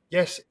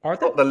 Yes,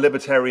 it's not the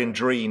libertarian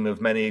dream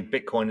of many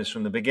Bitcoiners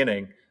from the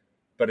beginning,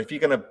 but if you're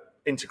going to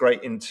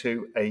integrate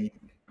into a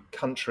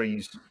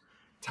country's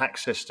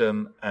tax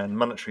system and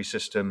monetary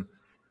system,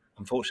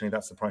 unfortunately,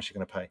 that's the price you're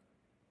going to pay.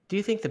 Do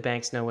you think the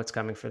banks know what's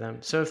coming for them?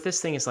 So if this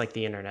thing is like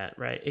the internet,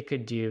 right, it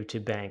could do to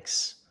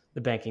banks,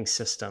 the banking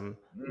system,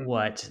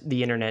 what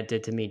the internet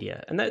did to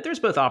media. And there's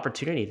both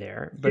opportunity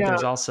there, but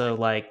there's also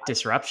like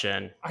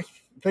disruption.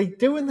 They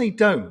do and they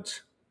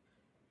don't.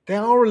 They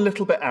are a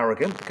little bit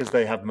arrogant because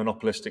they have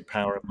monopolistic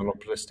power and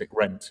monopolistic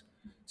rent.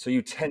 So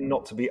you tend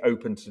not to be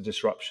open to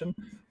disruption.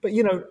 But,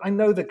 I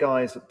know the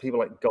guys, people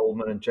like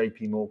Goldman and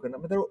JP Morgan, I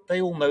mean,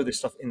 they all know this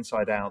stuff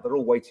inside out. They're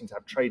all waiting to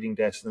have trading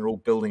desks and they're all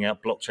building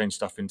out blockchain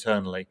stuff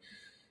internally.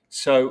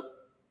 So,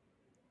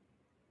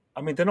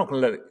 I mean, they're not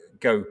going to let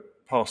it go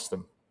past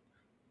them.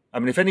 I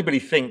mean, if anybody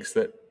thinks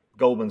that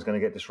Goldman's going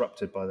to get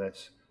disrupted by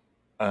this,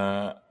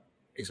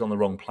 he's on the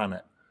wrong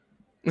planet.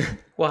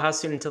 Well, how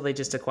soon until they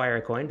just acquire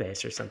a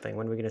Coinbase or something?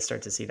 When are we going to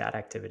start to see that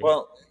activity?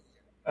 Well,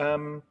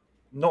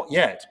 not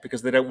yet,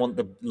 because they don't want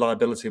the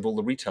liability of all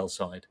the retail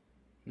side.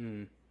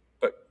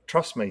 But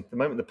trust me, the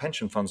moment the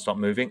pension funds start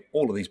moving,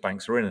 all of these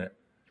banks are in it.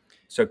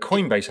 So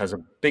Coinbase has a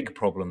big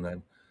problem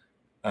then.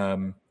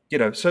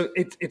 So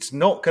it's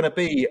not going to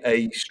be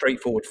a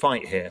straightforward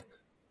fight here.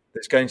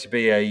 There's going to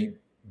be a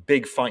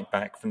big fight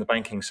back from the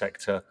banking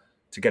sector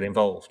to get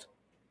involved.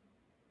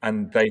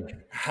 And they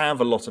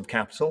have a lot of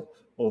capital.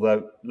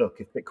 Although, look,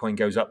 if Bitcoin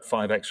goes up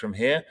 5x from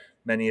here,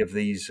 many of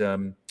these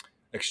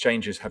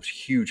exchanges have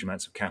huge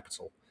amounts of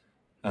capital.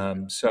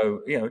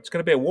 So, it's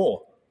going to be a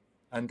war,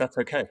 and that's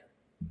okay.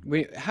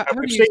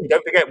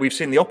 Don't forget, we've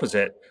seen the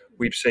opposite.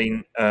 We've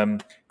seen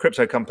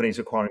crypto companies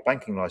acquiring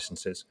banking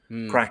licenses.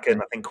 Kraken,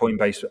 I think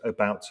Coinbase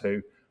about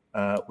to.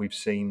 We've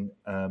seen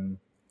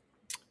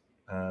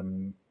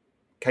Caitlin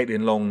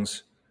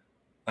Long's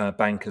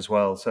bank as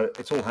well. So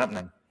it's all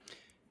happening.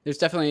 There's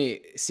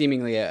definitely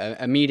seemingly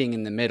a meeting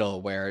in the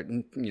middle where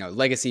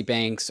legacy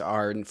banks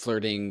are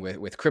flirting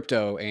with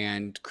crypto,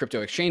 and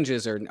crypto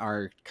exchanges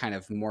are kind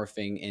of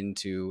morphing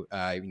into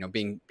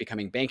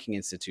becoming banking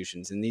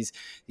institutions, and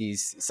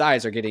these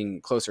sides are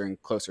getting closer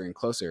and closer and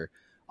closer.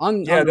 The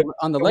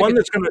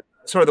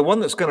one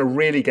that's going to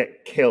really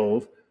get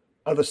killed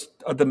are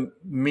the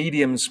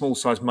medium small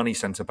size money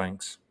center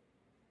banks.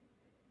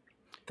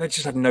 They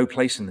just have no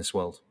place in this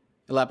world.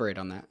 Elaborate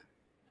on that.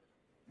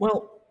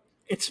 Well,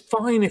 it's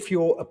fine if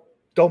you're a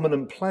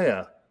dominant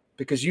player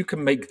because you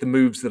can make the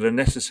moves that are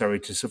necessary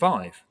to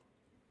survive.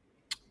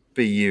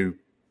 Be you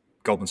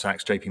Goldman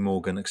Sachs, JP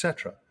Morgan,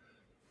 etc.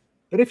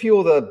 But if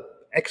you're the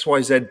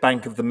XYZ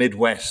Bank of the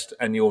Midwest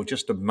and you're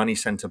just a money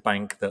center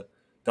bank that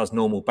does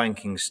normal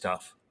banking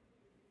stuff,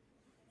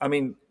 I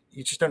mean,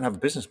 you just don't have a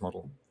business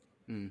model.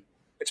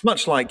 It's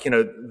much like,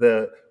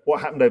 what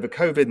happened over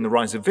COVID and the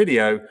rise of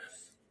video.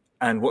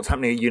 And what's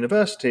happening at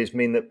universities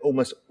mean that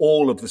almost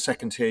all of the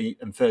second tier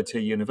and third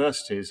tier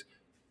universities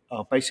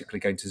are basically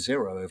going to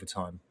zero over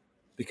time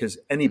because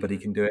anybody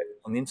can do it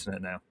on the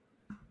internet now.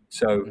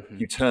 So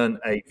you turn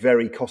a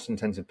very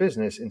cost-intensive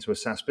business into a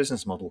SaaS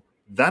business model.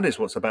 That is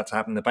what's about to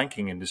happen in the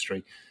banking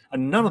industry.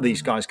 And none of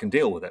these guys can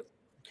deal with it.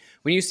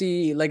 When you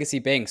see legacy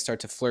banks start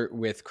to flirt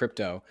with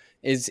crypto,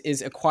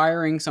 is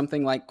acquiring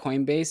something like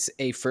Coinbase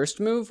a first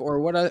move,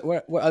 or what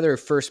other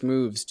first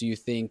moves do you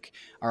think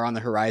are on the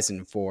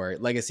horizon for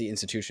legacy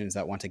institutions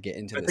that want to get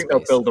into I this think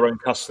space? they'll build their own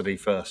custody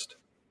first,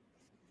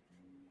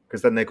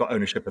 because then they've got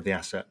ownership of the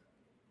asset.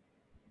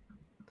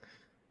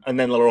 And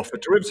then they'll offer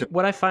derivative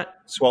What I find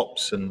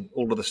swaps and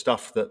all of the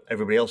stuff that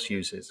everybody else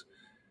uses.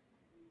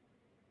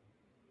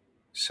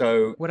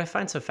 So What I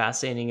find so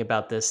fascinating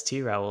about this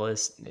too, Raul,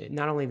 is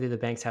not only do the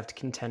banks have to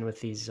contend with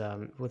these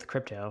with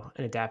crypto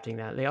and adapting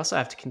that, they also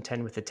have to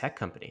contend with the tech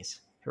companies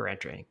who are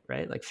entering,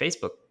 right? Like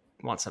Facebook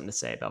wants something to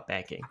say about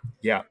banking,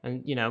 yeah,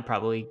 and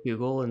probably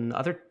Google and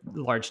other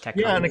large tech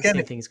yeah. And companies. again,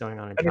 Same thing's going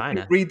on in if you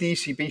China. read the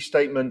ECB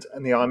statement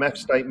and the IMF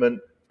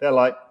statement, they're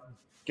like,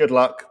 "Good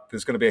luck.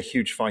 There's going to be a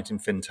huge fight in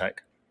fintech."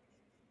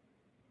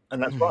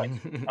 And that's right.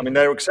 I mean,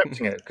 they're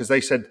accepting it because they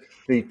said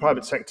the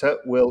private sector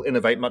will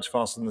innovate much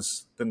faster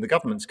than the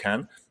governments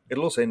can.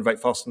 It'll also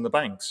innovate faster than the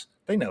banks.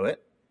 They know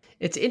it.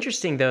 It's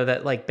interesting though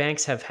that like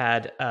banks have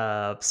had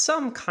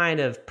some kind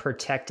of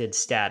protected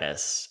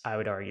status, I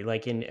would argue,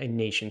 like in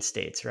nation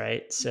states,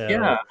 right? Yeah, So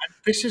and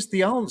this is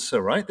the answer,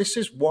 right? This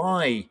is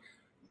why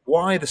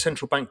the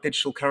central bank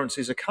digital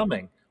currencies are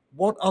coming.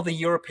 What are the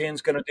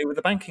Europeans going to do with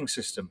the banking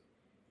system?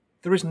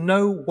 There is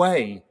no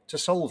way to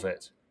solve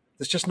it.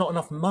 There's just not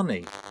enough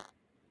money.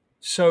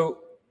 So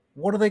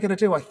what are they going to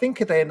do? I think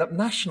they end up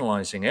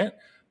nationalizing it,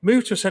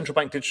 move to a central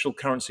bank digital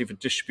currency for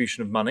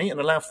distribution of money, and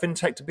allow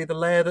fintech to be the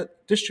layer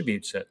that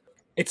distributes it.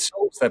 It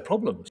solves their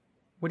problems.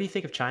 what do you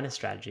think of China's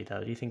strategy,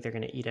 though? Do you think they're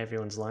going to eat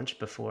everyone's lunch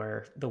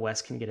before the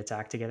West can get its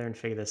act together and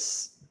figure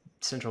this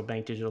central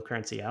bank digital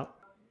currency out?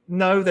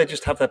 No, they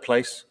just have their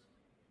place,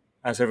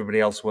 as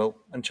everybody else will,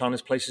 and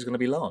China's place is going to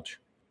be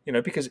large.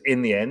 Because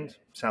in the end,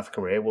 South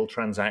Korea will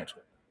transact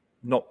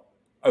not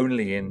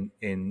only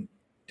in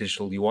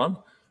digital yuan,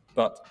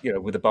 but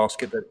with a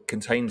basket that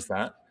contains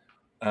that,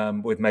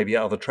 with maybe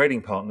other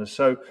trading partners.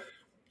 So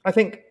I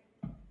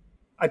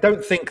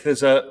don't think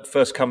there's a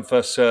first come,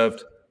 first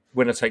served,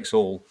 winner takes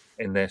all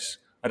in this.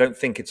 I don't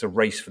think it's a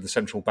race for the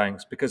central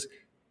banks because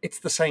it's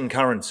the same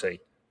currency.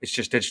 It's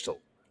just digital.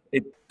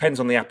 It depends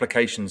on the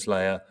applications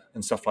layer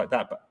and stuff like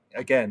that. But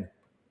again,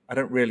 I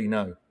don't really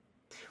know.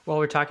 Well,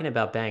 we're talking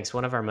about banks.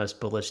 One of our most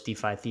bullish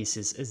DeFi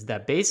theses is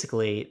that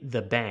basically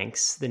the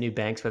banks, the new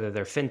banks, whether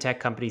they're fintech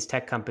companies,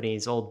 tech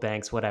companies, old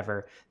banks,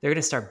 whatever, they're going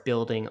to start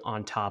building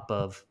on top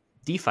of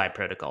DeFi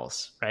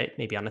protocols, right?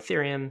 Maybe on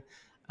Ethereum,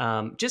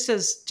 just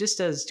as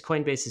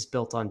Coinbase is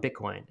built on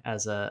Bitcoin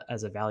as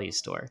a value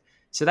store.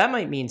 So that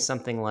might mean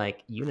something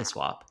like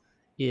Uniswap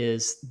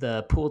is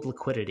the pooled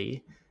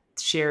liquidity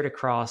shared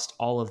across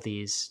all of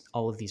these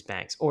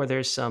banks, or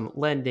there's some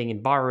lending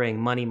and borrowing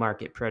money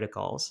market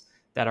protocols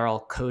that are all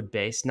code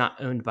based, not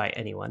owned by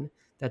anyone,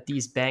 that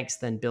these banks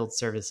then build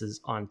services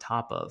on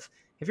top of.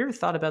 Have you ever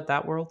thought about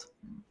that world?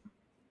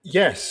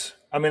 Yes.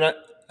 I mean,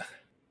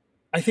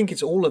 I think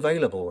it's all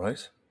available,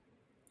 right?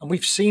 And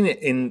we've seen it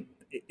in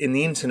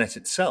the internet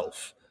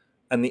itself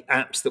and the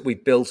apps that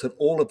we've built and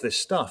all of this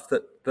stuff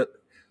that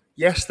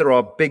yes, there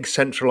are big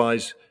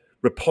centralized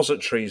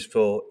repositories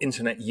for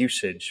internet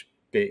usage,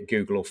 be it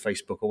Google or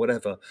Facebook or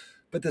whatever,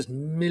 but there's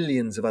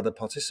millions of other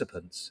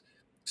participants,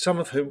 some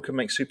of whom can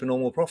make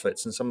supernormal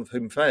profits and some of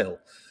whom fail.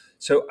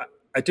 So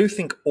I do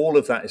think all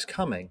of that is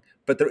coming,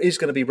 but there is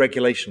going to be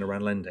regulation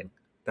around lending.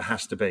 There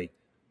has to be,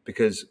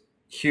 because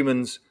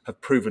humans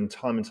have proven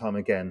time and time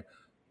again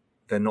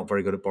they're not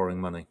very good at borrowing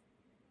money.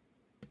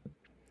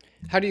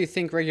 How do you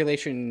think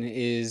regulation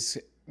is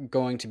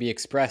going to be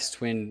expressed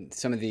when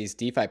some of these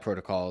DeFi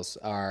protocols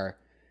are,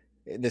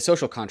 the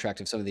social contract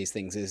of some of these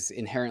things is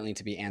inherently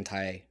to be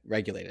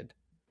anti-regulated?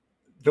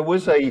 There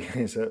was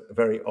it's a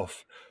very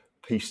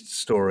off-piste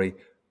story.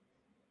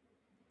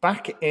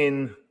 Back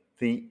in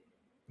the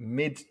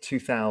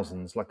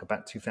mid-2000s, like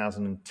about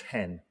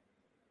 2010,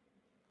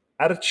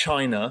 out of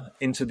China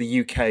into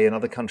the UK and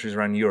other countries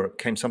around Europe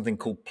came something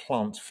called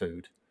plant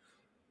food.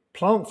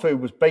 Plant food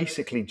was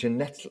basically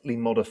genetically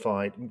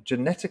modified,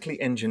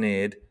 genetically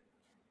engineered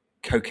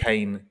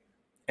cocaine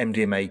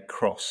MDMA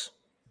cross.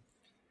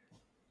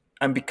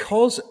 And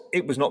because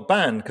it was not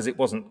banned, because it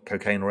wasn't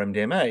cocaine or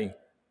MDMA,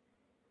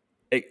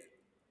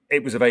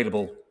 it was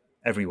available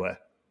everywhere.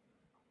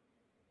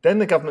 Then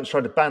the governments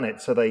tried to ban it,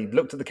 so they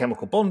looked at the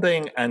chemical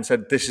bonding and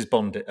said, this is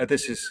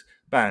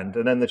banned.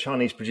 And then the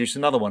Chinese produced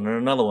another one and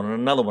another one and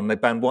another one. They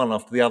banned one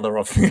after the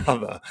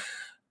other.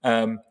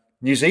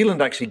 New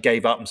Zealand actually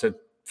gave up and said,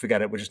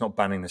 forget it, we're just not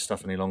banning this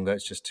stuff any longer.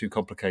 It's just too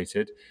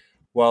complicated.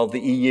 While the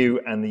EU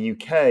and the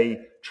UK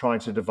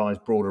tried to devise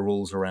broader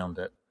rules around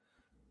it.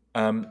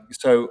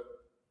 So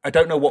I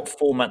don't know what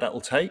format that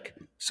will take.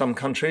 Some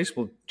countries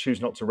will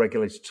choose not to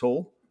regulate at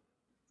all,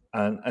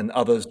 and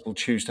others will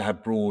choose to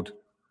have broad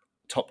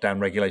top-down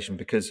regulation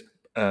because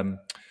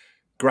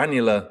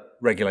granular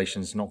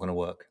regulation is not going to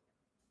work.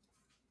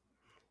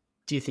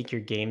 do you think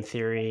your game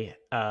theory,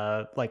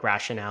 like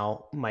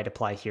rationale, might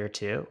apply here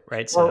too?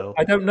 Right. Well, So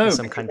I don't in know,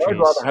 some because I'd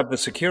rather countries, have the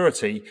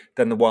security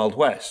than the Wild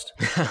West,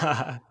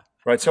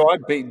 right? So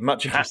I'd be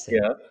much interesting.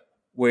 happier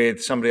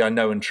with somebody I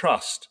know and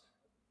trust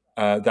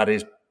that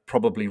is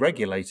probably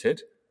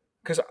regulated.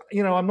 Because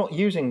I'm not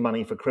using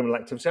money for criminal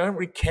activity. I don't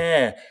really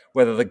care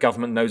whether the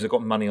government knows I've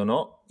got money or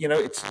not.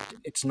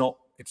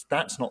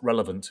 That's not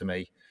relevant to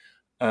me.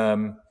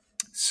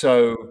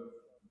 So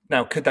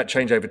now, could that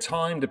change over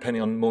time,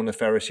 depending on more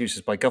nefarious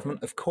uses by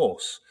government? Of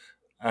course.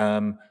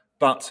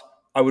 But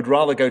I would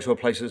rather go to a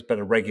place that's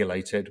better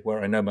regulated,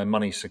 where I know my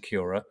money's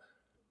securer,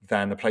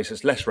 than a place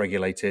that's less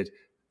regulated,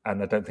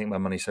 and I don't think my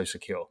money's so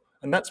secure.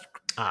 And that's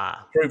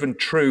Ah, proven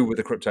true with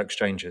the crypto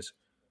exchanges.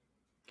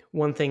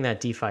 one thing that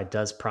DeFi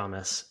does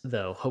promise,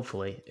 though,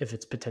 hopefully, if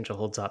its potential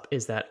holds up,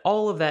 is that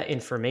all of that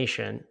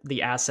information,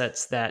 the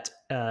assets that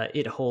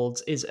it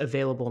holds, is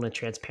available in a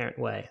transparent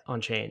way on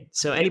chain,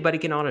 so Yeah, anybody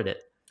can audit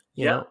it.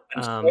 You yeah. know,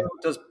 And so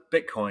does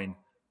Bitcoin.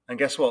 And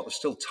guess what? There's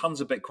still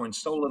tons of Bitcoin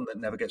stolen that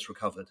never gets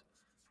recovered.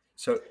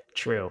 So,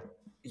 true.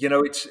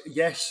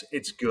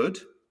 it's good,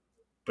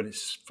 but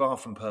it's far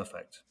from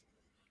perfect.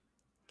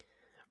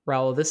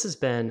 Raul, this has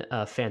been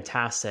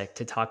fantastic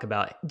to talk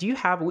about. Do you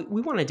have?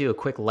 We want to do a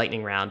quick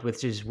lightning round,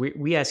 which is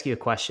we ask you a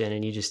question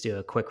and you just do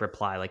a quick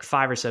reply, like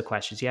 5 or so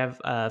questions. You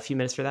have a few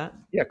minutes for that?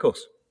 Yeah, of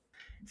course.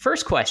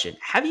 First question: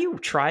 have you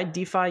tried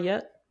DeFi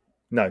yet?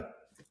 No.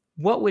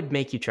 What would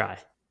make you try?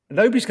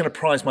 Nobody's going to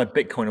prize my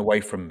Bitcoin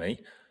away from me.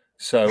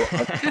 So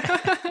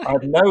I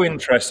have no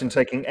interest in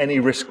taking any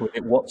risk with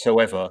it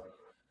whatsoever,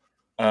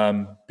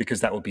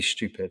 because that would be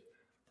stupid.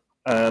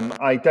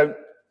 I don't,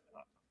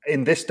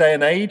 in this day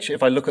and age,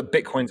 if I look at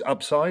Bitcoin's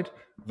upside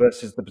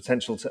versus the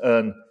potential to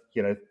earn,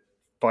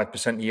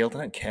 5% yield, I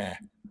don't care.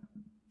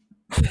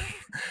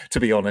 To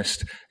be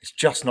honest, it's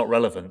just not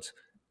relevant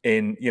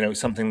in,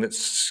 something that's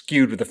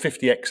skewed with a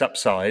 50x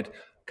upside.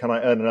 Can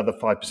I earn another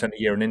 5% a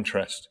year in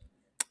interest?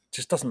 It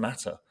just doesn't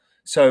matter.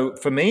 So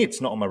for me, it's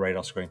not on my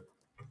radar screen.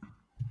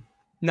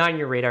 Not on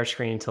your radar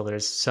screen until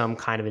there's some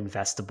kind of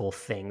investable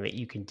thing that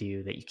you can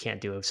do that you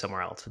can't do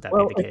somewhere else. Would that be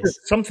Well, the if case?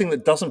 it's something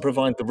that doesn't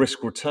provide the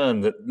risk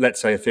return that,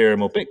 let's say,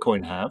 Ethereum or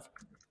Bitcoin have,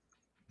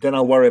 then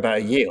I'll worry about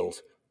a yield.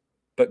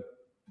 But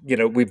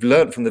we've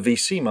learned from the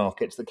VC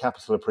markets that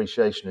capital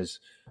appreciation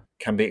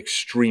can be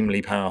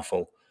extremely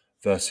powerful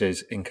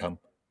versus income.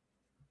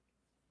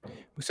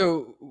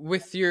 So,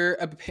 with your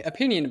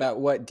opinion about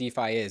what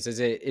DeFi is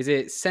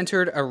it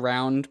centered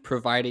around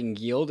providing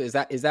yield? Is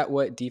that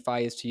what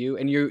DeFi is to you?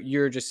 And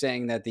you're just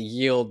saying that the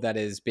yield that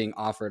is being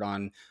offered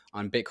on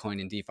Bitcoin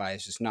and DeFi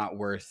is just not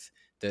worth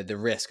the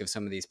risk of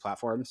some of these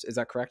platforms. Is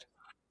that correct?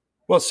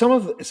 Well,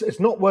 it's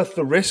not worth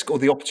the risk or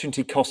the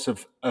opportunity cost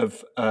of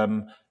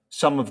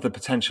some of the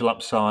potential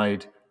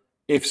upside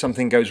if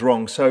something goes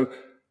wrong. So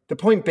the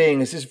point being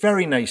is it's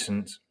very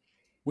nascent.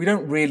 We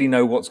don't really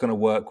know what's going to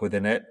work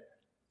within it,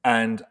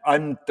 and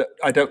I'm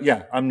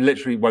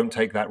literally won't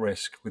take that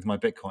risk with my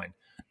Bitcoin.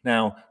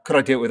 Now, could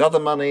I do it with other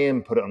money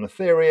and put it on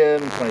Ethereum?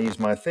 Can I use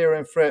my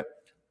Ethereum for it?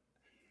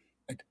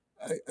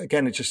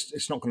 Again,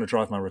 it's not going to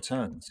drive my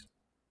returns.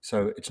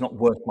 So it's not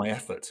worth my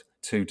effort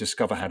to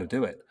discover how to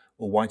do it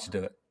or why to do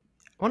it.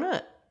 I want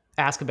to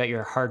ask about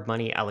your hard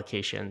money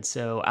allocation.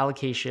 So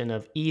allocation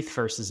of ETH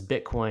versus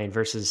Bitcoin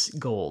versus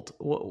gold.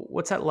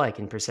 What's that like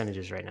in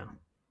percentages right now?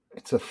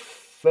 It's a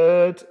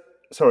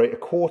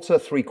quarter,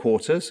 three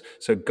quarters.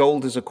 So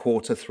gold is a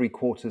quarter, three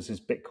quarters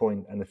is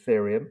Bitcoin and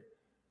Ethereum.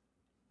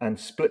 And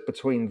split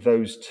between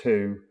those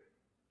two,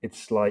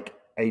 it's like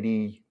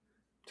 80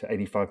 to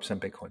 85%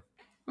 Bitcoin.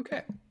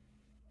 Okay.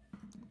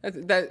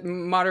 That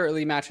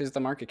moderately matches the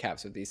market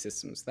caps of these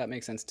systems. That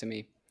makes sense to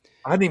me.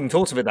 I hadn't even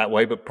thought of it that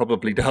way, but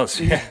probably does.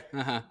 Yeah.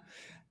 Uh-huh.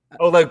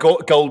 Although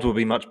gold would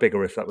be much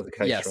bigger if that were the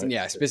case. Yes, right?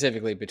 yeah,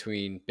 specifically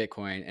between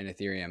Bitcoin and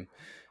Ethereum.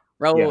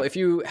 Raoul, if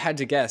you had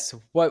to guess,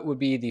 what would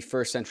be the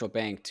first central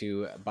bank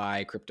to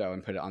buy crypto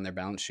and put it on their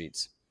balance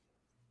sheets?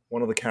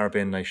 One of the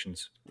Caribbean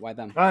nations. Why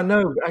them?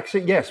 No,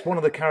 actually, yes. One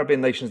of the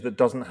Caribbean nations that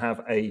doesn't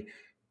have a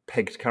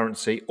pegged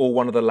currency, or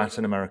one of the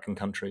Latin American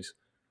countries.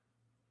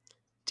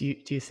 Do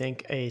you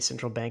think a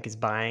central bank is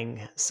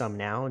buying some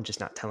now and just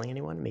not telling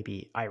anyone?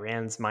 Maybe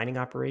Iran's mining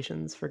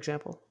operations, for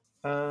example?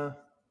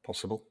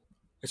 Possible.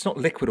 It's not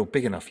liquid or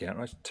big enough yet,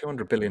 right?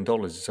 $200 billion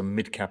is a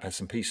mid-cap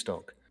S&P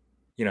stock.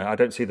 I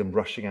don't see them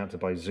rushing out to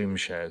buy Zoom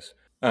shares.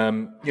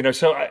 No.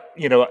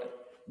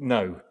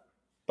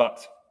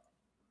 But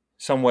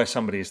somewhere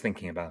somebody is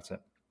thinking about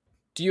it.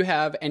 Do you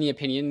have any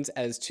opinions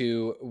as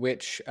to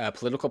which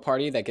political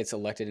party that gets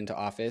elected into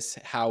office,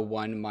 how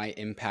one might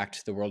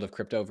impact the world of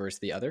crypto versus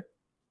the other?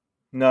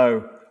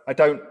 No, I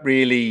don't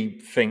really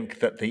think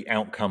that the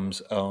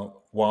outcomes are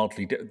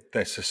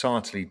they're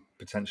societally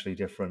potentially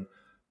different,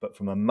 but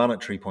from a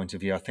monetary point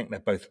of view, I think they're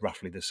both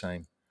roughly the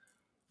same.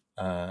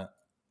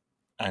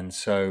 And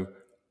so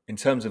in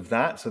terms of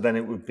that, so then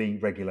it would be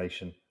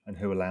regulation and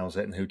who allows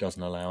it and who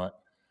doesn't allow it.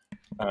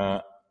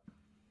 I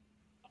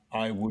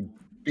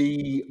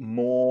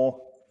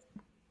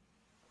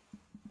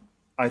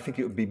think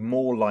it would be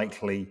more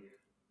likely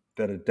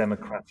that a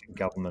Democrat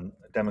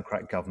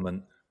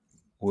government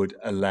would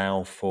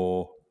allow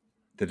for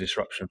the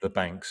disruption of the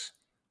banks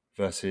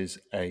versus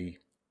a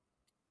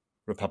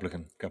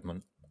Republican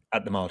government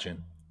at the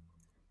margin.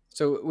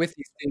 So, with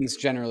these things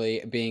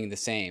generally being the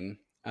same,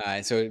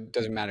 so it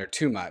doesn't matter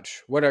too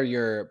much, what are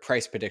your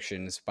price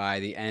predictions by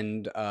the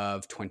end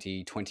of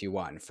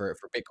 2021 for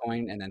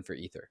Bitcoin and then for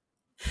Ether?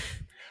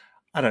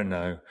 I don't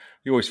know.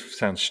 You always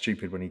sound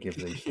stupid when you give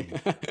these things.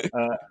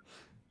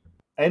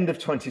 End of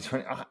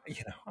 2020,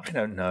 I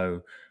don't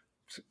know.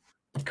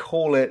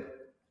 Call it,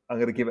 I'm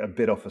going to give it a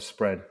bid off a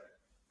spread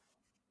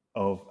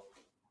of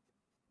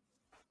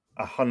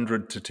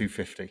 100 to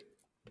 250.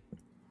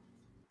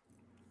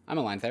 I'm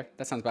aligned there.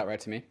 That sounds about right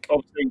to me.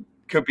 Obviously,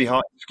 could be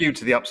high, skewed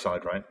to the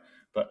upside, right?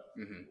 But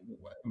in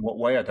what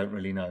way, I don't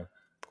really know.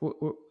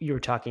 You were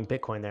talking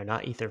Bitcoin there,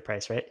 not Ether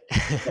price, right?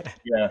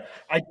 Yeah,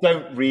 I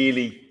don't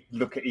really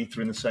look at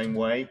Ether in the same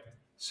way.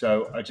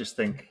 So I just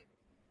think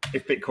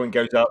if Bitcoin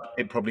goes up,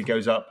 it probably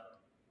goes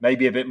up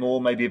maybe a bit more,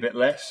 maybe a bit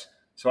less.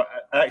 So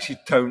I actually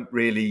don't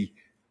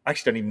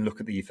even look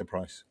at the Ether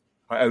price.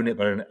 I own it,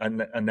 but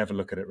I never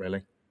look at it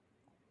really.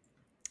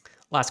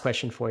 Last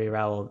question for you,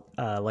 Raoul.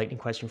 Lightning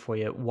question for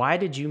you. Why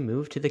did you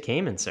move to the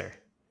Cayman, sir?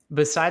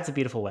 Besides the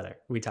beautiful weather,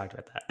 we talked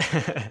about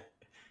that.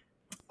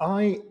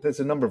 There's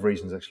a number of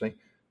reasons actually.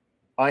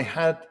 I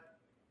had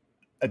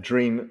a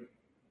dream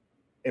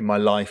in my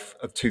life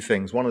of two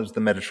things. One was the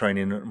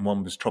Mediterranean, and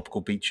one was tropical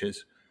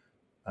beaches.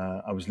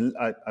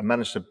 I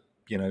managed to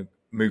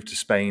move to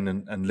Spain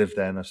and live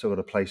there, and I still got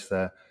a place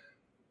there.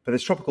 But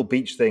this tropical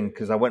beach thing,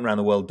 because I went around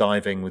the world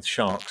diving with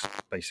sharks,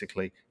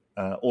 basically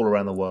all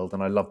around the world,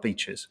 and I love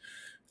beaches.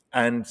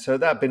 And so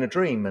that had been a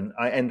dream, and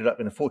I ended up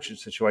in a fortunate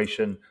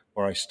situation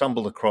where I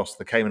stumbled across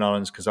the Cayman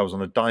Islands because I was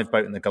on a dive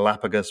boat in the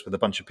Galapagos with a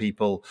bunch of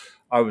people.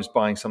 I was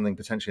buying something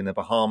potentially in the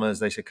Bahamas.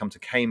 They said, come to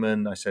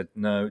Cayman. I said,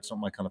 no, it's not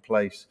my kind of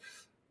place.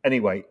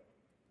 Anyway,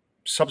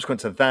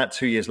 subsequent to that,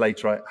 2 years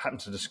later, I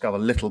happened to discover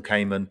Little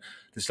Cayman,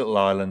 this little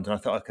island, and I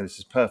thought, okay, this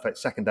is perfect.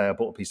 Second day, I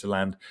bought a piece of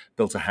land,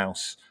 built a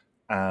house,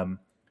 and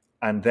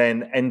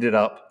then ended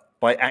up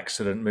by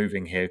accident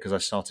moving here because I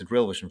started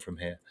Real Vision from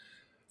here.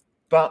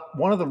 But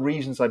one of the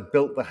reasons I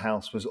built the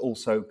house was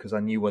also because I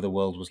knew where the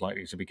world was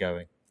likely to be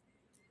going.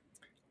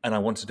 And I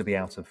wanted to be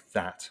out of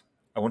that.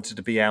 I wanted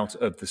to be out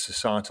of the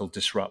societal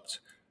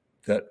disrupt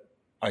that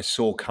I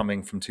saw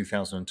coming from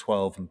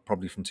 2012 and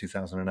probably from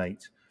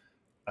 2008.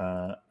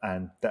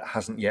 And that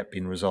hasn't yet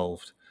been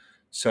resolved.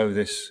 So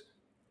so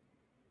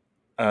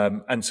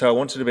I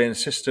wanted to be in a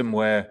system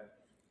where,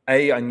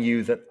 I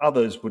knew that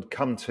others would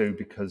come to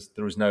because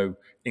there is no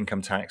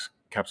income tax,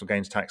 capital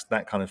gains tax,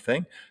 that kind of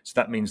thing. So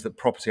that means that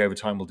property over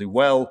time will do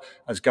well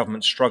as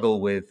governments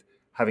struggle with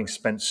having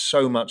spent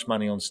so much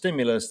money on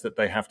stimulus that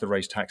they have to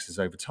raise taxes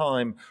over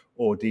time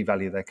or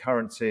devalue their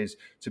currencies.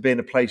 To be in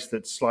a place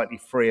that's slightly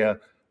freer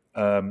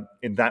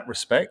in that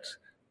respect,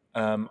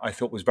 I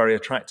thought was very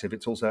attractive.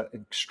 It's also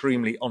an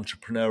extremely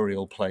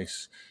entrepreneurial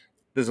place.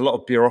 There's a lot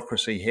of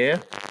bureaucracy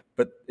here,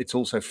 but it's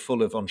also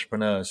full of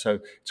entrepreneurs. So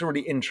it's a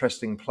really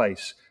interesting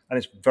place, and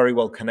it's very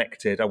well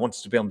connected. I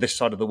wanted to be on this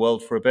side of the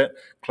world for a bit,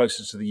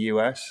 closer to the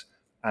US.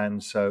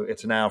 And so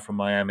it's an hour from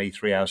Miami,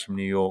 3 hours from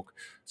New York.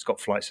 It's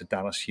got flights to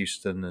Dallas,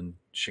 Houston, and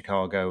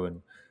Chicago,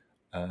 and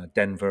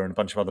Denver, and a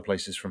bunch of other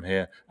places from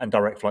here, and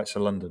direct flights to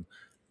London.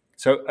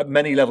 So at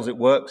many levels it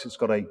works. It's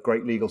got a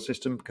great legal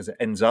system because it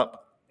ends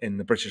up in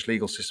the British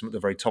legal system at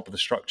the very top of the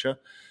structure.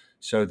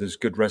 So there's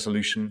good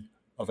resolution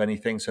of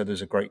anything. So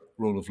there's a great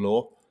rule of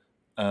law.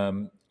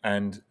 And,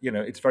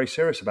 it's very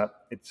serious about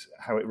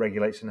how it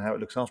regulates and how it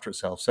looks after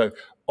itself. So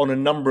on a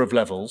number of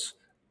levels,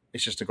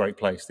 it's just a great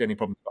place. The only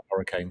problem is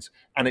hurricanes.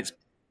 And it's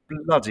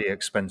bloody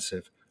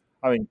expensive.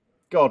 I mean,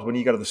 God, when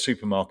you go to the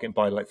supermarket and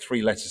buy like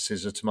 3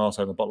 lettuces, a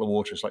tomato, and a bottle of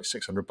water, it's like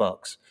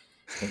 $600.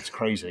 It's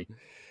crazy.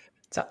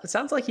 It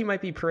sounds like you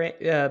might be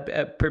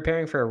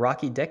preparing for a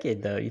rocky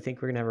decade, though. You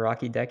think we're going to have a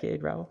rocky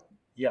decade, Raoul?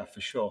 Yeah,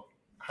 for sure.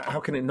 How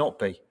can it not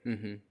be?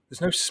 Mm-hmm.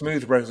 There's no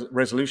smooth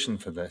resolution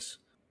for this.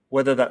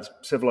 Whether that's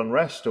civil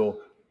unrest or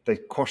they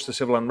quash the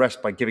civil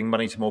unrest by giving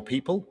money to more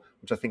people,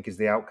 which I think is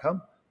the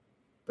outcome.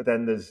 But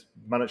then there's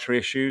monetary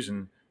issues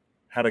and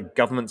how do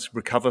governments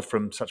recover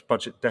from such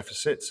budget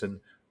deficits? And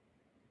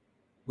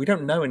we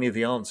don't know any of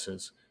the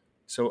answers.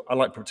 So I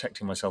like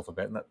protecting myself a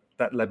bit. And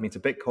that led me to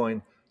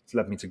Bitcoin. It's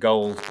led me to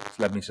gold. It's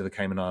led me to the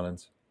Cayman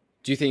Islands.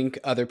 Do you think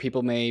other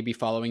people may be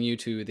following you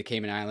to the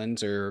Cayman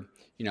Islands, or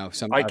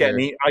some? I get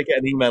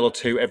an email or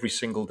two every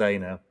single day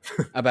now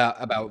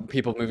about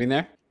people moving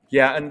there.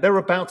 Yeah, and they're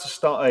about to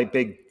start a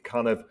big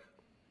kind of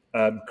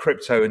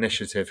crypto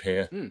initiative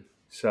here.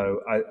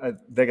 So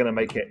they're going to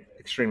make it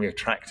extremely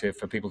attractive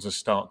for people to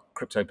start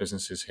crypto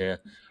businesses here.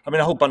 I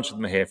mean, a whole bunch of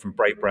them are here, from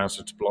Brave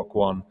Browser to Block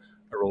One,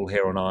 are all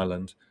here on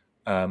Ireland.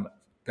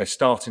 They're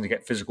starting to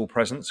get physical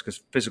presence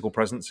because physical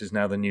presence is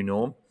now the new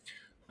norm,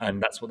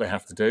 and that's what they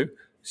have to do.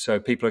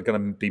 So people are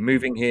going to be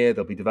moving here.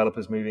 There'll be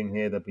developers moving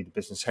here. There'll be the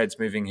business heads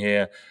moving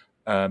here.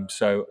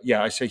 So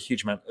yeah, I see a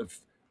huge amount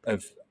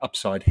of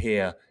upside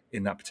here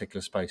in that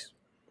particular space.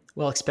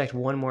 Well, expect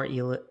one more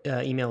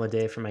email a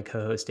day from my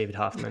co-host, David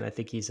Hoffman. I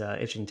think he's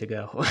itching to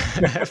go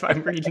if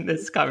I'm reading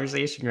this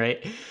conversation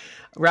right.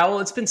 Raoul,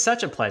 it's been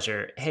such a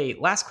pleasure. Hey,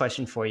 last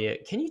question for you.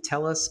 Can you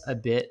tell us a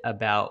bit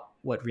about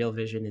what Real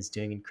Vision is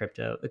doing in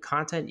crypto? The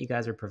content you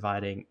guys are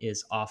providing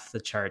is off the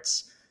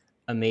charts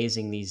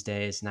amazing these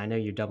days. And I know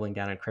you're doubling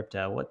down on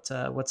crypto.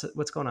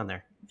 What's going on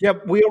there? Yeah,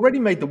 we already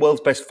made the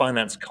world's best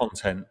finance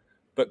content,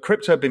 but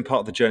crypto had been part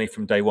of the journey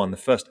from day one. The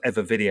first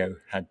ever video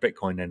had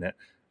Bitcoin in it.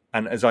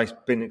 And as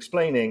I've been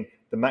explaining,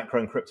 the macro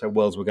and crypto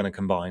worlds were going to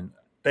combine.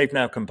 They've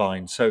now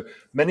combined. So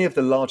many of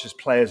the largest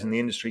players in the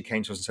industry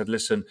came to us and said,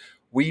 listen,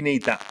 we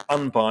need that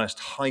unbiased,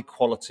 high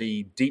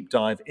quality, deep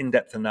dive,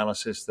 in-depth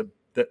analysis that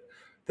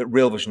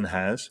Real Vision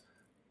has.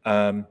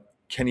 Can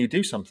you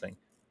do something?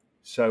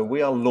 So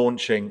we are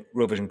launching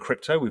Real Vision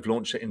Crypto. We've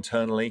launched it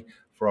internally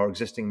for our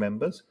existing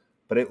members,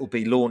 but it will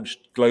be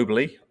launched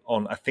globally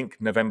on, I think,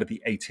 November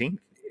the 18th.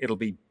 It'll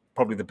be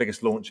probably the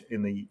biggest launch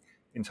in the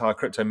entire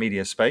crypto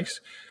media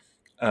space.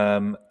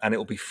 And it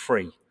will be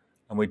free.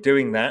 And we're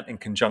doing that in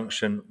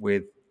conjunction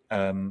with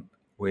some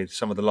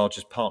of the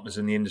largest partners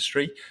in the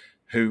industry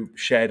who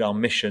shared our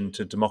mission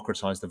to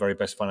democratize the very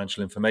best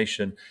financial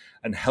information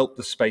and help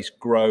the space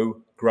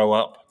grow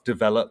up,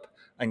 develop,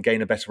 and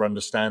gain a better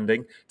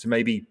understanding to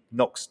maybe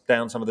knock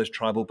down some of those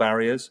tribal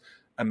barriers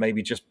and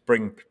maybe just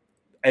bring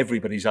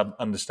everybody's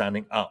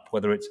understanding up,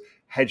 whether it's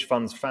hedge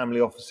funds, family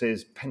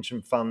offices,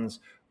 pension funds,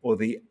 or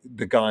the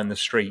guy in the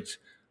street.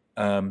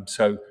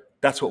 So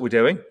that's what we're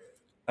doing.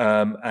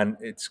 And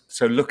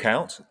so look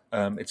out.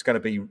 It's going to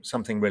be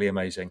something really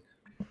amazing.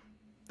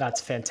 That's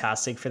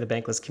fantastic for the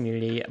Bankless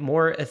community.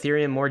 More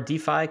Ethereum, more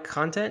DeFi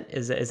content.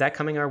 Is that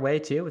coming our way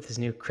too with this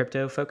new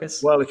crypto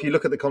focus? Well, if you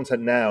look at the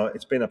content now,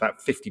 it's been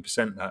about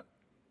 50% that,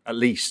 at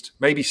least,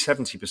 maybe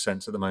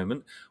 70% at the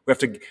moment. We have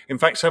to, in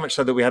fact, so much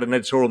so that we had an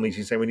editorial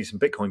meeting saying we need some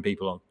Bitcoin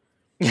people on.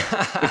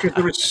 Because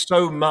there is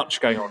so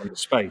much going on in the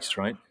space,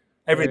 right?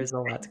 There's a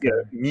lot to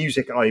go.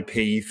 Music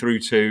IP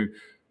through to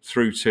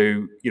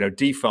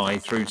DeFi,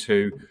 through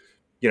to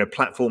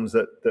platforms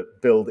that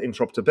build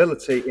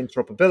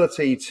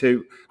interoperability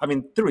to, I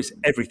mean, there is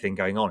everything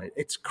going on.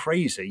 It's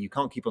crazy. You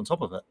can't keep on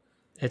top of it.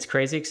 It's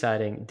crazy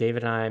exciting.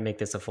 David and I make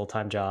this a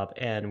full-time job,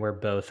 and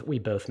we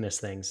both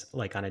miss things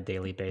like on a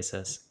daily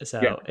basis.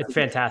 So It's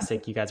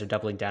fantastic. You guys are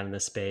doubling down in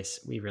this space.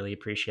 We really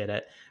appreciate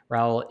it.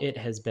 Raoul, it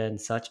has been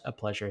such a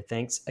pleasure.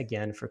 Thanks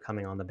again for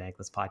coming on the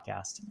Bankless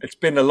podcast. It's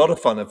been a lot of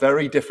fun, a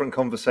very different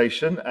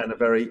conversation and a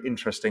very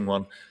interesting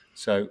one.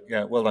 So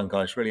yeah, well done,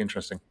 guys. Really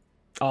interesting.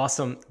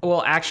 Awesome.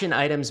 Well, action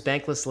items,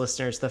 Bankless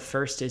listeners. The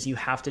first is you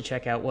have to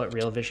check out what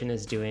Real Vision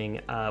is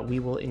doing. We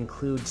will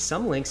include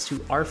some links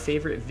to our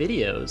favorite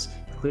videos,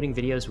 including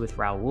videos with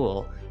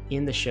Raoul,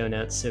 in the show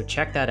notes. So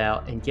check that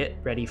out and get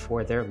ready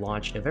for their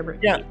launch November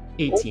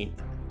 18th.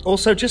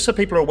 Also, just so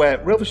people are aware,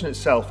 Real Vision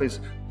itself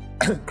is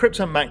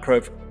crypto and macro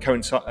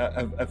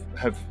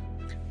have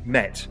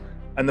met.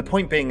 And the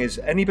point being is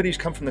anybody who's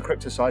come from the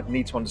crypto side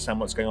needs to understand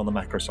what's going on the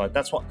macro side.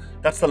 That's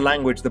the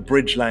language, the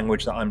bridge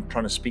language that I'm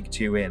trying to speak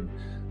to you in.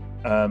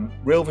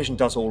 Real Vision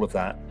does all of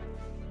that.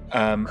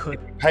 If you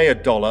pay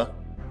 $1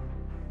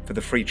 for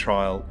the free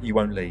trial, you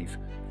won't leave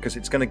because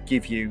it's going to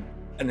give you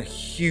a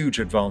huge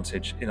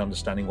advantage in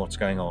understanding what's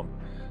going on.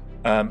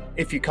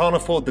 If you can't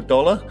afford the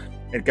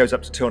 $1, it goes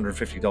up to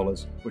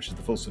 $250, which is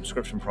the full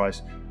subscription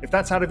price. If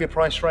that's out of your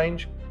price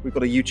range, we've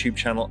got a YouTube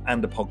channel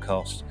and a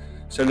podcast.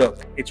 So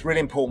look, it's really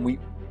important.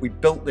 We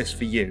built this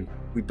for you.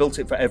 We built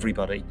it for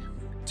everybody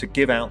to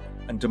give out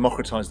and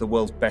democratize the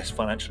world's best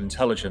financial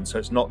intelligence. So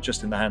it's not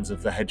just in the hands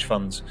of the hedge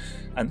funds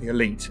and the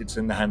elite. It's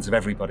in the hands of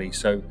everybody.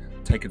 So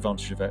take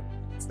advantage of it.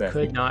 It's there.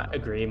 Could not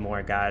agree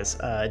more, guys.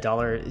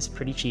 $1 is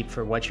pretty cheap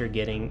for what you're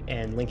getting,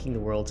 and linking the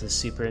worlds is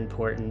super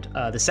important.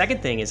 The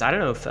second thing is, I don't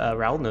know if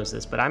Raoul knows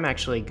this, but I'm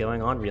actually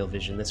going on Real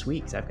Vision this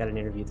week. So I've got an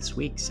interview this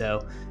week.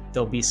 So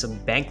there'll be some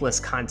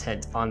Bankless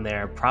content on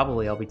there.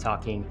 Probably I'll be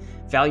talking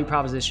value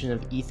proposition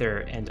of Ether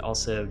and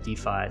also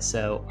DeFi.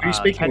 So are you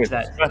speaking with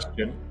that.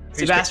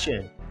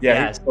 Sebastian?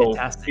 Yeah,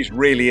 he's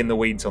really in the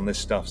weeds on this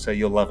stuff, so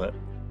you'll love it.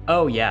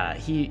 Oh yeah,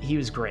 he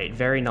was great,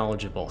 very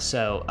knowledgeable.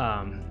 So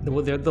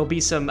there'll be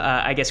some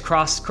I guess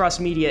cross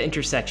media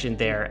intersection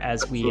there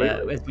as we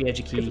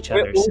educate each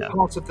other. We're all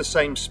part of the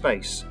same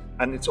space,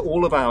 and it's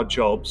all of our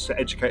jobs to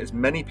educate as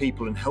many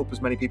people and help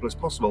as many people as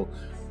possible.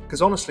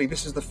 Because honestly,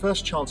 this is the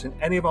first chance in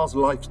any of our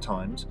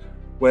lifetimes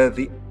where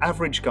the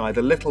average guy,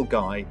 the little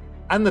guy,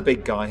 and the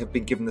big guy have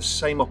been given the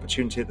same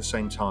opportunity at the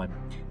same time,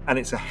 and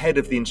it's ahead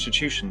of the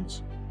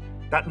institutions.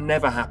 That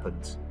never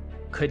happens.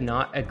 Could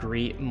not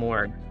agree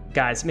more.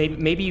 Guys,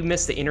 maybe you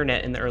missed the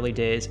internet in the early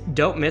days.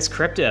 Don't miss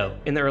crypto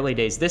in the early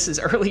days. This is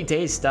early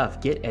days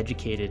stuff. Get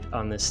educated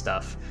on this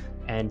stuff.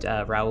 And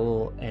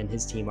Raoul and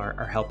his team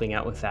are helping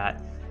out with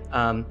that.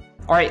 All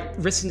right,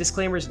 risks and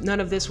disclaimers.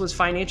 None of this was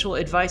financial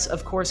advice,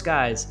 of course,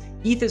 guys.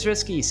 ETH is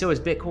risky, so is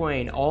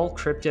Bitcoin. All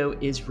crypto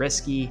is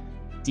risky.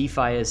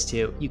 DeFi is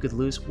too. You could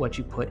lose what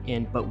you put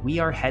in, but we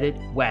are headed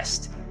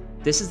west.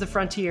 This is the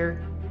frontier.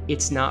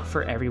 It's not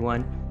for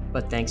everyone,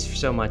 but thanks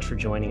so much for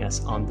joining us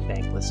on the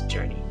Bankless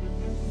journey.